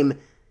time,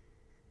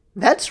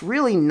 that's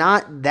really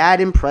not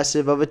that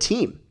impressive of a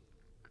team.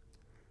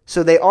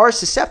 So they are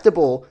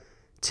susceptible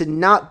to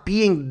not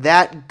being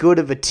that good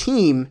of a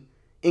team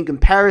in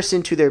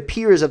comparison to their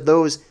peers of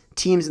those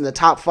teams in the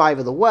top 5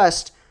 of the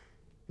West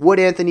were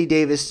Anthony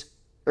Davis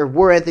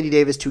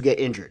to get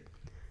injured.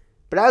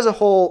 But as a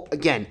whole,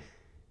 again,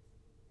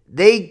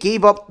 they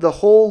gave up the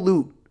whole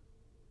loot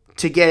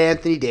to get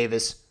Anthony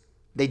Davis.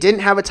 They didn't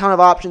have a ton of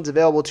options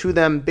available to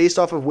them based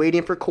off of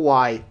waiting for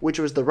Kawhi, which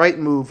was the right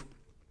move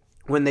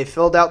when they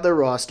filled out their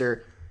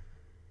roster.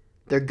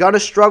 They're going to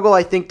struggle,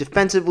 I think,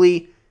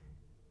 defensively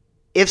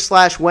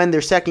if/when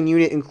their second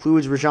unit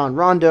includes Rajon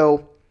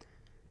Rondo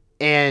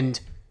and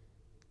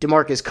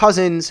DeMarcus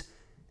Cousins.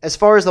 As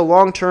far as the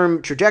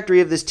long-term trajectory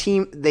of this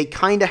team, they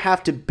kind of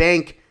have to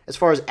bank, as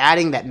far as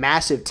adding that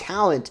massive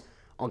talent,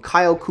 on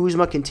Kyle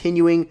Kuzma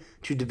continuing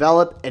to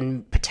develop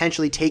and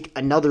potentially take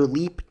another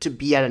leap to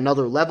be at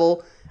another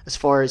level as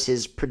far as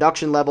his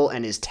production level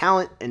and his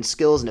talent and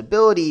skills and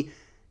ability.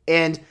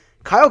 And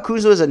Kyle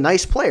Kuzma is a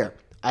nice player.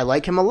 I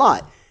like him a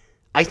lot.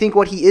 I think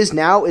what he is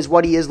now is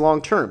what he is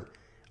long-term.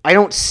 I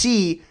don't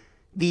see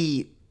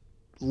the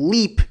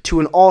leap to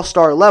an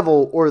all-star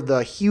level or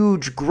the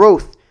huge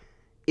growth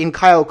in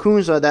Kyle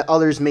Kuzma that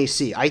others may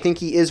see. I think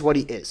he is what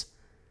he is.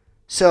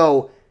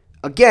 So,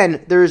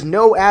 again, there is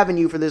no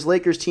avenue for this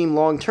Lakers team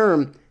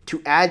long-term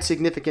to add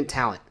significant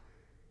talent.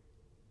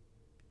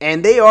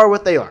 And they are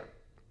what they are.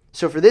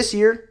 So for this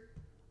year,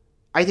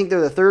 I think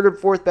they're the third or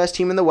fourth best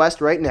team in the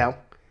West right now.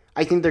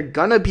 I think they're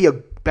going to be a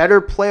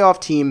better playoff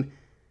team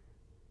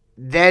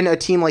than a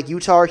team like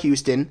Utah or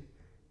Houston,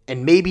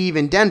 and maybe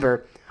even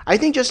Denver. I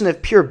think just in a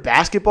pure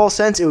basketball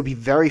sense, it would be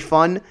very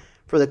fun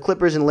for the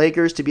Clippers and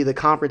Lakers to be the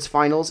conference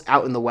finals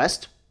out in the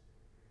West.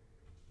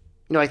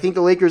 You know, I think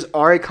the Lakers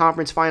are a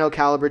conference final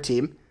caliber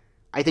team.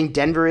 I think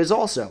Denver is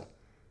also.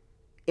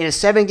 In a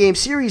 7-game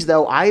series,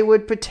 though, I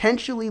would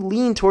potentially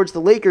lean towards the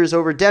Lakers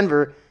over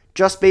Denver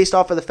just based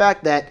off of the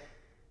fact that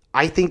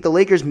I think the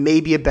Lakers may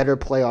be a better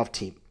playoff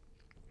team.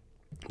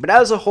 But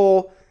as a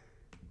whole,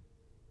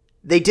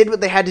 they did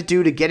what they had to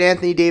do to get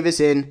Anthony Davis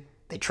in.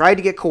 They tried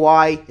to get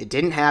Kawhi. It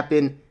didn't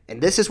happen.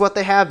 And this is what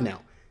they have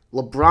now.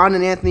 LeBron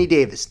and Anthony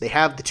Davis. They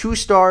have the 2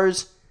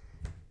 stars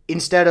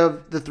instead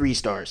of the 3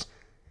 stars.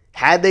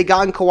 Had they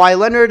gotten Kawhi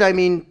Leonard, I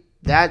mean,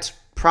 that's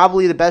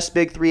probably the best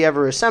big 3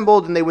 ever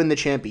assembled, and they win the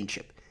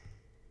championship.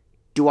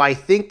 Do I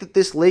think that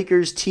this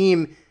Lakers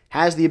team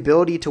has the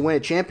ability to win a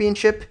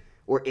championship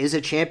or is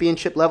a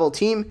championship level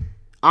team?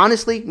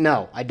 Honestly,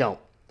 no, I don't.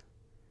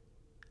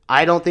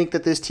 I don't think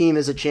that this team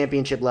is a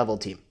championship level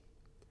team.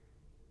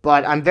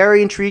 But I'm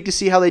very intrigued to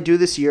see how they do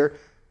this year.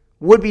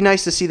 Would be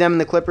nice to see them in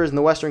the Clippers in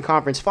the Western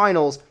Conference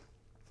Finals.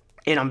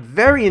 And I'm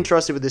very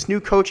interested with this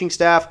new coaching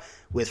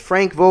staff, with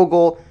Frank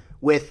Vogel,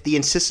 with the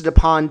insisted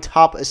upon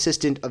top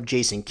assistant of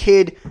Jason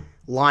Kidd,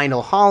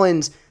 Lionel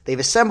Hollins. They've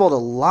assembled a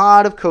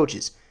lot of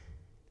coaches.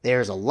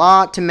 There's a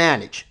lot to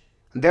manage.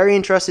 I'm very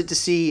interested to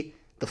see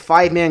the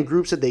 5-man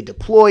groups that they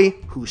deploy,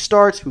 who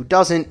starts, who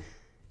doesn't,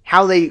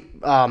 how they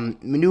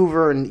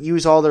maneuver and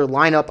use all their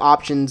lineup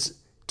options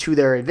to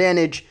their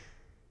advantage.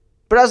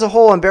 But as a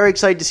whole, I'm very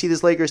excited to see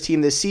this Lakers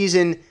team this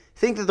season.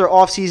 Think that their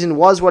offseason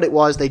was what it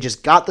was. They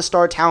just got the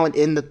star talent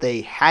in that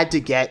they had to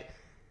get.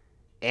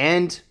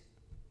 And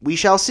we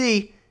shall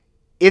see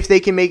if they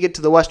can make it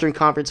to the Western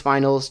Conference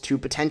Finals to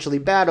potentially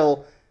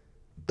battle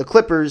the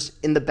Clippers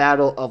in the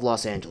Battle of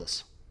Los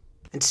Angeles.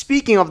 And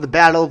speaking of the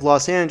Battle of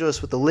Los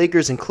Angeles with the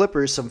Lakers and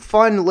Clippers, some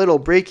fun little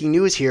breaking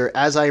news here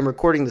as I am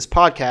recording this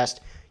podcast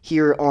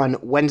here on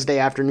Wednesday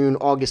afternoon,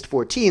 August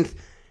 14th.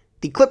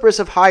 The Clippers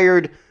have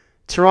hired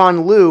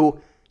Tyronn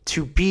Lue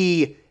to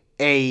be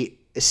an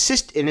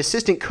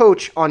assistant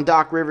coach on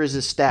Doc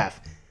Rivers' staff.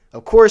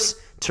 Of course,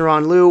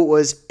 Tyronn Lue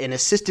was an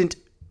assistant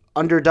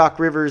under Doc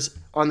Rivers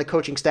on the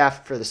coaching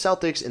staff for the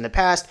Celtics in the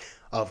past.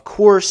 Of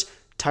course,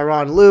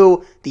 Tyronn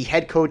Lue, the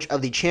head coach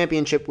of the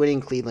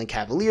championship-winning Cleveland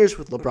Cavaliers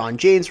with LeBron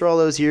James for all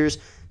those years.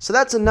 So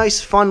that's a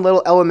nice, fun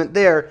little element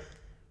there,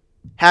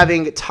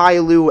 having Ty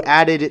Lue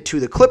added to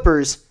the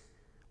Clippers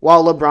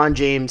while LeBron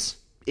James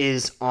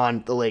is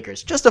on the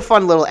Lakers. Just a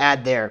fun little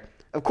add there.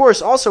 Of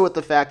course, also with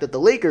the fact that the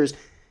Lakers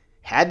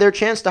had their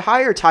chance to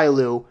hire Ty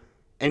Lue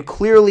and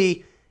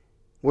clearly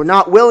were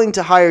not willing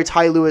to hire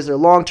Ty Lue as their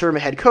long-term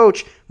head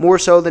coach, more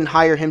so than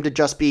hire him to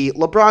just be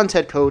LeBron's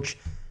head coach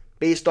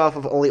based off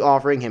of only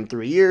offering him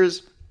 3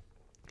 years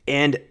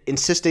and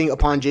insisting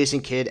upon Jason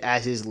Kidd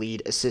as his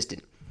lead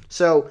assistant.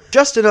 So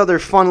just another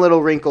fun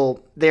little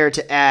wrinkle there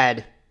to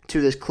add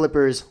to this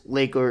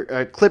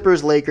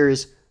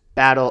Clippers-Lakers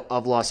Battle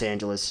of Los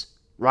Angeles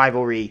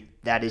rivalry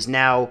that is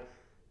now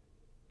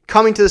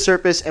coming to the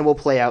surface and will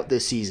play out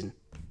this season.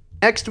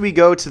 Next, we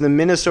go to the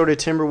Minnesota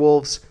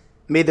Timberwolves.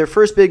 Made their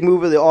first big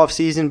move of the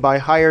offseason by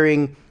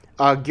hiring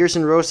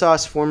Gerson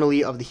Rosas,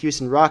 formerly of the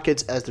Houston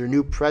Rockets, as their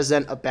new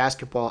president of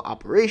basketball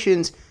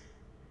operations.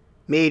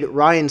 Made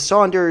Ryan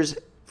Saunders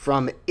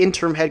from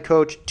interim head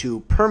coach to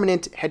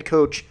permanent head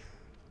coach.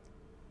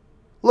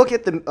 Look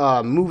at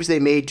the moves they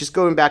made, just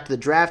going back to the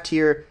draft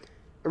here.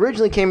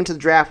 Originally came into the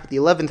draft with the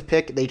 11th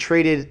pick. They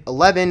traded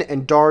 11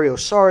 and Dario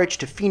Saric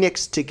to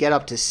Phoenix to get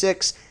up to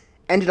 6.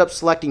 Ended up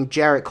selecting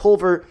Jarrett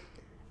Culver.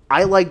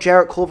 I like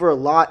Jarrett Culver a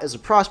lot as a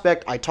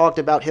prospect. I talked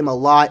about him a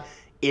lot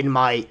in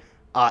my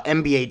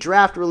NBA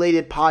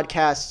draft-related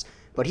podcasts.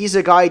 But he's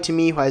a guy to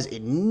me who has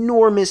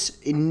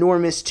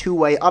enormous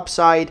two-way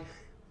upside.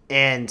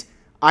 And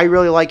I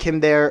really like him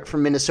there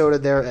from Minnesota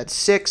there at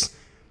 6.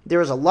 There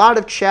was a lot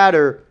of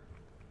chatter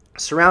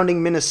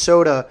surrounding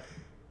Minnesota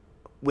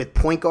with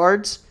point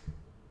guards.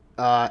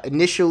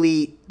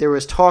 Initially, there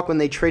was talk when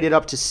they traded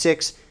up to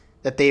 6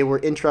 that they were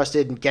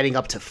interested in getting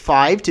up to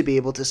 5 to be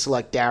able to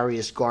select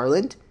Darius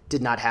Garland.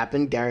 Did not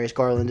happen. Darius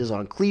Garland is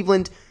on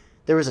Cleveland.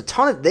 There was a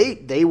ton of...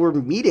 They were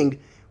meeting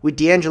with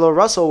D'Angelo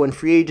Russell when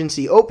free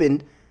agency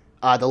opened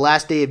the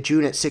last day of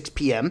June at 6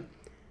 p.m.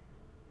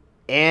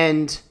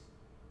 And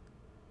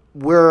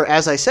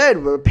as I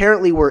said,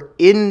 we're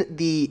in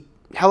the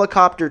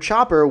helicopter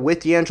chopper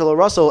with D'Angelo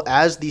Russell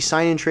as the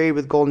sign-and trade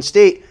with Golden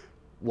State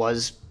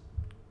was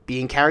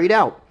being carried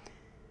out.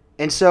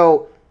 And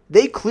so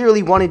they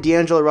clearly wanted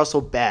D'Angelo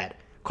Russell bad.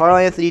 Karl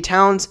Anthony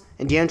Towns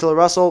and D'Angelo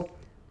Russell,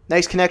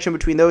 nice connection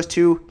between those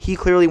two. He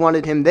clearly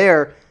wanted him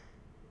there.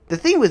 The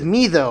thing with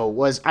me, though,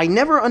 was I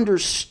never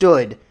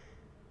understood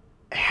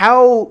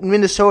how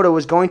Minnesota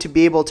was going to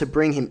be able to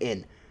bring him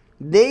in.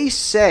 They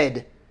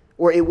said,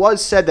 or it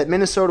was said, that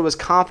Minnesota was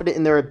confident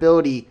in their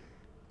ability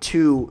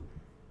to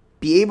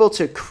be able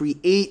to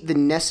create the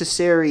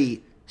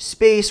necessary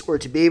space or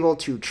to be able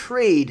to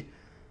trade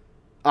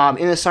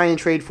in a sign and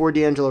trade for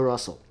D'Angelo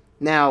Russell.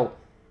 Now,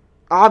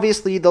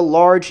 obviously, the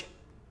large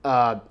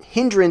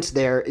hindrance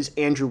there is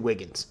Andrew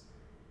Wiggins.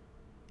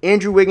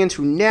 Andrew Wiggins,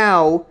 who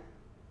now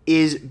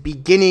is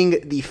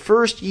beginning the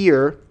first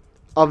year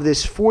of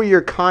this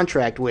 4-year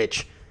contract,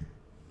 which,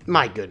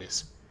 my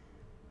goodness,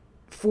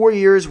 4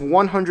 years,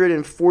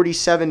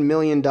 $147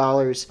 million.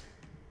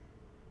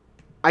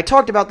 I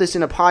talked about this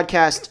in a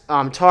podcast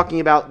talking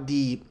about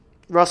the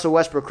Russell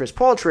Westbrook-Chris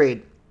Paul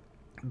trade,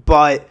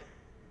 but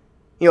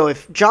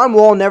if John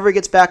Wall never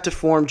gets back to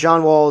form,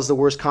 John Wall is the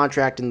worst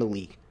contract in the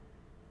league.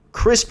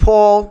 Chris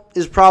Paul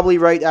is probably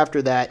right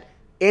after that.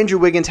 Andrew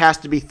Wiggins has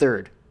to be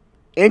third.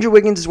 Andrew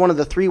Wiggins is one of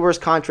the 3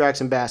 worst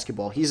contracts in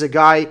basketball. He's a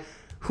guy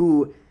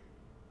who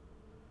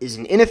is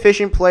an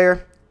inefficient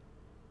player.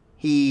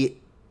 He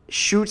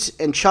shoots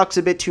and chucks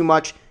a bit too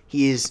much.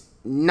 He is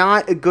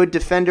not a good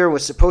defender,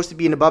 was supposed to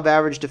be an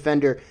above-average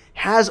defender,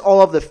 has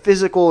all of the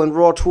physical and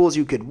raw tools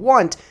you could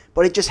want,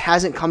 but it just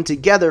hasn't come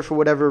together for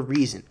whatever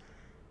reason.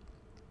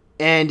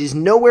 And is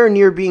nowhere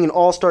near being an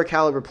all-star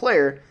caliber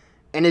player,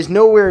 and is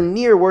nowhere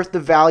near worth the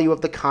value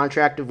of the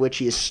contract of which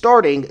he is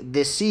starting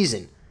this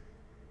season.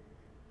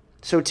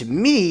 So to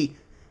me,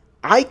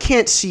 I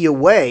can't see a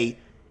way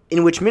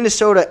in which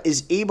Minnesota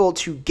is able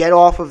to get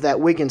off of that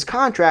Wiggins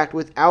contract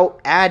without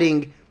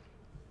adding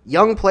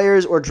young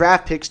players or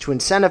draft picks to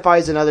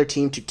incentivize another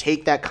team to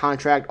take that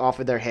contract off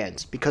of their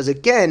hands. Because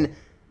again,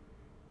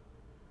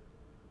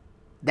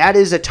 that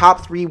is a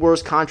top 3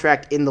 worst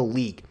contract in the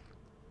league.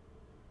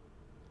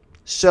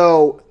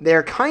 So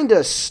they're kind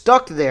of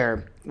stuck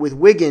there with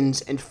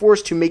Wiggins and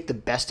forced to make the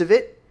best of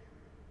it.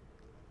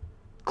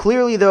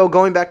 Clearly, though,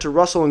 going back to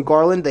Russell and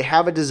Garland, they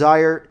have a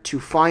desire to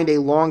find a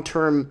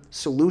long-term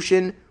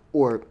solution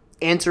or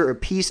answer a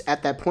piece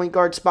at that point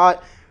guard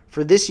spot.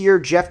 For this year,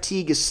 Jeff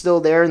Teague is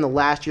still there in the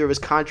last year of his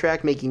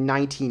contract, making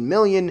 $19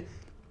 million.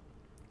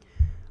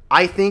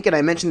 I think, and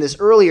I mentioned this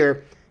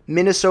earlier,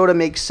 Minnesota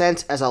makes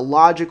sense as a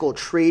logical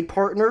trade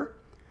partner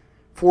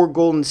for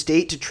Golden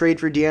State to trade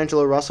for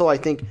D'Angelo Russell. I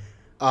think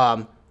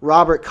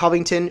Robert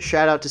Covington,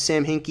 shout out to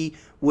Sam Hinkie,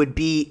 would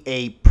be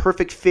a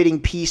perfect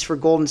fitting piece for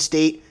Golden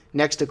State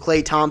next to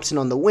Klay Thompson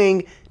on the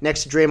wing,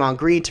 next to Draymond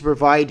Green to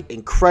provide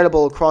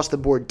incredible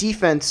across-the-board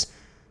defense.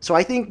 So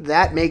I think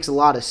that makes a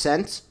lot of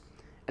sense.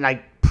 And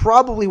I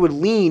probably would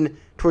lean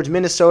towards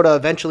Minnesota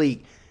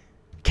eventually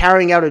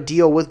carrying out a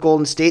deal with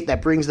Golden State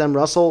that brings them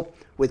Russell,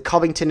 with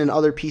Covington and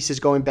other pieces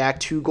going back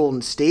to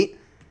Golden State.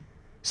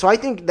 So I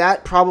think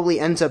that probably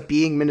ends up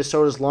being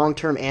Minnesota's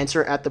long-term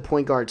answer at the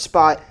point guard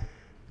spot.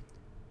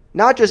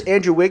 Not just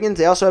Andrew Wiggins,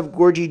 they also have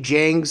Gorgie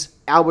Jang's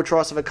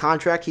albatross of a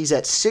contract. He's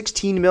at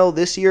 $16 million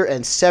this year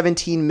and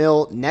 $17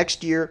 million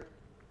next year.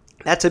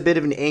 That's a bit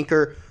of an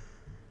anchor.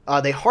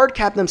 They hard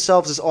capped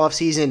themselves this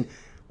offseason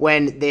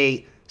when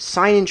they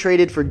signed and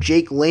traded for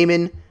Jake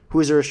Layman, who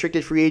is a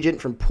restricted free agent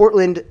from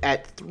Portland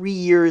at 3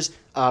 years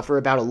for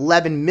about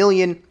 $11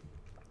 million.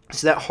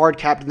 So that hard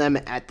capped them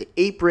at the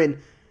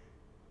apron.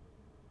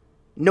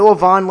 Noah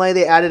Vonleh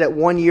they added at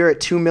 1 year at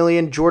 $2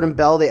 million. Jordan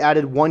Bell they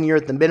added 1 year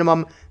at the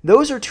minimum.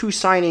 Those are 2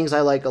 signings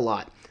I like a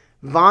lot.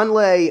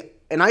 Vonleh,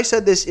 and I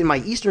said this in my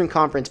Eastern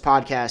Conference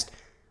podcast,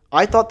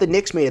 I thought the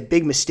Knicks made a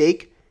big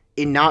mistake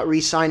in not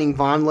re-signing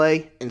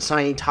Vonleh and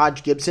signing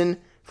Taj Gibson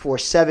for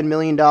 $7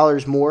 million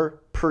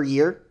more per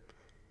year.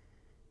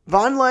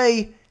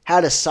 Vonleh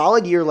had a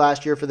solid year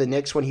last year for the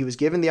Knicks when he was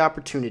given the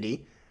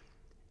opportunity.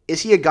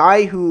 Is he a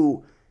guy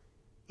who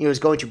is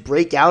going to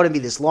break out and be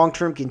this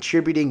long-term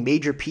contributing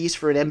major piece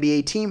for an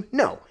NBA team?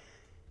 No.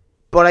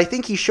 But I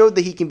think he showed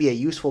that he can be a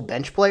useful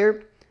bench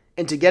player.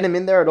 And to get him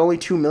in there at only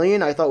 $2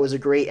 million, I thought was a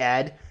great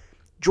add.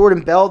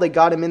 Jordan Bell, they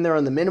got him in there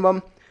on the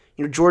minimum.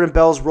 Jordan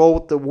Bell's role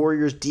with the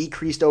Warriors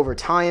decreased over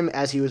time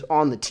as he was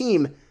on the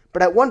team.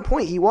 But at one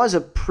point, he was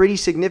a pretty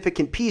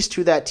significant piece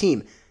to that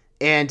team.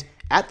 And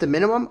at the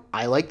minimum,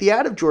 I like the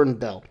add of Jordan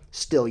Bell.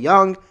 Still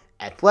young,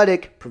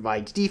 athletic,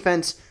 provides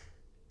defense.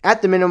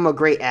 At the minimum, a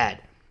great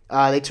add.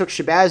 They took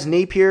Shabazz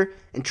Napier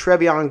and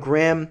Treveon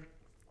Graham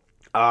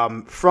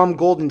from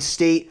Golden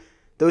State.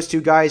 Those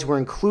 2 guys were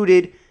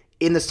included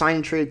in the sign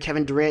and trade of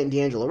Kevin Durant and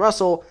D'Angelo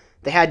Russell.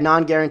 They had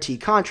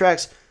non-guaranteed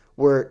contracts.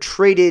 were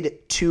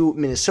traded to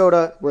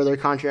Minnesota, where their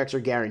contracts are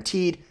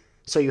guaranteed.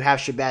 So you have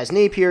Shabazz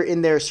Napier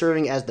in there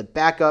serving as the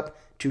backup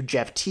to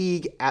Jeff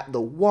Teague at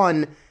the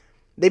 1.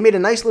 They made a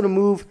nice little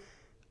move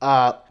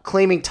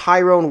claiming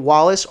Tyrone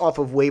Wallace off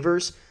of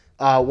waivers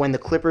when the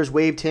Clippers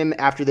waived him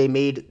after they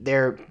made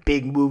their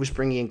big moves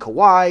bringing in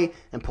Kawhi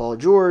and Paul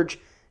George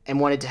and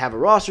wanted to have a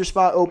roster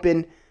spot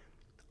open.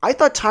 I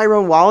thought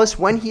Tyrone Wallace,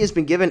 when he has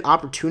been given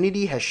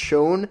opportunity, has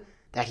shown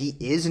that he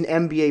is an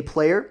NBA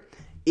player,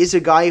 is a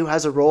guy who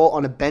has a role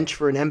on a bench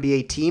for an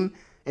NBA team,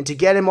 and to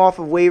get him off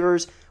of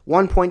waivers,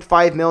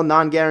 $1.5 million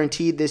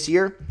non-guaranteed this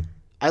year,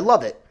 I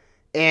love it.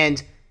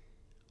 And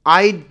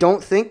I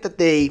don't think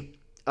that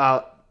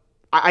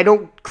I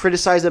don't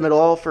criticize them at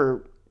all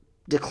for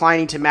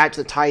declining to match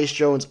the Tyus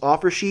Jones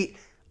offer sheet.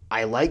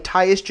 I like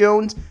Tyus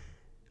Jones.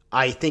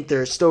 I think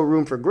there's still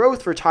room for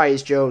growth for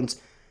Tyus Jones,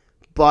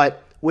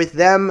 but with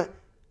them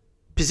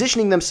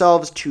positioning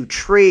themselves to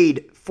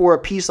trade for a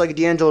piece like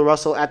D'Angelo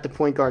Russell at the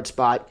point guard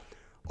spot,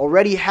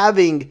 already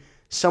having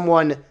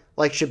someone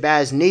like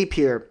Shabazz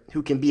Napier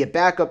who can be a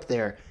backup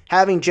there,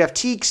 having Jeff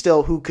Teague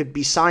still who could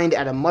be signed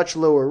at a much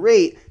lower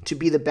rate to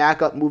be the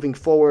backup moving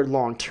forward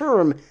long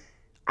term,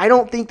 I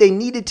don't think they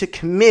needed to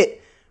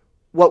commit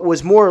what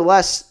was more or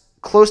less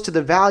close to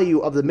the value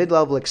of the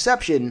mid-level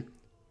exception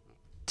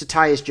to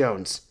Tyus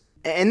Jones.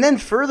 And then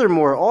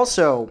furthermore,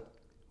 also,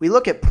 we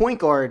look at point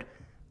guard.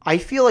 I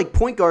feel like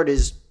point guard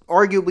is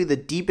arguably the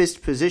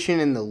deepest position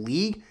in the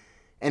league,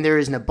 and there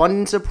is an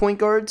abundance of point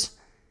guards.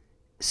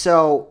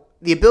 So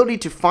the ability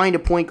to find a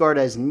point guard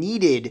as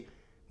needed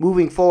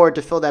moving forward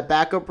to fill that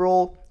backup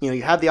role,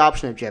 you have the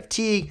option of Jeff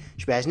Teague,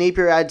 Shabazz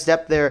Napier adds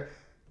depth there.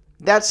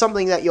 That's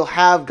something that you'll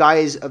have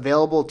guys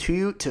available to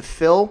you to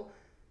fill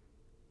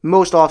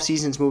most off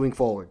seasons moving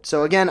forward.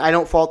 So again, I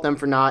don't fault them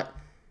for not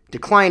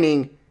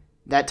declining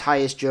that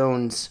Tyus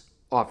Jones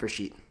offer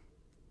sheet,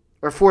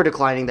 or for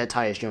declining that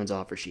Tyus Jones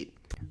offer sheet.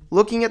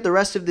 Looking at the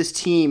rest of this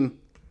team,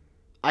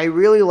 I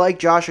really like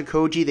Josh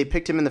Okogie. They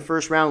picked him in the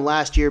first round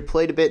last year,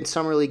 played a bit in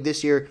Summer League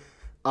this year,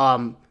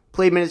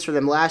 played minutes for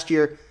them last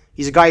year.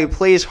 He's a guy who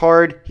plays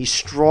hard, he's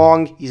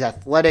strong, he's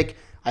athletic.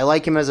 I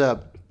like him as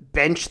a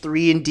bench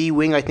 3 and D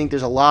wing. I think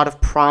there's a lot of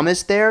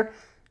promise there.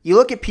 You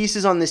look at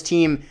pieces on this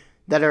team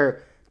that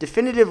are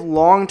definitive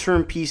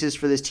long-term pieces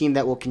for this team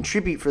that will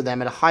contribute for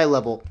them at a high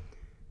level.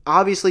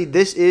 Obviously,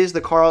 this is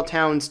the Karl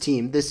Towns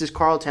team. This is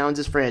Karl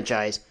Towns'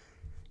 franchise.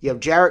 You have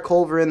Jarrett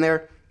Culver in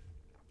there.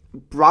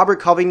 Robert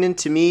Covington,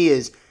 to me,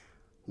 is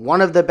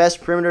one of the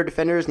best perimeter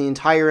defenders in the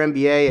entire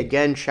NBA.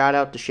 Again, shout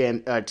out to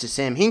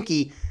Sam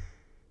Hinkie.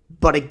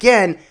 But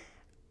again,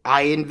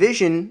 I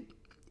envision,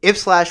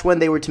 when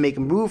they were to make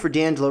a move for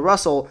D'Angelo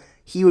Russell,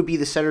 he would be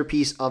the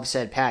centerpiece of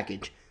said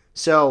package.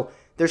 So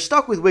they're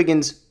stuck with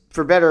Wiggins,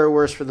 for better or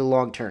worse, for the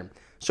long term.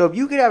 So if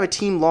you could have a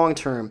team long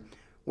term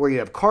where you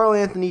have Karl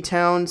Anthony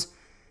Towns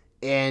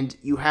and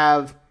you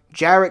have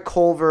Jarrett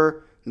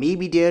Culver,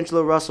 maybe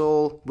D'Angelo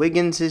Russell,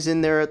 Wiggins is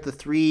in there at the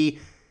 3.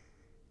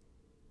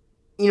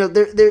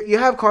 You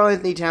have Karl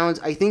Anthony Towns.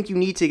 I think you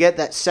need to get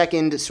that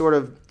second sort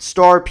of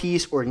star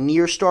piece or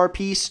near star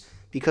piece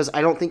because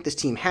I don't think this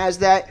team has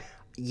that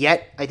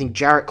yet. I think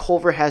Jarrett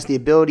Culver has the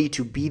ability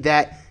to be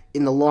that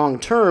in the long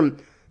term.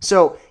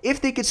 So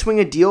if they could swing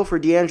a deal for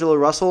D'Angelo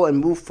Russell and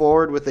move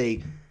forward with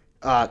a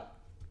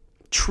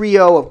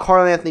trio of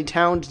Karl Anthony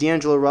Towns,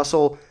 D'Angelo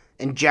Russell,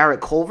 and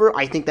Jarrett Culver,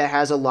 I think that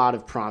has a lot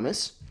of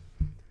promise.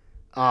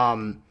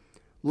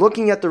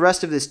 Looking at the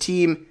rest of this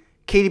team,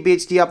 Katie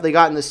Bates-Diop they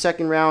got in the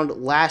second round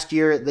last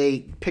year. They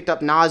picked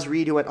up Naz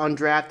Reid, who went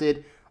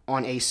undrafted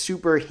on a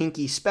super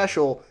hinky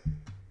special.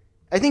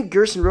 I think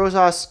Gerson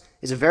Rosas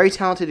is a very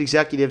talented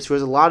executive who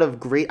has a lot of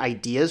great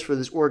ideas for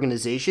this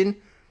organization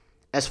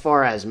as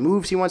far as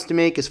moves he wants to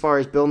make, as far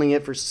as building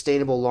it for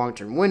sustainable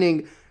long-term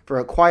winning, for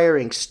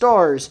acquiring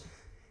stars.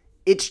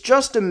 It's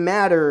just a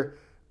matter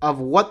of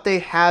what they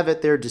have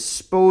at their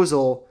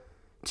disposal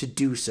to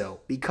do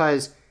so.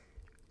 Because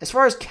as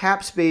far as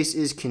cap space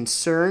is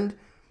concerned,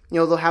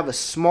 they'll have a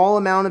small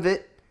amount of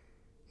it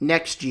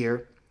next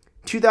year.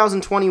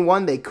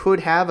 2021, they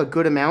could have a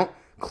good amount,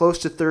 close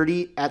to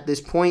 30 at this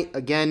point.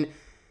 Again,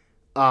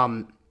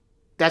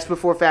 that's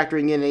before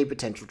factoring in any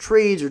potential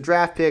trades or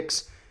draft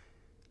picks.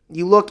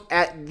 You look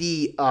at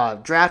the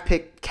draft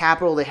pick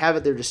capital they have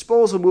at their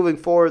disposal moving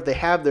forward. They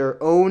have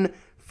their own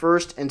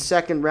first and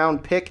second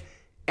round pick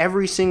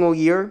every single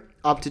year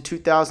up to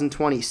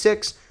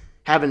 2026.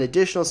 Have an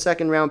additional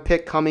second round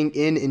pick coming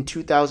in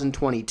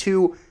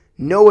 2022.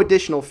 No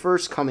additional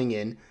first coming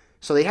in.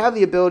 So they have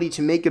the ability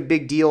to make a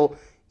big deal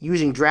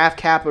using draft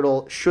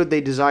capital should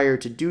they desire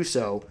to do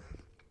so.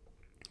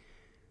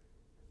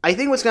 I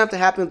think what's going to have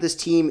to happen with this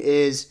team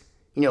is,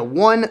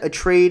 1, a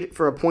trade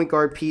for a point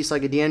guard piece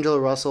like a D'Angelo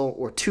Russell,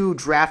 or 2,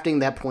 drafting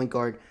that point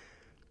guard.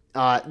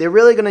 They're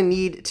really going to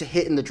need to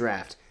hit in the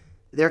draft.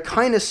 They're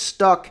kind of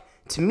stuck.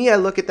 To me, I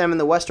look at them in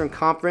the Western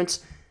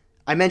Conference.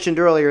 I mentioned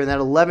earlier in that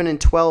 11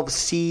 and 12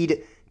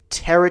 seed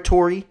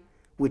territory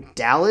with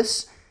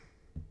Dallas.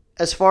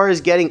 As far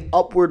as getting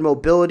upward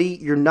mobility,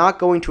 you're not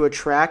going to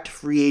attract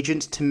free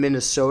agents to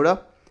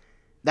Minnesota.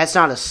 That's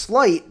not a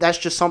slight. That's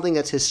just something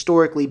that's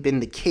historically been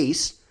the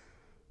case.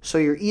 So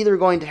you're either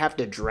going to have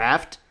to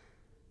draft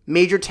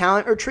major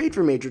talent or trade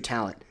for major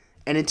talent.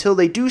 And until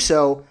they do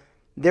so,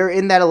 they're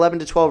in that 11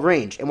 to 12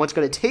 range. And what's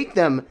going to take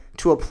them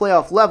to a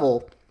playoff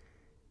level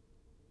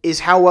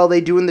is how well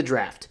they do in the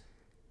draft.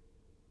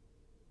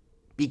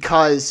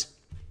 Because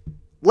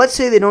let's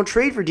say they don't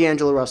trade for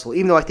D'Angelo Russell,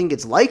 even though I think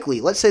it's likely.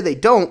 Let's say they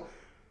don't.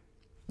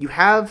 You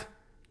have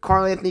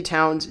Karl Anthony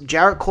Towns.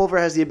 Jarrett Culver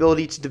has the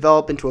ability to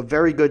develop into a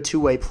very good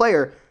two-way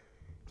player.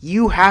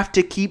 You have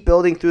to keep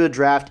building through the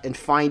draft and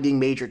finding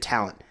major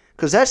talent.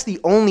 Because that's the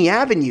only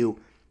avenue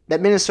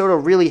that Minnesota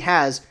really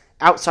has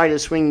outside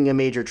of swinging a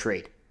major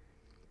trade.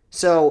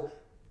 So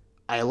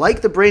I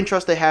like the brain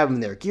trust they have in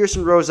there.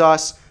 Gerson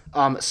Rosas,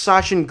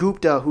 Sachin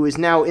Gupta, who is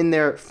now in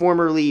there,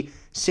 formerly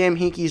Sam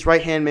Hinkie's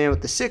right-hand man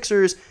with the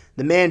Sixers,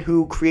 the man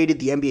who created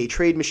the NBA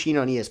trade machine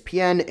on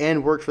ESPN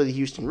and worked for the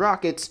Houston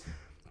Rockets.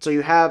 So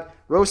you have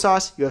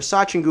Rosas, you have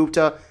Sachin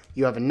Gupta,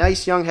 you have a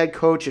nice young head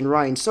coach in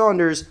Ryan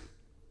Saunders,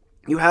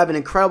 you have an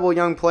incredible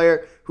young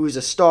player who is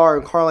a star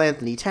in Karl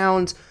Anthony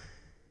Towns,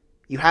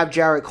 you have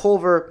Jarrett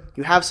Culver,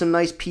 you have some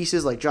nice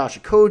pieces like Josh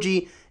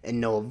Okogie and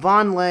Noah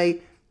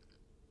Vonleh.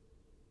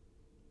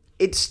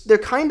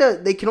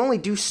 They can only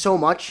do so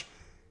much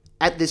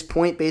at this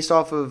point based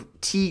off of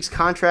Teague's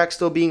contract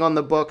still being on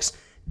the books,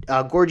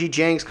 Gorgie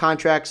Jang's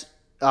contract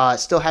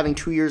still having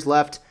 2 years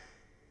left.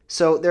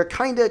 So they're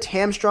kind of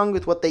hamstrung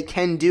with what they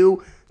can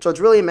do. So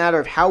it's really a matter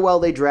of how well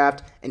they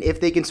draft and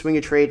if they can swing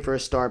a trade for a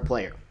star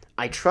player.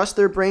 I trust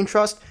their brain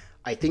trust.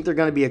 I think they're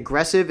going to be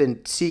aggressive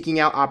in seeking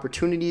out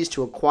opportunities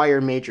to acquire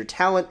major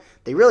talent.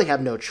 They really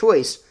have no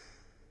choice.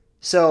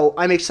 So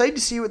I'm excited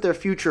to see what their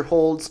future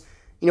holds.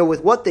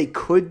 With what they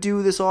could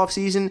do this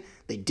offseason,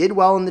 they did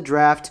well in the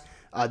draft.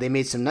 They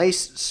made some nice,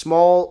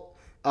 small,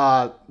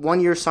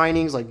 one-year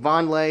signings like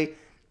Vonleh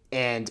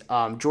and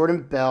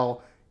Jordan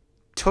Bell.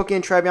 Took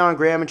in Trevion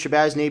Graham and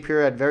Shabazz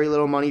Napier at very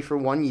little money for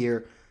 1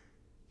 year.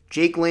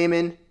 Jake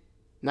Layman,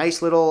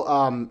 nice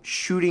little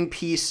shooting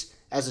piece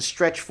as a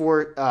stretch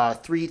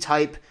 4-3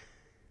 type.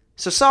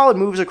 So solid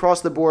moves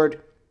across the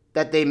board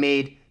that they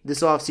made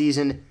this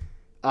offseason.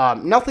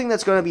 Nothing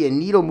that's going to be a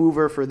needle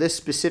mover for this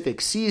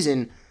specific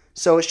season.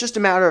 So it's just a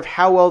matter of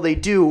how well they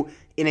do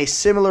in a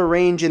similar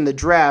range in the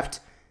draft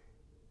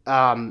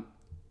in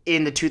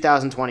the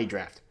 2020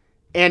 draft.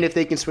 And if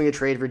they can swing a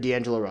trade for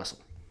D'Angelo Russell.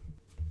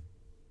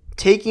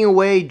 Taking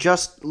away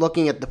just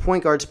looking at the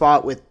point guard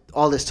spot with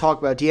all this talk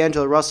about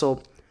D'Angelo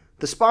Russell,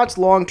 the spots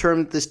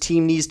long-term this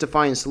team needs to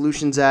find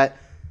solutions at.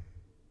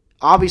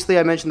 Obviously,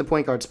 I mentioned the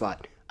point guard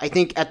spot. I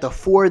think at the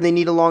 4, they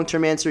need a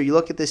long-term answer. You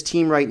look at this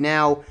team right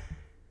now,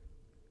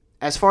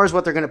 as far as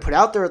what they're going to put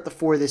out there at the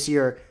 4 this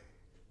year,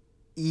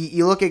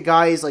 you look at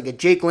guys like a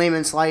Jake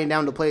Layman sliding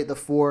down to play at the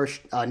 4,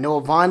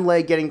 Noah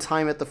Vonleh getting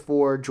time at the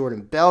 4,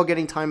 Jordan Bell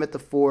getting time at the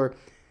 4.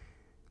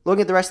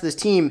 Looking at the rest of this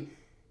team,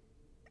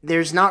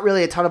 there's not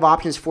really a ton of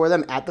options for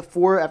them at the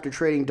 4 after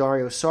trading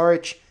Dario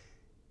Saric.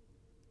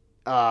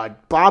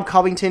 Bob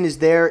Covington is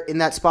there in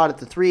that spot at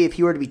the 3. If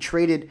he were to be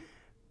traded,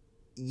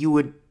 you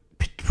would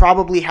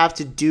probably have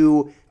to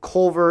do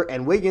Culver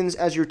and Wiggins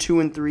as your 2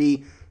 and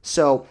 3.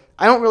 So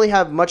I don't really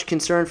have much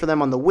concern for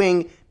them on the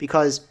wing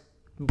because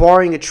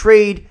barring a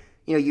trade,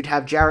 you'd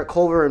have Jarrett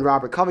Culver and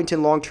Robert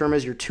Covington long-term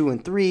as your 2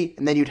 and 3,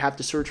 and then you'd have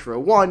to search for a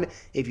 1.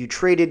 If you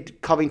traded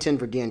Covington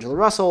for D'Angelo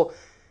Russell,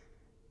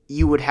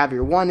 you would have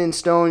your 1 in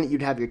stone,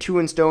 you'd have your 2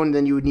 in stone, and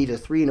then you would need a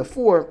 3 and a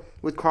 4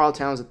 with Karl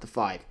Towns at the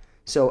 5.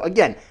 So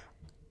again,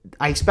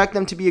 I expect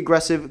them to be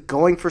aggressive,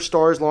 going for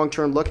stars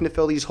long-term, looking to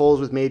fill these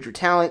holes with major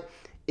talent.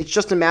 It's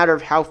just a matter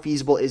of how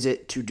feasible is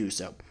it to do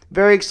so.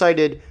 Very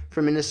excited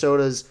for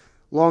Minnesota's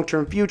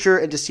long-term future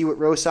and to see what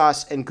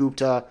Rosas and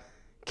Gupta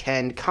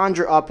can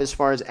conjure up as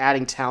far as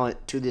adding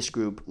talent to this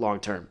group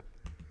long-term.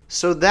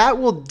 So that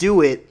will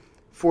do it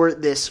for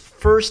this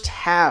first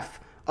half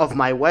of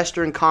my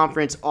Western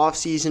Conference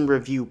offseason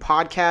review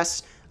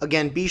podcasts.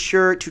 Again, be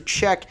sure to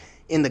check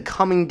in the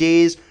coming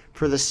days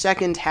for the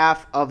second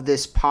half of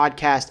this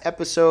podcast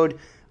episode.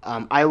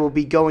 I will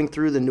be going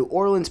through the New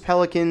Orleans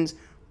Pelicans,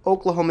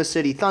 Oklahoma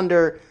City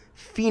Thunder,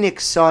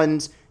 Phoenix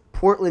Suns,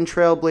 Portland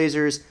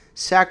Trailblazers,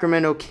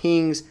 Sacramento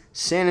Kings,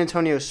 San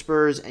Antonio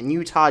Spurs, and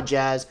Utah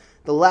Jazz,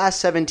 the last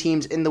 7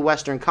 teams in the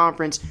Western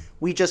Conference.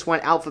 We just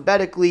went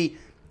alphabetically,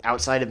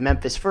 outside of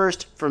Memphis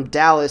first, from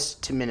Dallas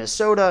to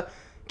Minnesota.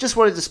 Just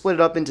wanted to split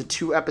it up into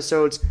 2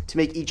 episodes to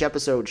make each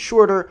episode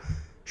shorter.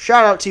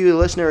 Shout out to you, the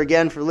listener,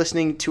 again, for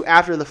listening to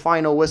After the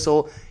Final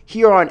Whistle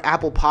here on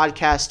Apple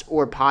Podcast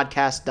or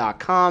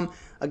podcast.com.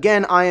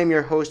 Again, I am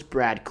your host,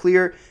 Brad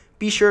Clear.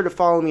 Be sure to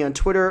follow me on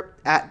Twitter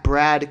at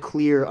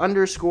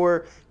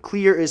BradClear_.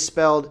 Clear is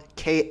spelled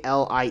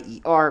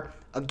Klier.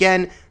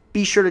 Again,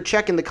 be sure to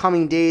check in the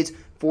coming days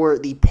for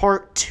the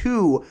part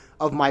 2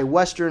 of my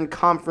Western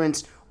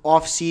Conference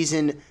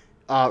offseason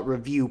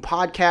review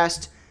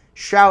podcast.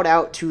 Shout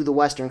out to the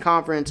Western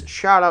Conference.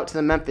 Shout out to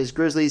the Memphis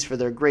Grizzlies for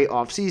their great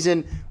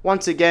offseason.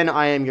 Once again,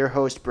 I am your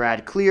host,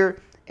 Brad Clear,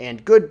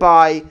 and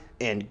goodbye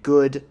and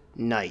good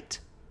night.